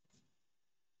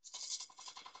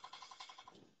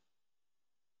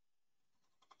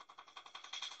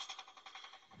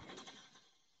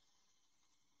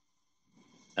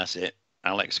 That's it.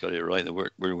 Alex got it right. The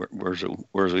word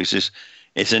Wurzel says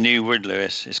it's a new word,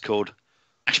 Lewis. It's called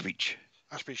ash beech.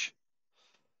 Ash beech.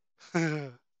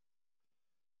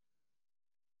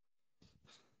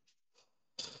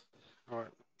 All right,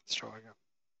 let's try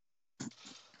again.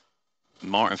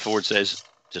 Martin Ford says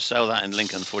to sell that in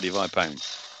Lincoln,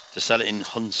 £45. To sell it in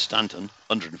Hunstanton,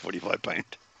 £145.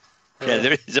 Yeah,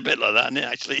 there is a bit like that, isn't it,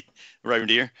 actually, around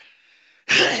here?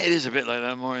 It is a bit like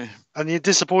that, Martin. And the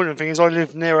disappointing thing is I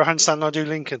live near a handstand and I do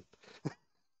Lincoln.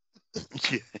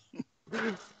 Yeah.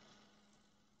 No,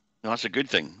 that's a good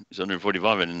thing. It's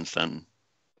 145 in handstand.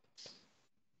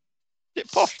 Is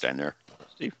it posh down there,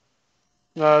 Steve?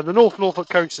 No, the Norfolk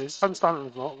coast is.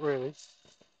 Handstand not really.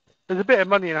 There's a bit of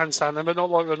money in handstand, but not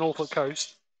like the Norfolk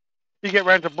coast. You get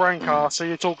round to Brancaster,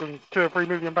 you're talking £2 or £3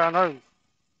 million home.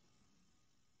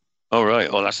 Oh, right.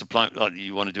 Oh, that's the plan. Like,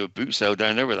 you want to do a boot sale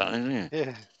down there with that, isn't you?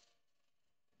 Yeah.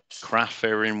 Craft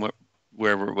fair in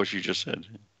wherever it was you just said.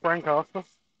 Brancaster.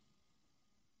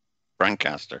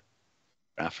 Brancaster.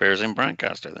 Craft fairs in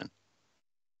Brancaster, then.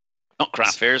 Not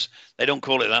craft fairs. They don't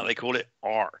call it that. They call it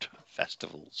art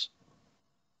festivals.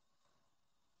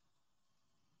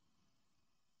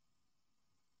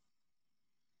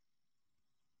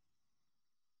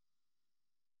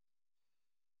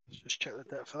 Let's just check the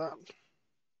depth for that.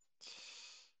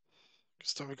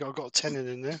 Because I've got a 10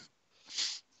 in there.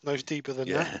 No deeper than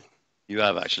Yeah, that. you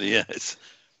have actually. Yeah, it's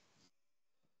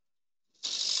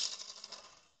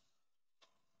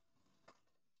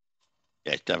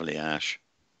definitely ash.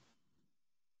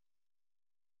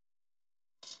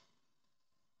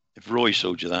 If Roy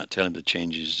showed you that, tell him to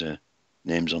change his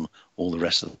names on all the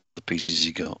rest of the pieces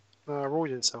he got. Roy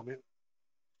didn't tell me.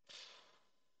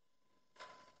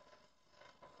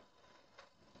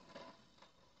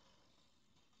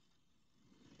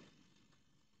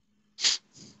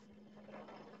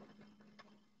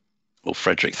 Well,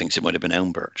 Frederick thinks it might have been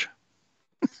elm birch.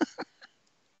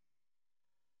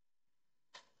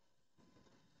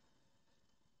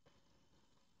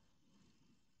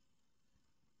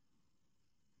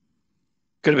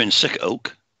 Could have been sick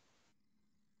oak.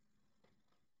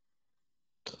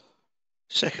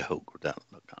 Sick oak with that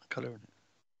colour in it.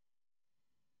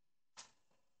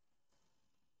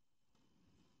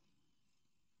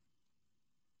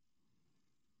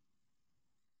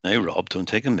 No, Rob, don't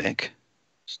take a mick.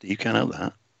 Steve can't help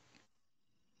that.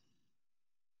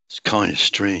 It's kind of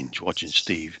strange watching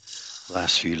Steve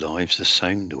last few lives. The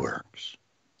sound works.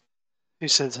 Who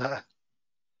said that?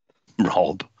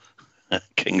 Rob,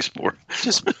 Kingsport.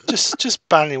 Just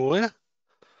ban him, will you?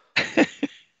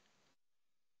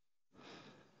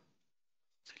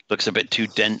 Looks a bit too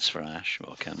dense for ash.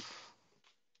 Well, I can't.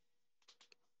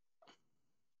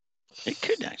 It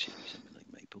could actually be something like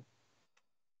maple.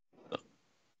 But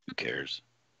who cares?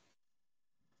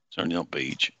 Certainly not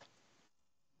beech.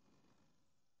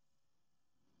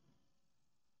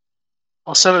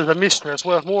 I'll sell it as a mystery. It's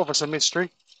worth more of us a mystery.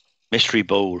 Mystery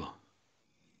bowl.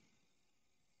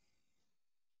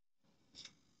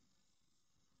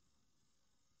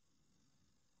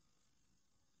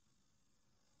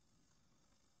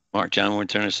 Mark Janwin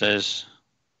Turner says,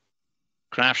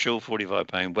 craft show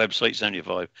 £45, website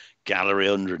 75, gallery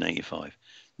 185.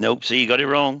 Nope, see, you got it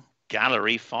wrong.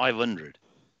 Gallery 500.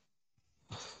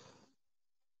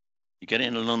 You get it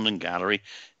in a London gallery,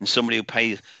 and somebody will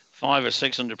pay £500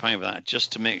 or £600 for that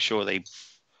just to make sure they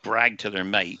brag to their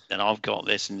mate that I've got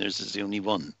this and this is the only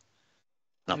one.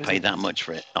 And I paid that much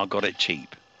for it. I got it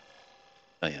cheap.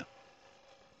 Oh yeah,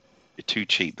 you're too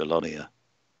cheap, a lot of you.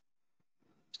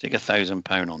 Stick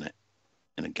 £1,000 on it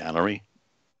in a gallery.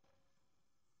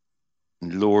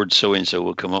 And Lord so-and-so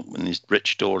will come up when his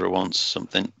rich daughter wants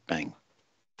something. Bang.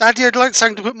 Daddy, I'd like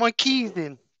something to put my keys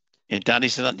in. Yeah, Daddy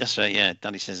said that. That's right. Yeah,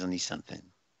 Daddy says I need something.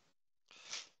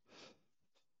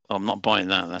 Oh, I'm not buying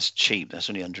that. That's cheap. That's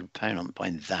only £100. I'm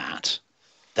buying that.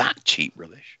 That cheap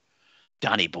rubbish.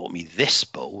 Daddy bought me this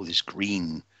bowl, this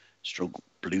green stroke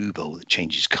blue bowl that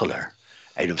changes colour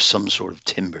out of some sort of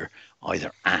timber,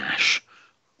 either ash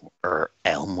or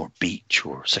elm or beech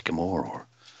or sycamore or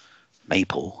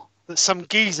maple. That some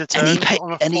geezer And he turned paid,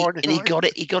 on a and Friday he night. got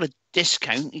it. He got a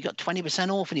discount. He got 20%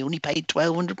 off, and he only paid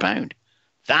 £1,200.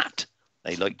 That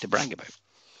they like to brag about.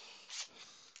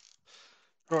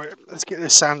 Right, let's get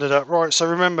this sanded up. Right, so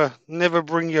remember, never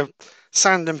bring your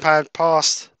sanding pad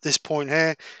past this point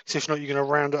here, because if not, you're going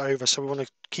to round it over. So we want to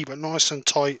keep it nice and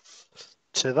tight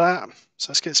to that. So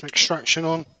let's get some extraction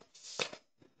on.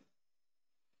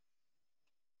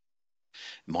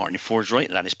 Martin Ford's right.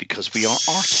 That is because we are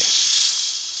artists.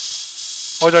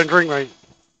 I don't drink, mate.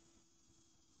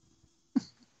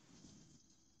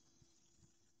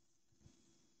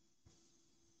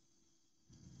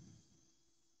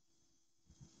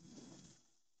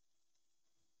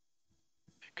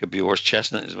 Could be horse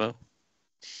chestnut as well.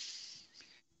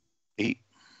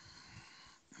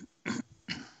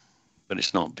 But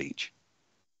it's not beech.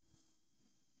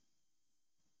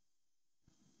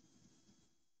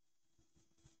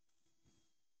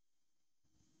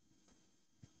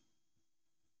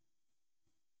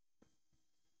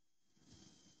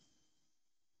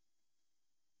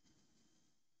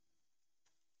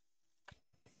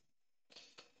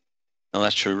 No,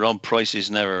 that's true, Rob. Price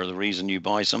is never the reason you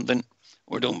buy something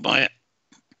or don't buy it.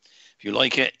 If you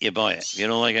like it, you buy it. If you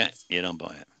don't like it, you don't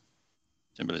buy it.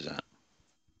 Simple as that.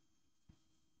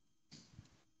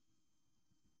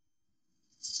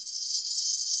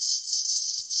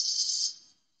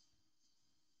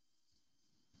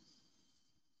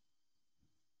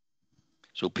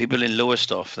 So people in lower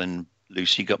stuff, then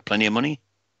Lucy got plenty of money?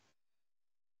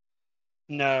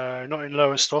 No, not in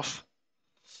lower stuff.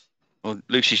 Well,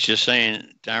 Lucy's just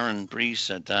saying, Darren Breeze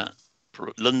said that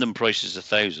London price is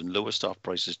 1,000, lower stuff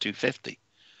price is 250.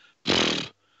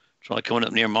 Try coming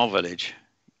up near my village.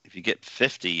 If you get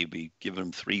 50, you'd be giving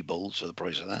them 3 bowls for the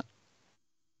price of that.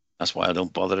 That's why I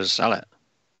don't bother to sell it,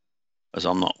 as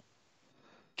I'm not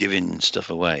giving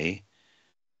stuff away.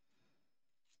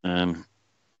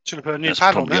 Should have put a new That's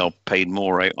pad on probably there. I paid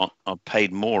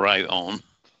more out on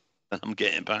then I'm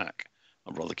getting it back.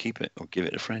 I'd rather keep it or give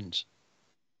it to friends.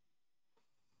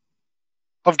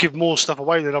 I've given more stuff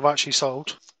away than I've actually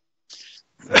sold.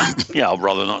 Yeah, I'd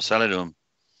rather not sell it to them.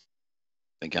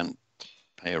 They can't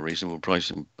pay a reasonable price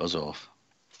and buzz off.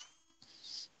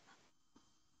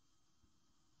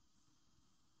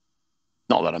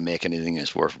 Not that I make anything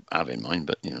that's worth having mine,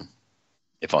 but you know,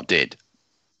 if I did.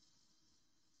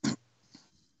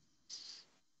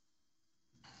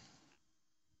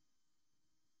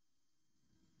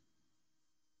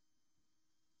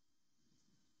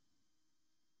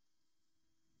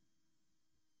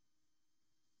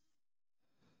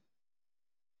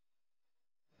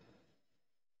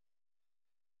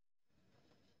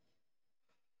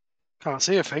 Can't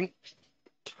see a thing.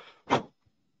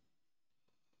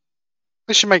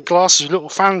 They should make glasses with little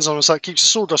fans on them so it keeps the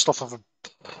sawdust off of them.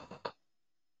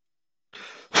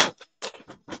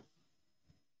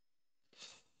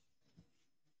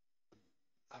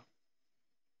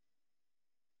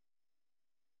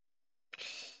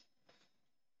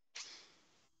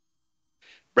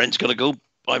 Brent's got to go.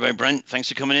 Bye bye, Brent. Thanks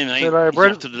for coming in, mate. See you later, He's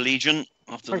Brent. off to the Legion.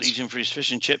 Off to the Thanks. Legion for his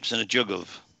fish and chips and a jug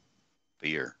of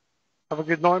beer. Have a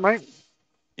good night, mate.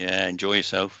 Yeah, enjoy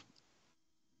yourself.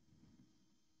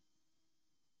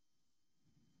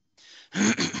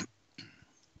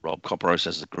 Rob Coppero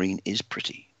says the green is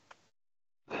pretty.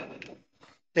 Yeah,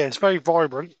 it's very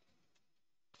vibrant.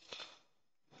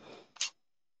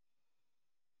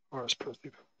 Right, let's put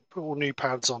all new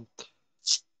pads on.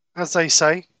 As they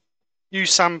say,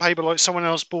 use sandpaper like someone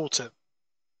else bought it.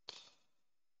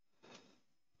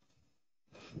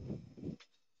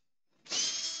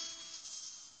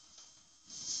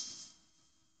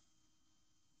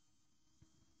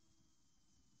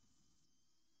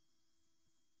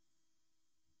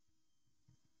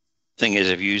 Thing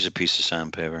is, if you use a piece of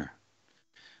sandpaper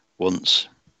once,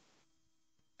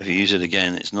 if you use it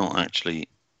again, it's not actually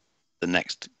the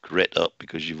next grit up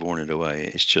because you've worn it away.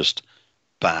 It's just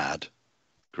bad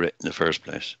grit in the first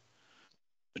place.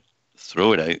 But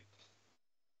throw it out,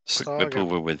 quick whip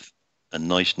over with a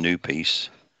nice new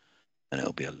piece, and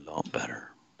it'll be a lot better.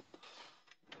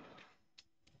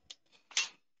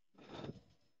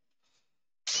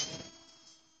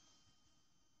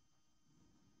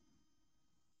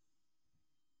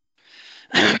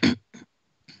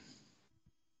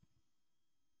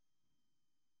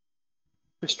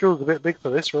 This drill's a bit big for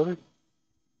this, really.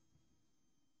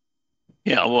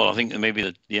 Yeah, well, I think that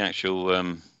maybe the actual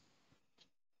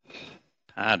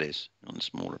pad is on the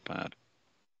smaller pad.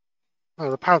 Oh,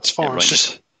 the pad's fine. Yeah, right. It's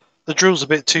just the drill's a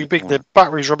bit too big. Corner. The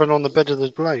battery's rubbing on the bed of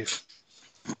the lathe.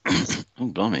 Oh,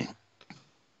 blimey.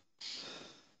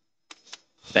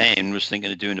 Ben was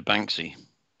thinking of doing a Banksy,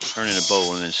 turning a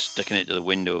bowl and then sticking it to the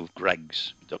window of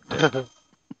Greg's duct tape.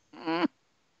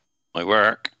 Might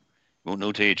work. Won't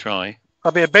know till you try.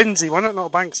 That'd be a Benzie, why not? Not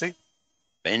a Banksy.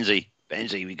 Benzie,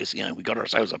 we got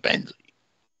ourselves a Benzie.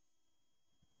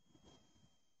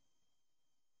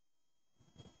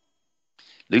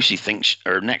 Lucy thinks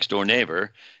her next door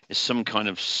neighbour is some kind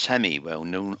of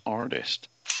semi-well-known artist.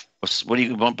 What do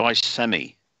you want by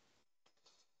semi?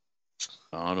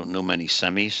 Oh, I don't know many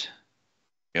semis.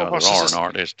 Yeah, Well, there are an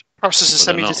artist. Perhaps it's a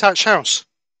semi-detached house.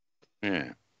 Yeah.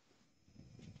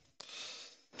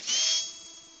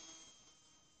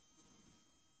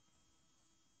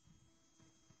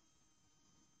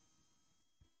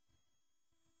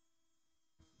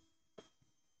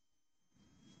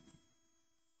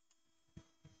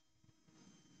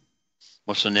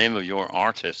 What's the name of your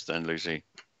artist then, Lucy?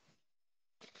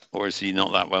 Or is he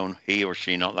not that well? He or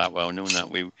she not that well known that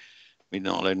we're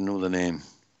not allowed to know the name?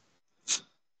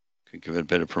 Could give it a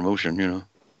bit of promotion, you know.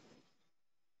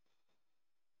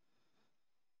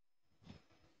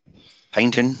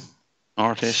 Painting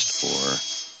artist or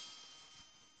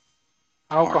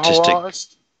alcohol artistic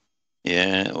artist.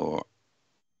 Yeah, or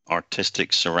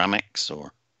artistic ceramics,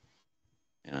 or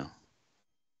you know.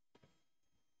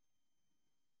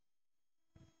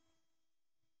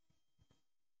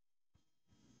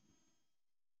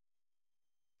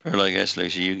 Well, I guess,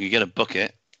 Lucy, you could get a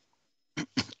bucket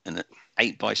and an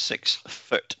 8x6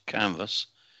 foot canvas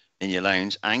in your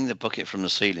lounge, hang the bucket from the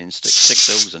ceiling, stick 6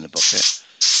 holes in the bucket,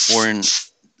 pour in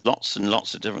lots and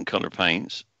lots of different colour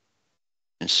paints,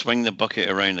 and swing the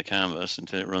bucket around the canvas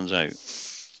until it runs out.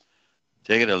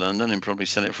 Take it to London and probably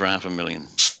sell it for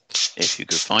 $500,000 if you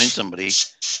could find somebody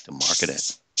to market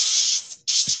it.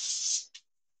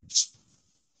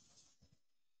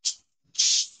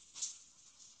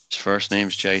 His first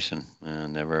name's Jason.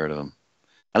 Never heard of him.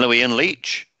 Hello, Ian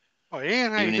Leach. Oh,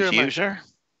 Ian, how you Evening doing, to you, mate? sir.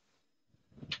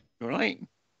 You all right?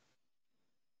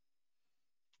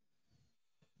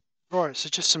 Right, so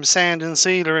just some sand and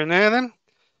sealer in there then,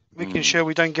 making sure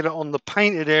we don't get it on the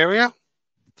painted area,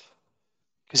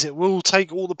 because it will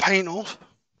take all the paint off,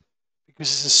 because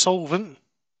it's a solvent.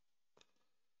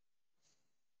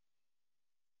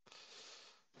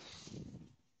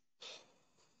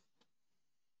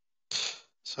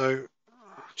 So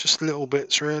just little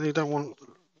bits really, don't want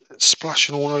it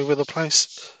splashing all over the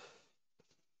place.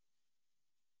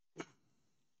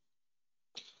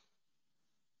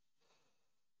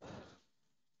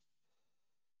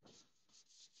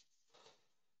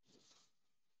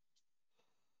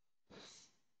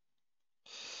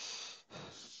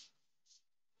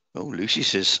 Oh, Lucy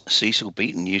says Cecil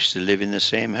Beaton used to live in the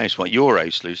same house. What, your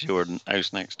house, Lucy, or the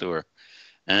house next door?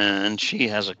 And she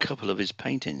has a couple of his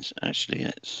paintings. Actually,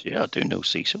 I do know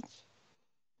Cecil.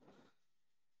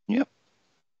 Yep.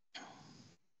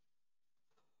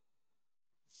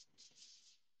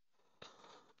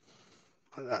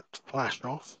 Let that flash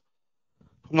off.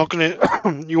 I'm not going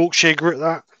to Yorkshire grit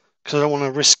that, because I don't want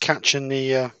to risk catching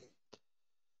the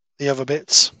other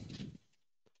bits.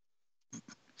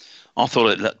 I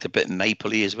thought it looked a bit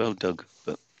mapley as well, Doug,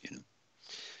 but you know.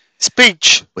 It's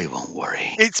beach. We won't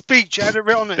worry. It's beach. It had it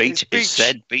written on it. Beach. It's beach. It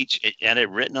said beach. It had it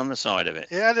written on the side of it.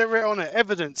 It had it written on it.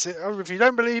 Evidence. If you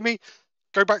don't believe me,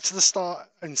 go back to the start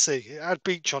and see. It had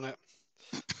beach on it.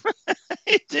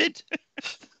 It did.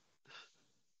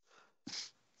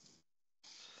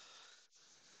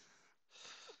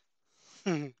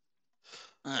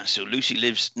 So Lucy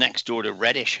lives next door to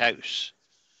Reddish House,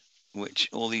 which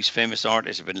all these famous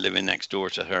artists have been living next door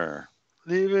to her.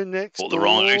 Living next door the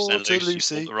wrong house, and to Lucy.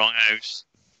 Lucy. The wrong house.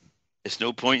 It's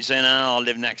no point saying, "Oh, I'll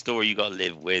live next door." You got to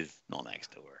live with, not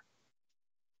next door.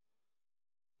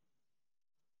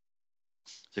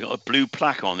 They got a blue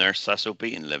plaque on there. Cecil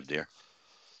Beaton lived there.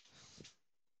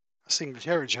 That's English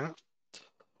heritage, huh?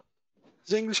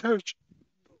 It's English heritage.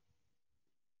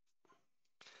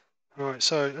 Right,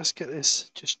 so let's get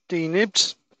this just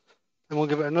denibbed, and we'll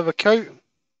give it another coat.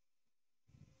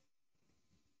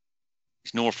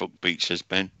 It's Norfolk Beach, says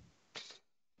Ben.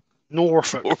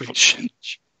 Norfolk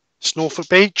Beach. It's Norfolk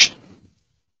Beach.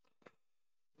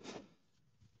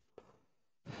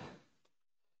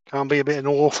 Can't be a bit of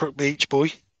Norfolk Beach,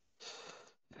 boy.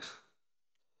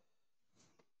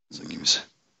 So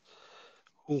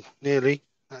oh, nearly.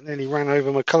 That nearly ran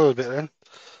over my colour a bit then.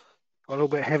 Got a little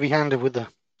bit heavy-handed with the,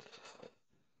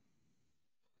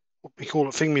 what we call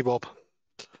it, thingy bob.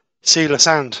 Sealer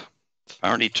sand.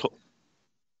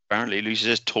 Apparently, Lucy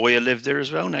says Toya lived there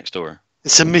as well, next door.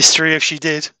 It's a mystery if she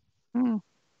did.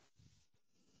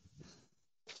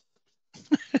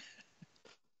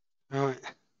 Right.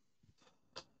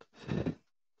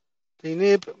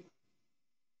 Denib.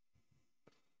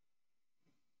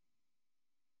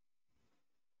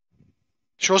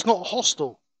 Sure it's not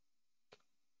hostile.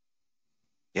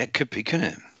 Yeah, it could be,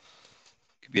 couldn't it?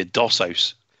 Could be a DOS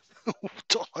house.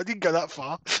 I didn't go that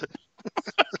far.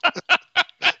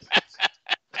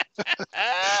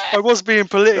 I was being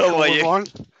political with mine.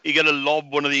 You got to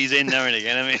lob one of these in now and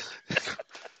again, I mean.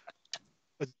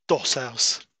 A DOS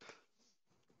house.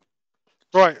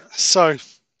 Right, so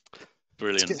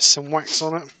brilliant. Let's get some wax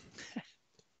on it.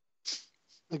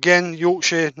 Again,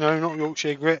 Yorkshire, no, not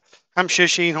Yorkshire grit. Hampshire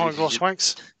Sheen high gloss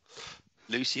wax.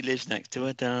 Lucy lives next to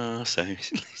a DOS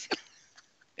house.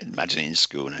 Imagine in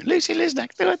school now. Lucy lives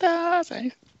next to a DOS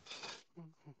house.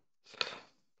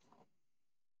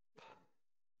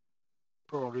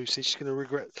 Poor Lucy, she's going to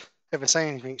regret ever saying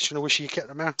anything. She's going to wish she kept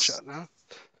her mouth shut now.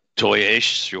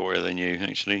 Toya-ish, shorter than you,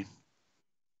 actually.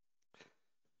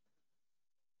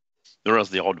 There is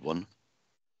the odd one.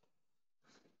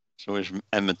 So is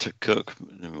Emma to Cook.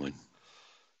 Never mind.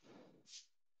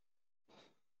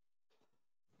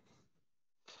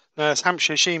 No, it's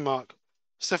Hampshire Sheen, Mark.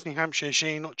 It's definitely Hampshire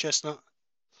Sheen, not chestnut.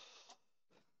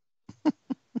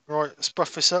 Right, let's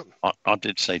buff this up. I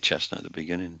did say chestnut at the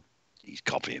beginning. He's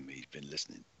copying me. He's been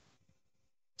listening.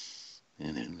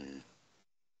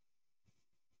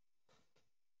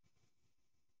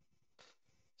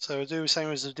 So we'll do the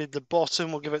same as I did the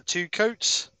bottom. We'll give it 2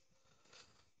 coats.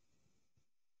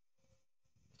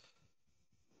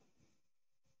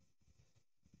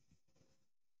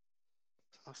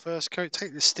 Our first coat,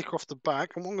 take this sticker off the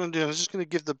back. And what I'm going to do is I'm just going to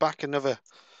give the back another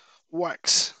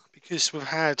wax, because we've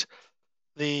had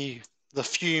the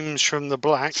fumes from the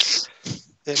black.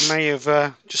 It may have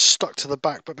just stuck to the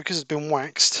back, but because it's been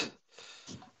waxed,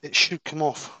 it should come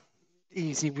off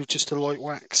easy with just a light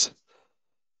wax.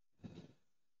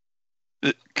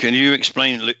 Can you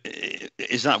explain,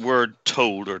 is that word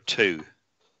told or two?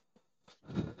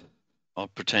 I'll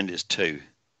pretend it's two.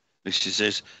 She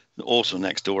says, also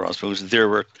next door, I suppose,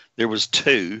 there was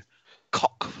 2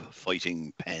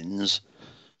 cockfighting pens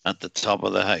at the top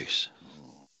of the house.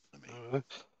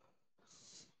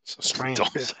 It's a strange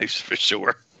Don's bit. house for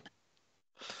sure.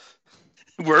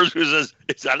 Where's is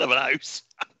that of a house?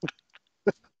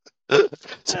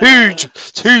 It's huge.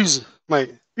 It's huge,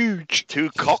 mate. Huge. 2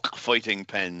 cockfighting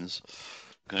pens.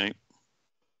 Okay.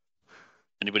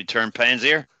 Anybody turn pens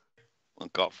here? Well,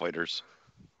 cockfighters.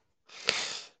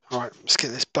 All right, let's get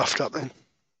this buffed up then.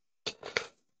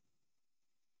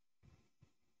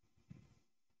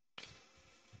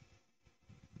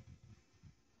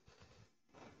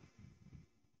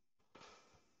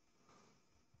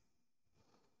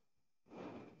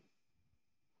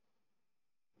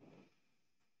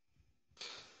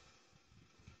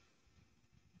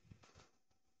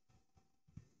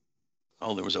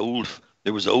 Oh, there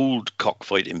was old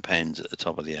cockfighting pens at the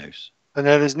top of the house. And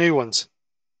now there's new ones.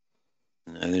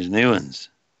 No, there's new ones.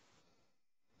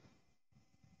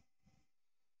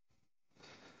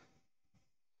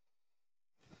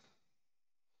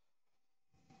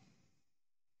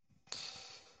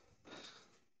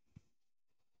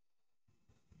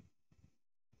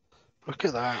 Look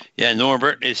at that. Yeah,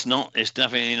 Norbert, it's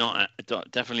definitely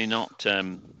not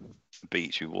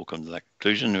beach. We will come to that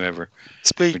conclusion. Whoever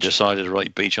we decided to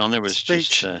write beach on there was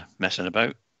just messing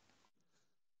about.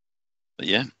 But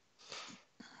yeah,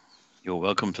 you're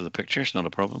welcome to the picture. It's not a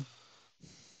problem.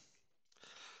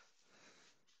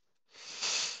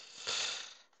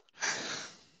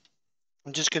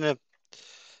 I'm just gonna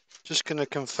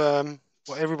confirm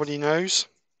what everybody knows.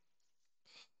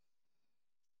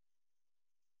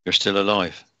 You're still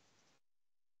alive.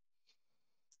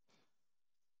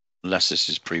 Unless this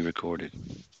is pre-recorded.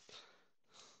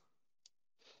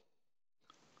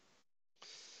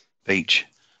 Beach.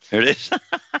 Here it is.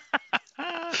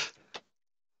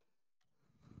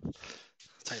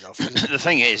 The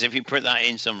thing is, if you put that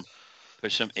in some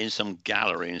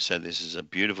gallery and said this is a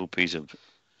beautiful piece of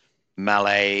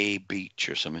Malay beach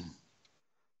or something,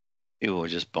 people will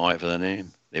just buy it for the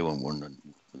name. They won't wonder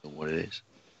what it is.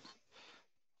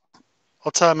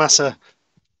 I'll tell them that's a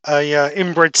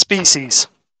inbred species.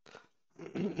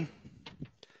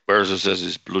 Whereas it says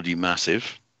it's bloody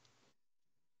massive.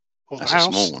 Well, that's a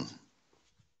small one.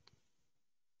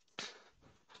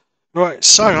 Right,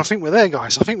 so I think we're there,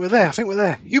 guys. I think we're there.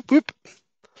 Whoop, whoop.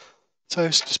 So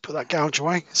let's just put that gouge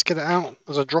away. Let's get it out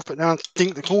as I drop it down to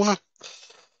dink the corner.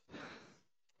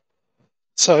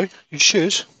 So you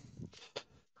should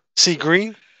see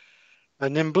green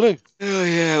and then blue. Oh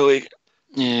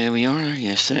yeah, we are.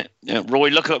 Yes, Roy,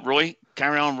 look up, Roy.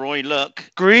 Carry on, Roy. Look.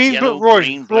 Green, yellow, but Roy,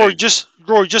 green, blue. Roy, just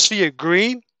for you.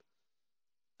 Green.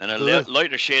 And a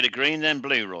lighter shade of green, then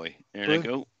blue, Roy. There they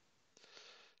go.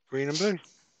 Green and blue.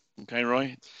 Okay,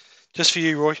 Roy. Just for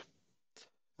you, Roy.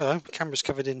 Hello, camera's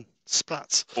covered in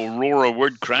splats. Aurora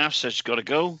Woodcraft says she's got to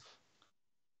go.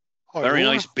 Hi, very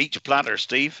Aurora. Nice beach platter,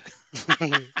 Steve.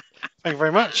 Thank you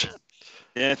very much.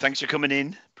 Yeah, thanks for coming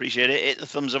in. Appreciate it. Hit the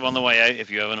thumbs up on the way out if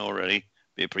you haven't already.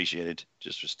 Be appreciated.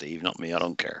 Just for Steve, not me. I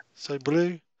don't care. So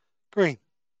blue, green,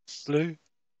 blue,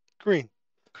 green,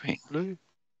 green, blue,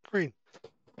 green.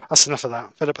 That's enough of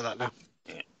that. Fed up with that now.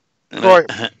 Yeah.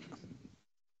 Right.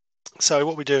 So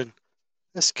what are we doing?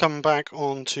 Let's come back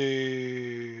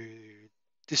onto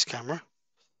this camera.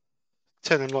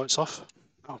 Turn them lights off.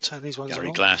 I'll turn these ones on.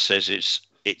 Gary Glass says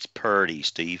it's purdy,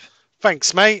 Steve.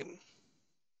 Thanks, mate.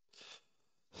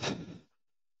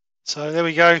 So there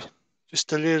we go.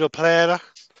 Just a little platter.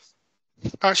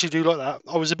 I actually do like that.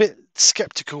 I was a bit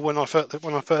skeptical when I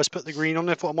first put the green on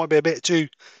there. I thought it might be a bit too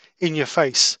in your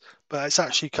face, but it's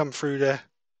actually come through there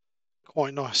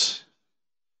quite nice.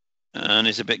 And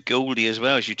it's a bit goldy as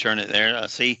well as you turn it there. I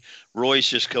see Roy's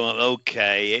just come up.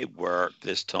 Okay, it worked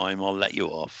this time. I'll let you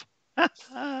off.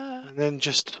 And then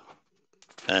just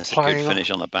that's a good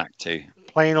finish on the back too.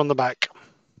 Plain on the back.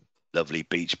 Lovely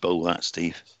beach bowl, that,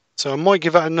 Steve. So I might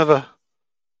give that another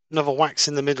wax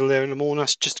in the middle there in the morning.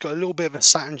 That's just got a little bit of a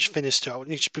satin finish to it. I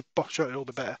need to buff it a little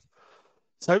bit better.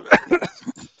 So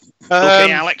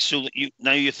okay, Alex. So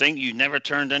you think you never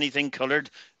turned anything coloured?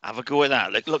 Have a go at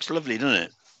that. It looks lovely, doesn't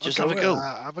it? Just have a go.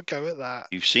 Have a go at that.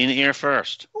 You've seen it here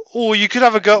first. Or you could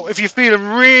have a go if you're feeling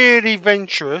really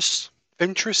venturous.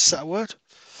 Venturous, is that a word?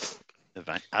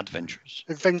 Adventurous.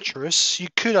 Adventurous. You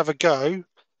could have a go.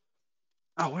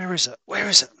 Oh, where is it? Where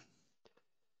is it?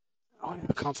 Oh,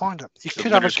 I can't find it. You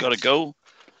could have a got to go.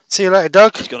 See you later,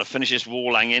 Doug. He's got to finish this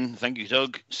wall hanging. Thank you,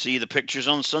 Doug. See the pictures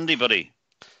on Sunday, buddy.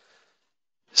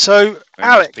 So, very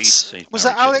Alex. Nice was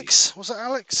that Alex? Was that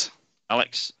Alex?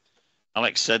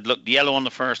 Alex said, look, yellow on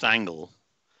the first angle.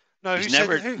 No, he's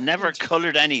never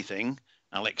coloured anything,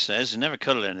 Alex says. He's never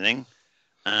coloured anything.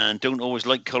 And don't always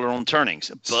like colour on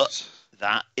turnings. But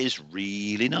That is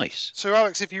really nice. So,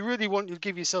 Alex, if you really want to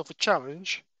give yourself a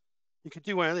challenge, you could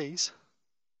do one of these.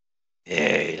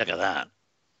 Hey, look at that.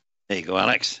 There you go,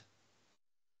 Alex.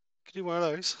 You could do one of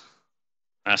those.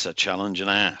 That's a challenge and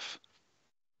a half.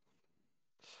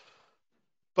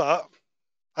 But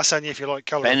that's only if you like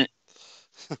colour.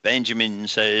 Benjamin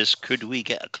says, could we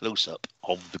get a close-up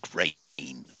of the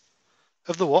grain?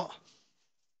 Of the what?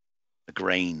 The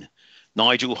grain.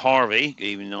 Nigel Harvey, good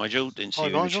evening, Nigel. Didn't see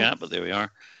you in the chat, but there we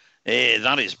are.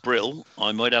 That is brill.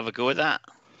 I might have a go at that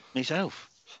myself.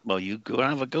 Well, you go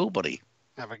have a go, buddy.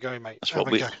 Have a go, mate.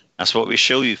 That's what we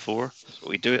show you for. That's what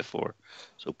we do it for.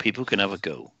 So people can have a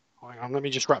go. Hang on, let me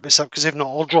just wrap this up, because if not,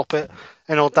 I'll drop it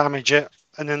and I'll damage it,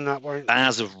 and then that won't.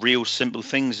 Baz of Real Simple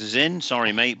Things is in.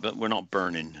 Sorry, mate, but we're not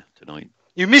burning tonight.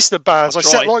 You missed the Baz. I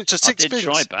set light to 6 minutes. I did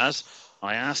try Baz.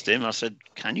 I asked him. I said,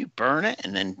 "Can you burn it?"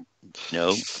 And then,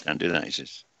 no, can't do that. He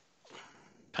just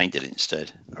painted it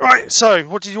instead. Right. So,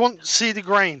 what do you want? See the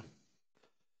grain.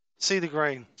 See the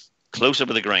grain. Close up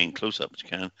of the grain. Close up as you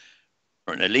can.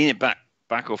 Right, now lean it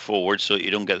back or forward so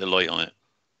you don't get the light on it.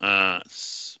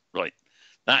 Right.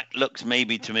 That looks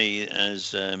maybe to me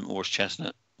as horse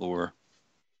chestnut or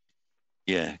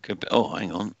yeah, could be. Oh,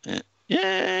 hang on.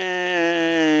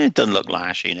 Yeah, it doesn't look like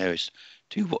ash. You know, it's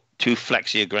too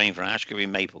flexy a grain for ash. Could be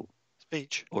maple. It's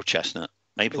beech or chestnut.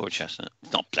 Maple or chestnut.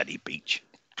 It's not bloody beech.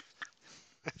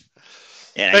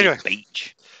 Yeah, anyway,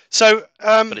 beech. So,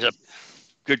 but it's a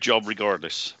good job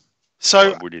regardless.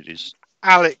 So, what it is,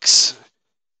 Alex,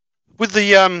 with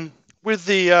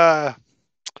the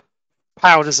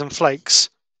powders and flakes,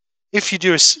 if you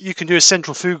do you can do a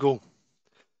centrifugal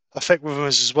effect with them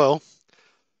as well.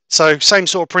 So same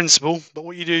sort of principle, but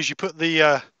what you do is you put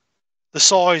the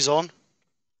size on.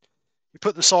 You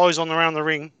put the size on around the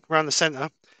ring, around the centre,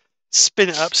 spin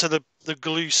it up so the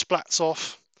glue splats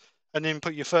off, and then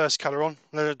put your first colour on,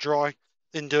 let it dry,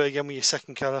 then do it again with your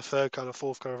second colour, third colour,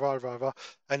 fourth colour,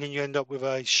 and then you end up with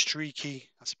a streaky.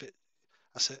 That's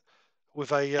it.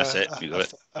 With a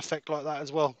effect like that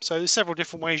as well. So there's several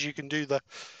different ways you can do the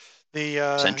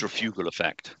centrifugal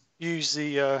effect. Use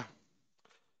the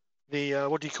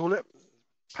what do you call it?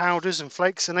 Powders and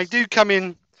flakes, and they do come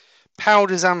in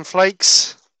powders and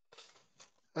flakes.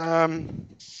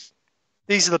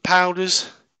 These are the powders,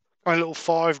 a little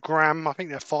 5 gram. I think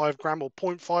they're 5 gram or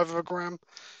 0.5 of a gram,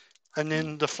 and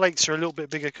then the flakes are a little bit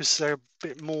bigger because they're a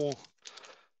bit more.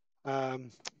 They're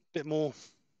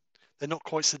not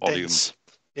quite so volume. Dense.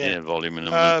 Yeah, volume in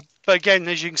them. But again,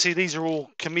 as you can see, these are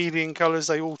all chameleon colours.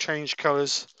 They all change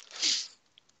colours.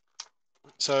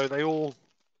 So they all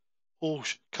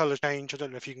colour change. I don't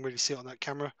know if you can really see it on that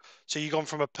camera. So you've gone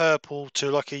from a purple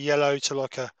to like a yellow to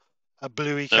like a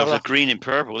bluey colour. There's a green and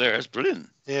purple there. That's brilliant.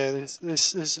 Yeah,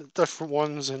 there's different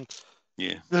ones, and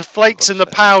yeah, the flakes and the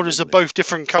powders are both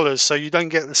different colours, so you don't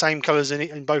get the same colours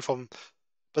in both of them.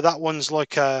 But that one's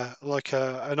like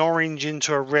an orange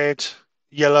into a red,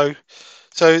 yellow.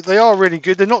 So they are really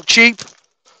good. They're not cheap,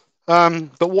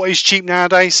 but what is cheap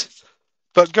nowadays?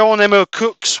 But go on Emma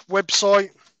Cook's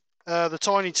website, the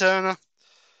Tiny Turner,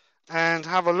 and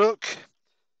have a look.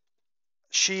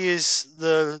 She is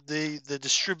the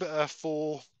distributor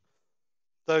for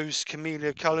those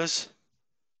camellia colours,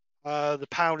 the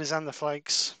powders and the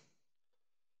flakes.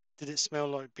 Did it smell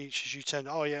like beach as you turned?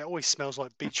 Oh yeah, it always smells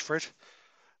like beach, Fred.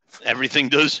 Everything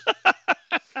does.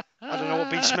 I don't know what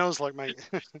beach smells like, mate.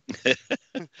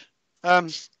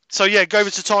 So yeah, go over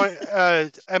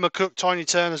to Emma Cook, Tiny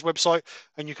Turner's website,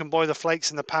 and you can buy the flakes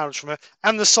and the powders from her.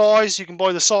 And the size, you can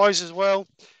buy the size as well.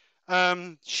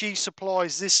 She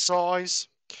supplies this size,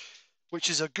 which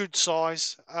is a good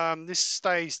size. This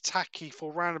stays tacky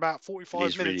for around about 45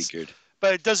 minutes. It's really good.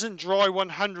 But it doesn't dry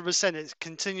 100%. It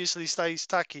continuously stays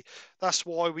tacky. That's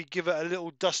why we give it a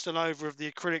little dusting over of the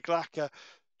acrylic lacquer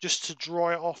just to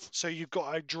dry it off, so you've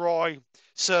got a dry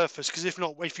surface. Because if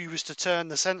not, if you was to turn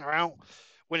the centre out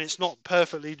when it's not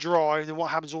perfectly dry, then what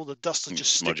happens? All the dust will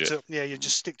just stick to it. Yeah, you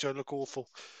just stick to it and look awful.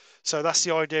 So that's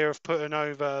the idea of putting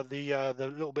over the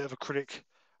little bit of acrylic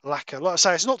lacquer. Like I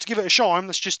say, it's not to give it a shine.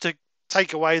 That's just to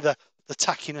take away the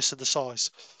tackiness of the size.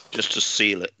 Just to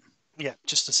seal it. Yeah,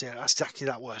 just to seal it. That's exactly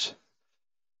that word.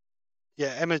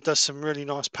 Yeah, Emma does some really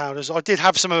nice powders. I did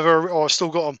have some of her, or I've still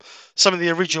got them. Some of the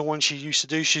original ones she used to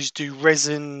do. She used to do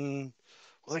resin.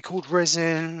 What are they called?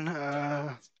 Resin.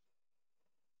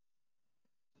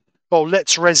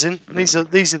 Let's resin. These are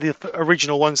the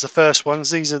original ones, the first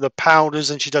ones. These are the powders,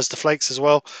 and she does the flakes as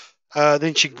well.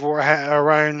 Then she brought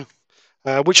her own,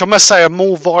 which I must say are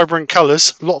more vibrant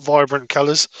colours. A lot of vibrant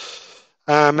colours.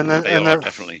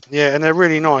 Definitely. Yeah, and they're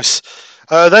really nice.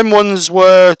 Them ones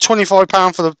were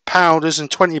 £25 for the powders and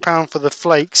 £20 for the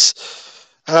flakes.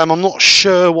 I'm not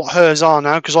sure what hers are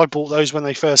now because I bought those when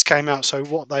they first came out. So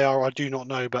what they are, I do not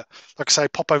know. But like I say,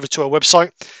 pop over to our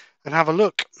website and have a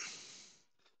look.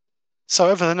 So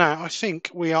other than that, I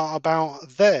think we are about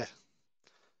there.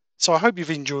 So I hope you've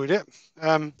enjoyed it.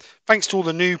 Thanks to all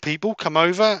the new people come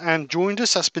over and joined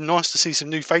us. That's been nice to see some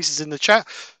new faces in the chat.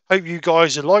 Hope you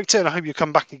guys have liked it, and I hope you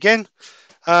come back again.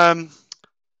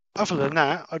 Other than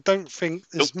that, I don't think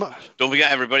there's much. Don't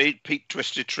forget, everybody, Pete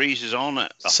Twisted Trees is on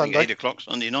at Sunday. 8 o'clock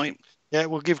Sunday night. Yeah,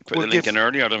 we'll give. Put the link in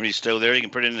earlier. I don't know if he's still there. You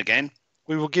can put it in again.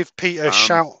 We will give Pete a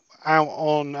shout out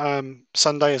on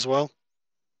Sunday as well.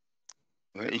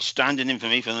 He's standing in for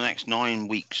me for the next 9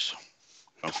 weeks.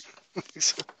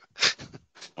 So.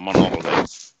 I'm on holiday.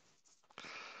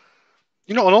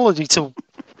 You're not on holiday till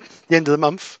the end of the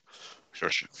month.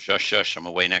 Shush, shush, shush. I'm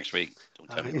away next week. Don't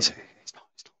tell me. He's not.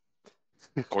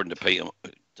 According to Pete,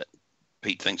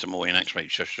 Pete thinks I'm away next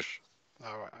week. Shush, shush.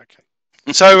 All right, okay.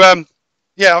 So,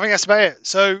 yeah, I think that's about it.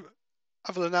 So,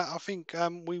 other than that, I think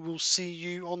we will see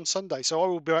you on Sunday. So, I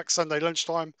will be back Sunday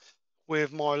lunchtime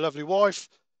with my lovely wife.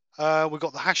 We've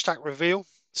got the hashtag reveal.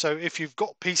 So, if you've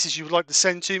got pieces you would like to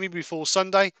send to me before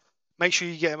Sunday, make sure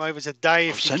you get them over today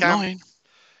if you can. Mine.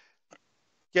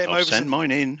 Get them I'll send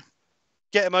mine in.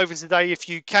 Get them over today if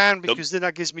you can, because then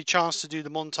that gives me a chance to do the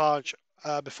montage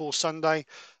before Sunday,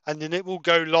 and then it will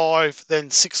go live then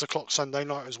 6 o'clock Sunday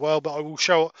night as well. But I will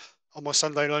show it on my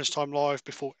Sunday lunchtime live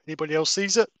before anybody else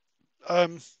sees it.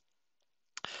 Other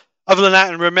than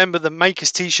that, and remember, the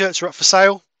Makers t-shirts are up for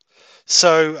sale.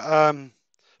 So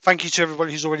thank you to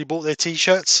everybody who's already bought their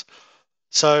t-shirts.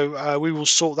 So we will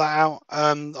sort that out.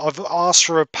 I've asked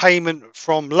for a payment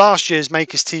from last year's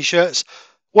Makers t-shirts.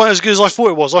 Weren't as good as I thought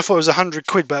it was. I thought it was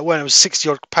 £100, but when it was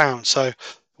 £60 odd. So it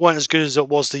weren't as good as it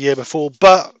was the year before.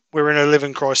 But we're in a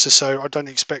living crisis, so I don't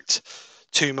expect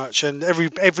too much. And every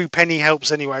penny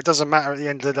helps anyway. It doesn't matter at the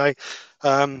end of the day.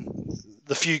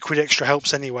 The few quid extra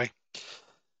helps anyway.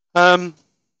 It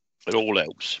all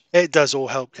helps. It does all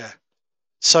help, yeah.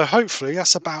 So hopefully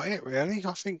that's about it, really.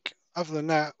 I think other than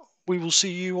that, we will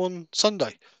see you on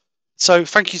Sunday. So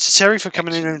thank you to Terry for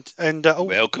coming in and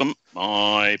welcome.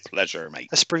 My pleasure, mate.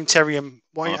 Let's bring Terry and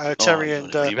Terry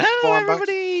and Brian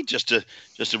everybody, just to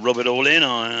rub it all in.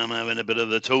 I am having a bit of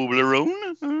the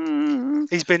Toblerone.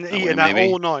 He's been eating that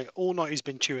all night. All night he's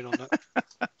been chewing on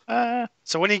that.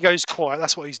 So when he goes quiet,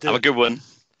 that's what he's doing. Have a good one.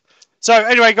 So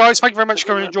anyway, guys, thank you very much for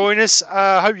coming and joining us.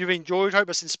 Hope you've enjoyed. Hope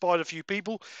it's inspired a few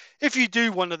people. If you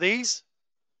do one of these,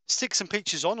 stick some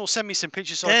pictures on, or send me some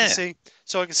pictures so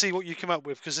I can see what you come up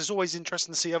with, because it's always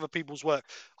interesting to see other people's work.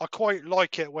 I quite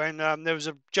like it when there was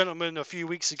a gentleman a few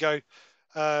weeks ago,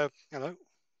 put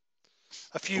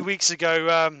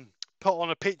on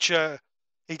a picture.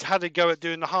 He'd had a go at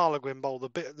doing the Harlequin bowl,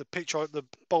 the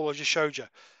bowl I just showed you,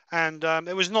 and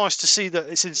it was nice to see that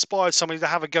it's inspired somebody to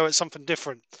have a go at something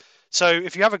different. So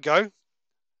if you have a go,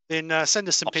 then send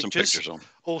us some pictures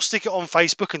or stick it on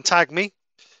Facebook and tag me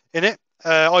in it.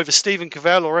 Either Stephen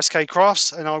Cavell or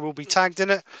skkrafts, and I will be tagged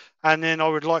in it, and then I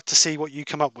would like to see what you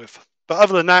come up with. But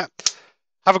other than that,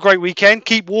 have a great weekend.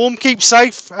 Keep warm, keep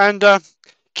safe, and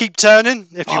keep turning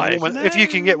if you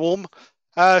can get warm.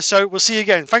 So we'll see you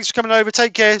again. Thanks for coming over.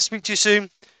 Take care. Speak to you soon,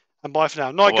 and bye for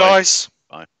now. Night, guys.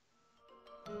 Bye.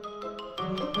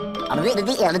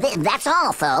 That's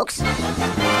all, folks.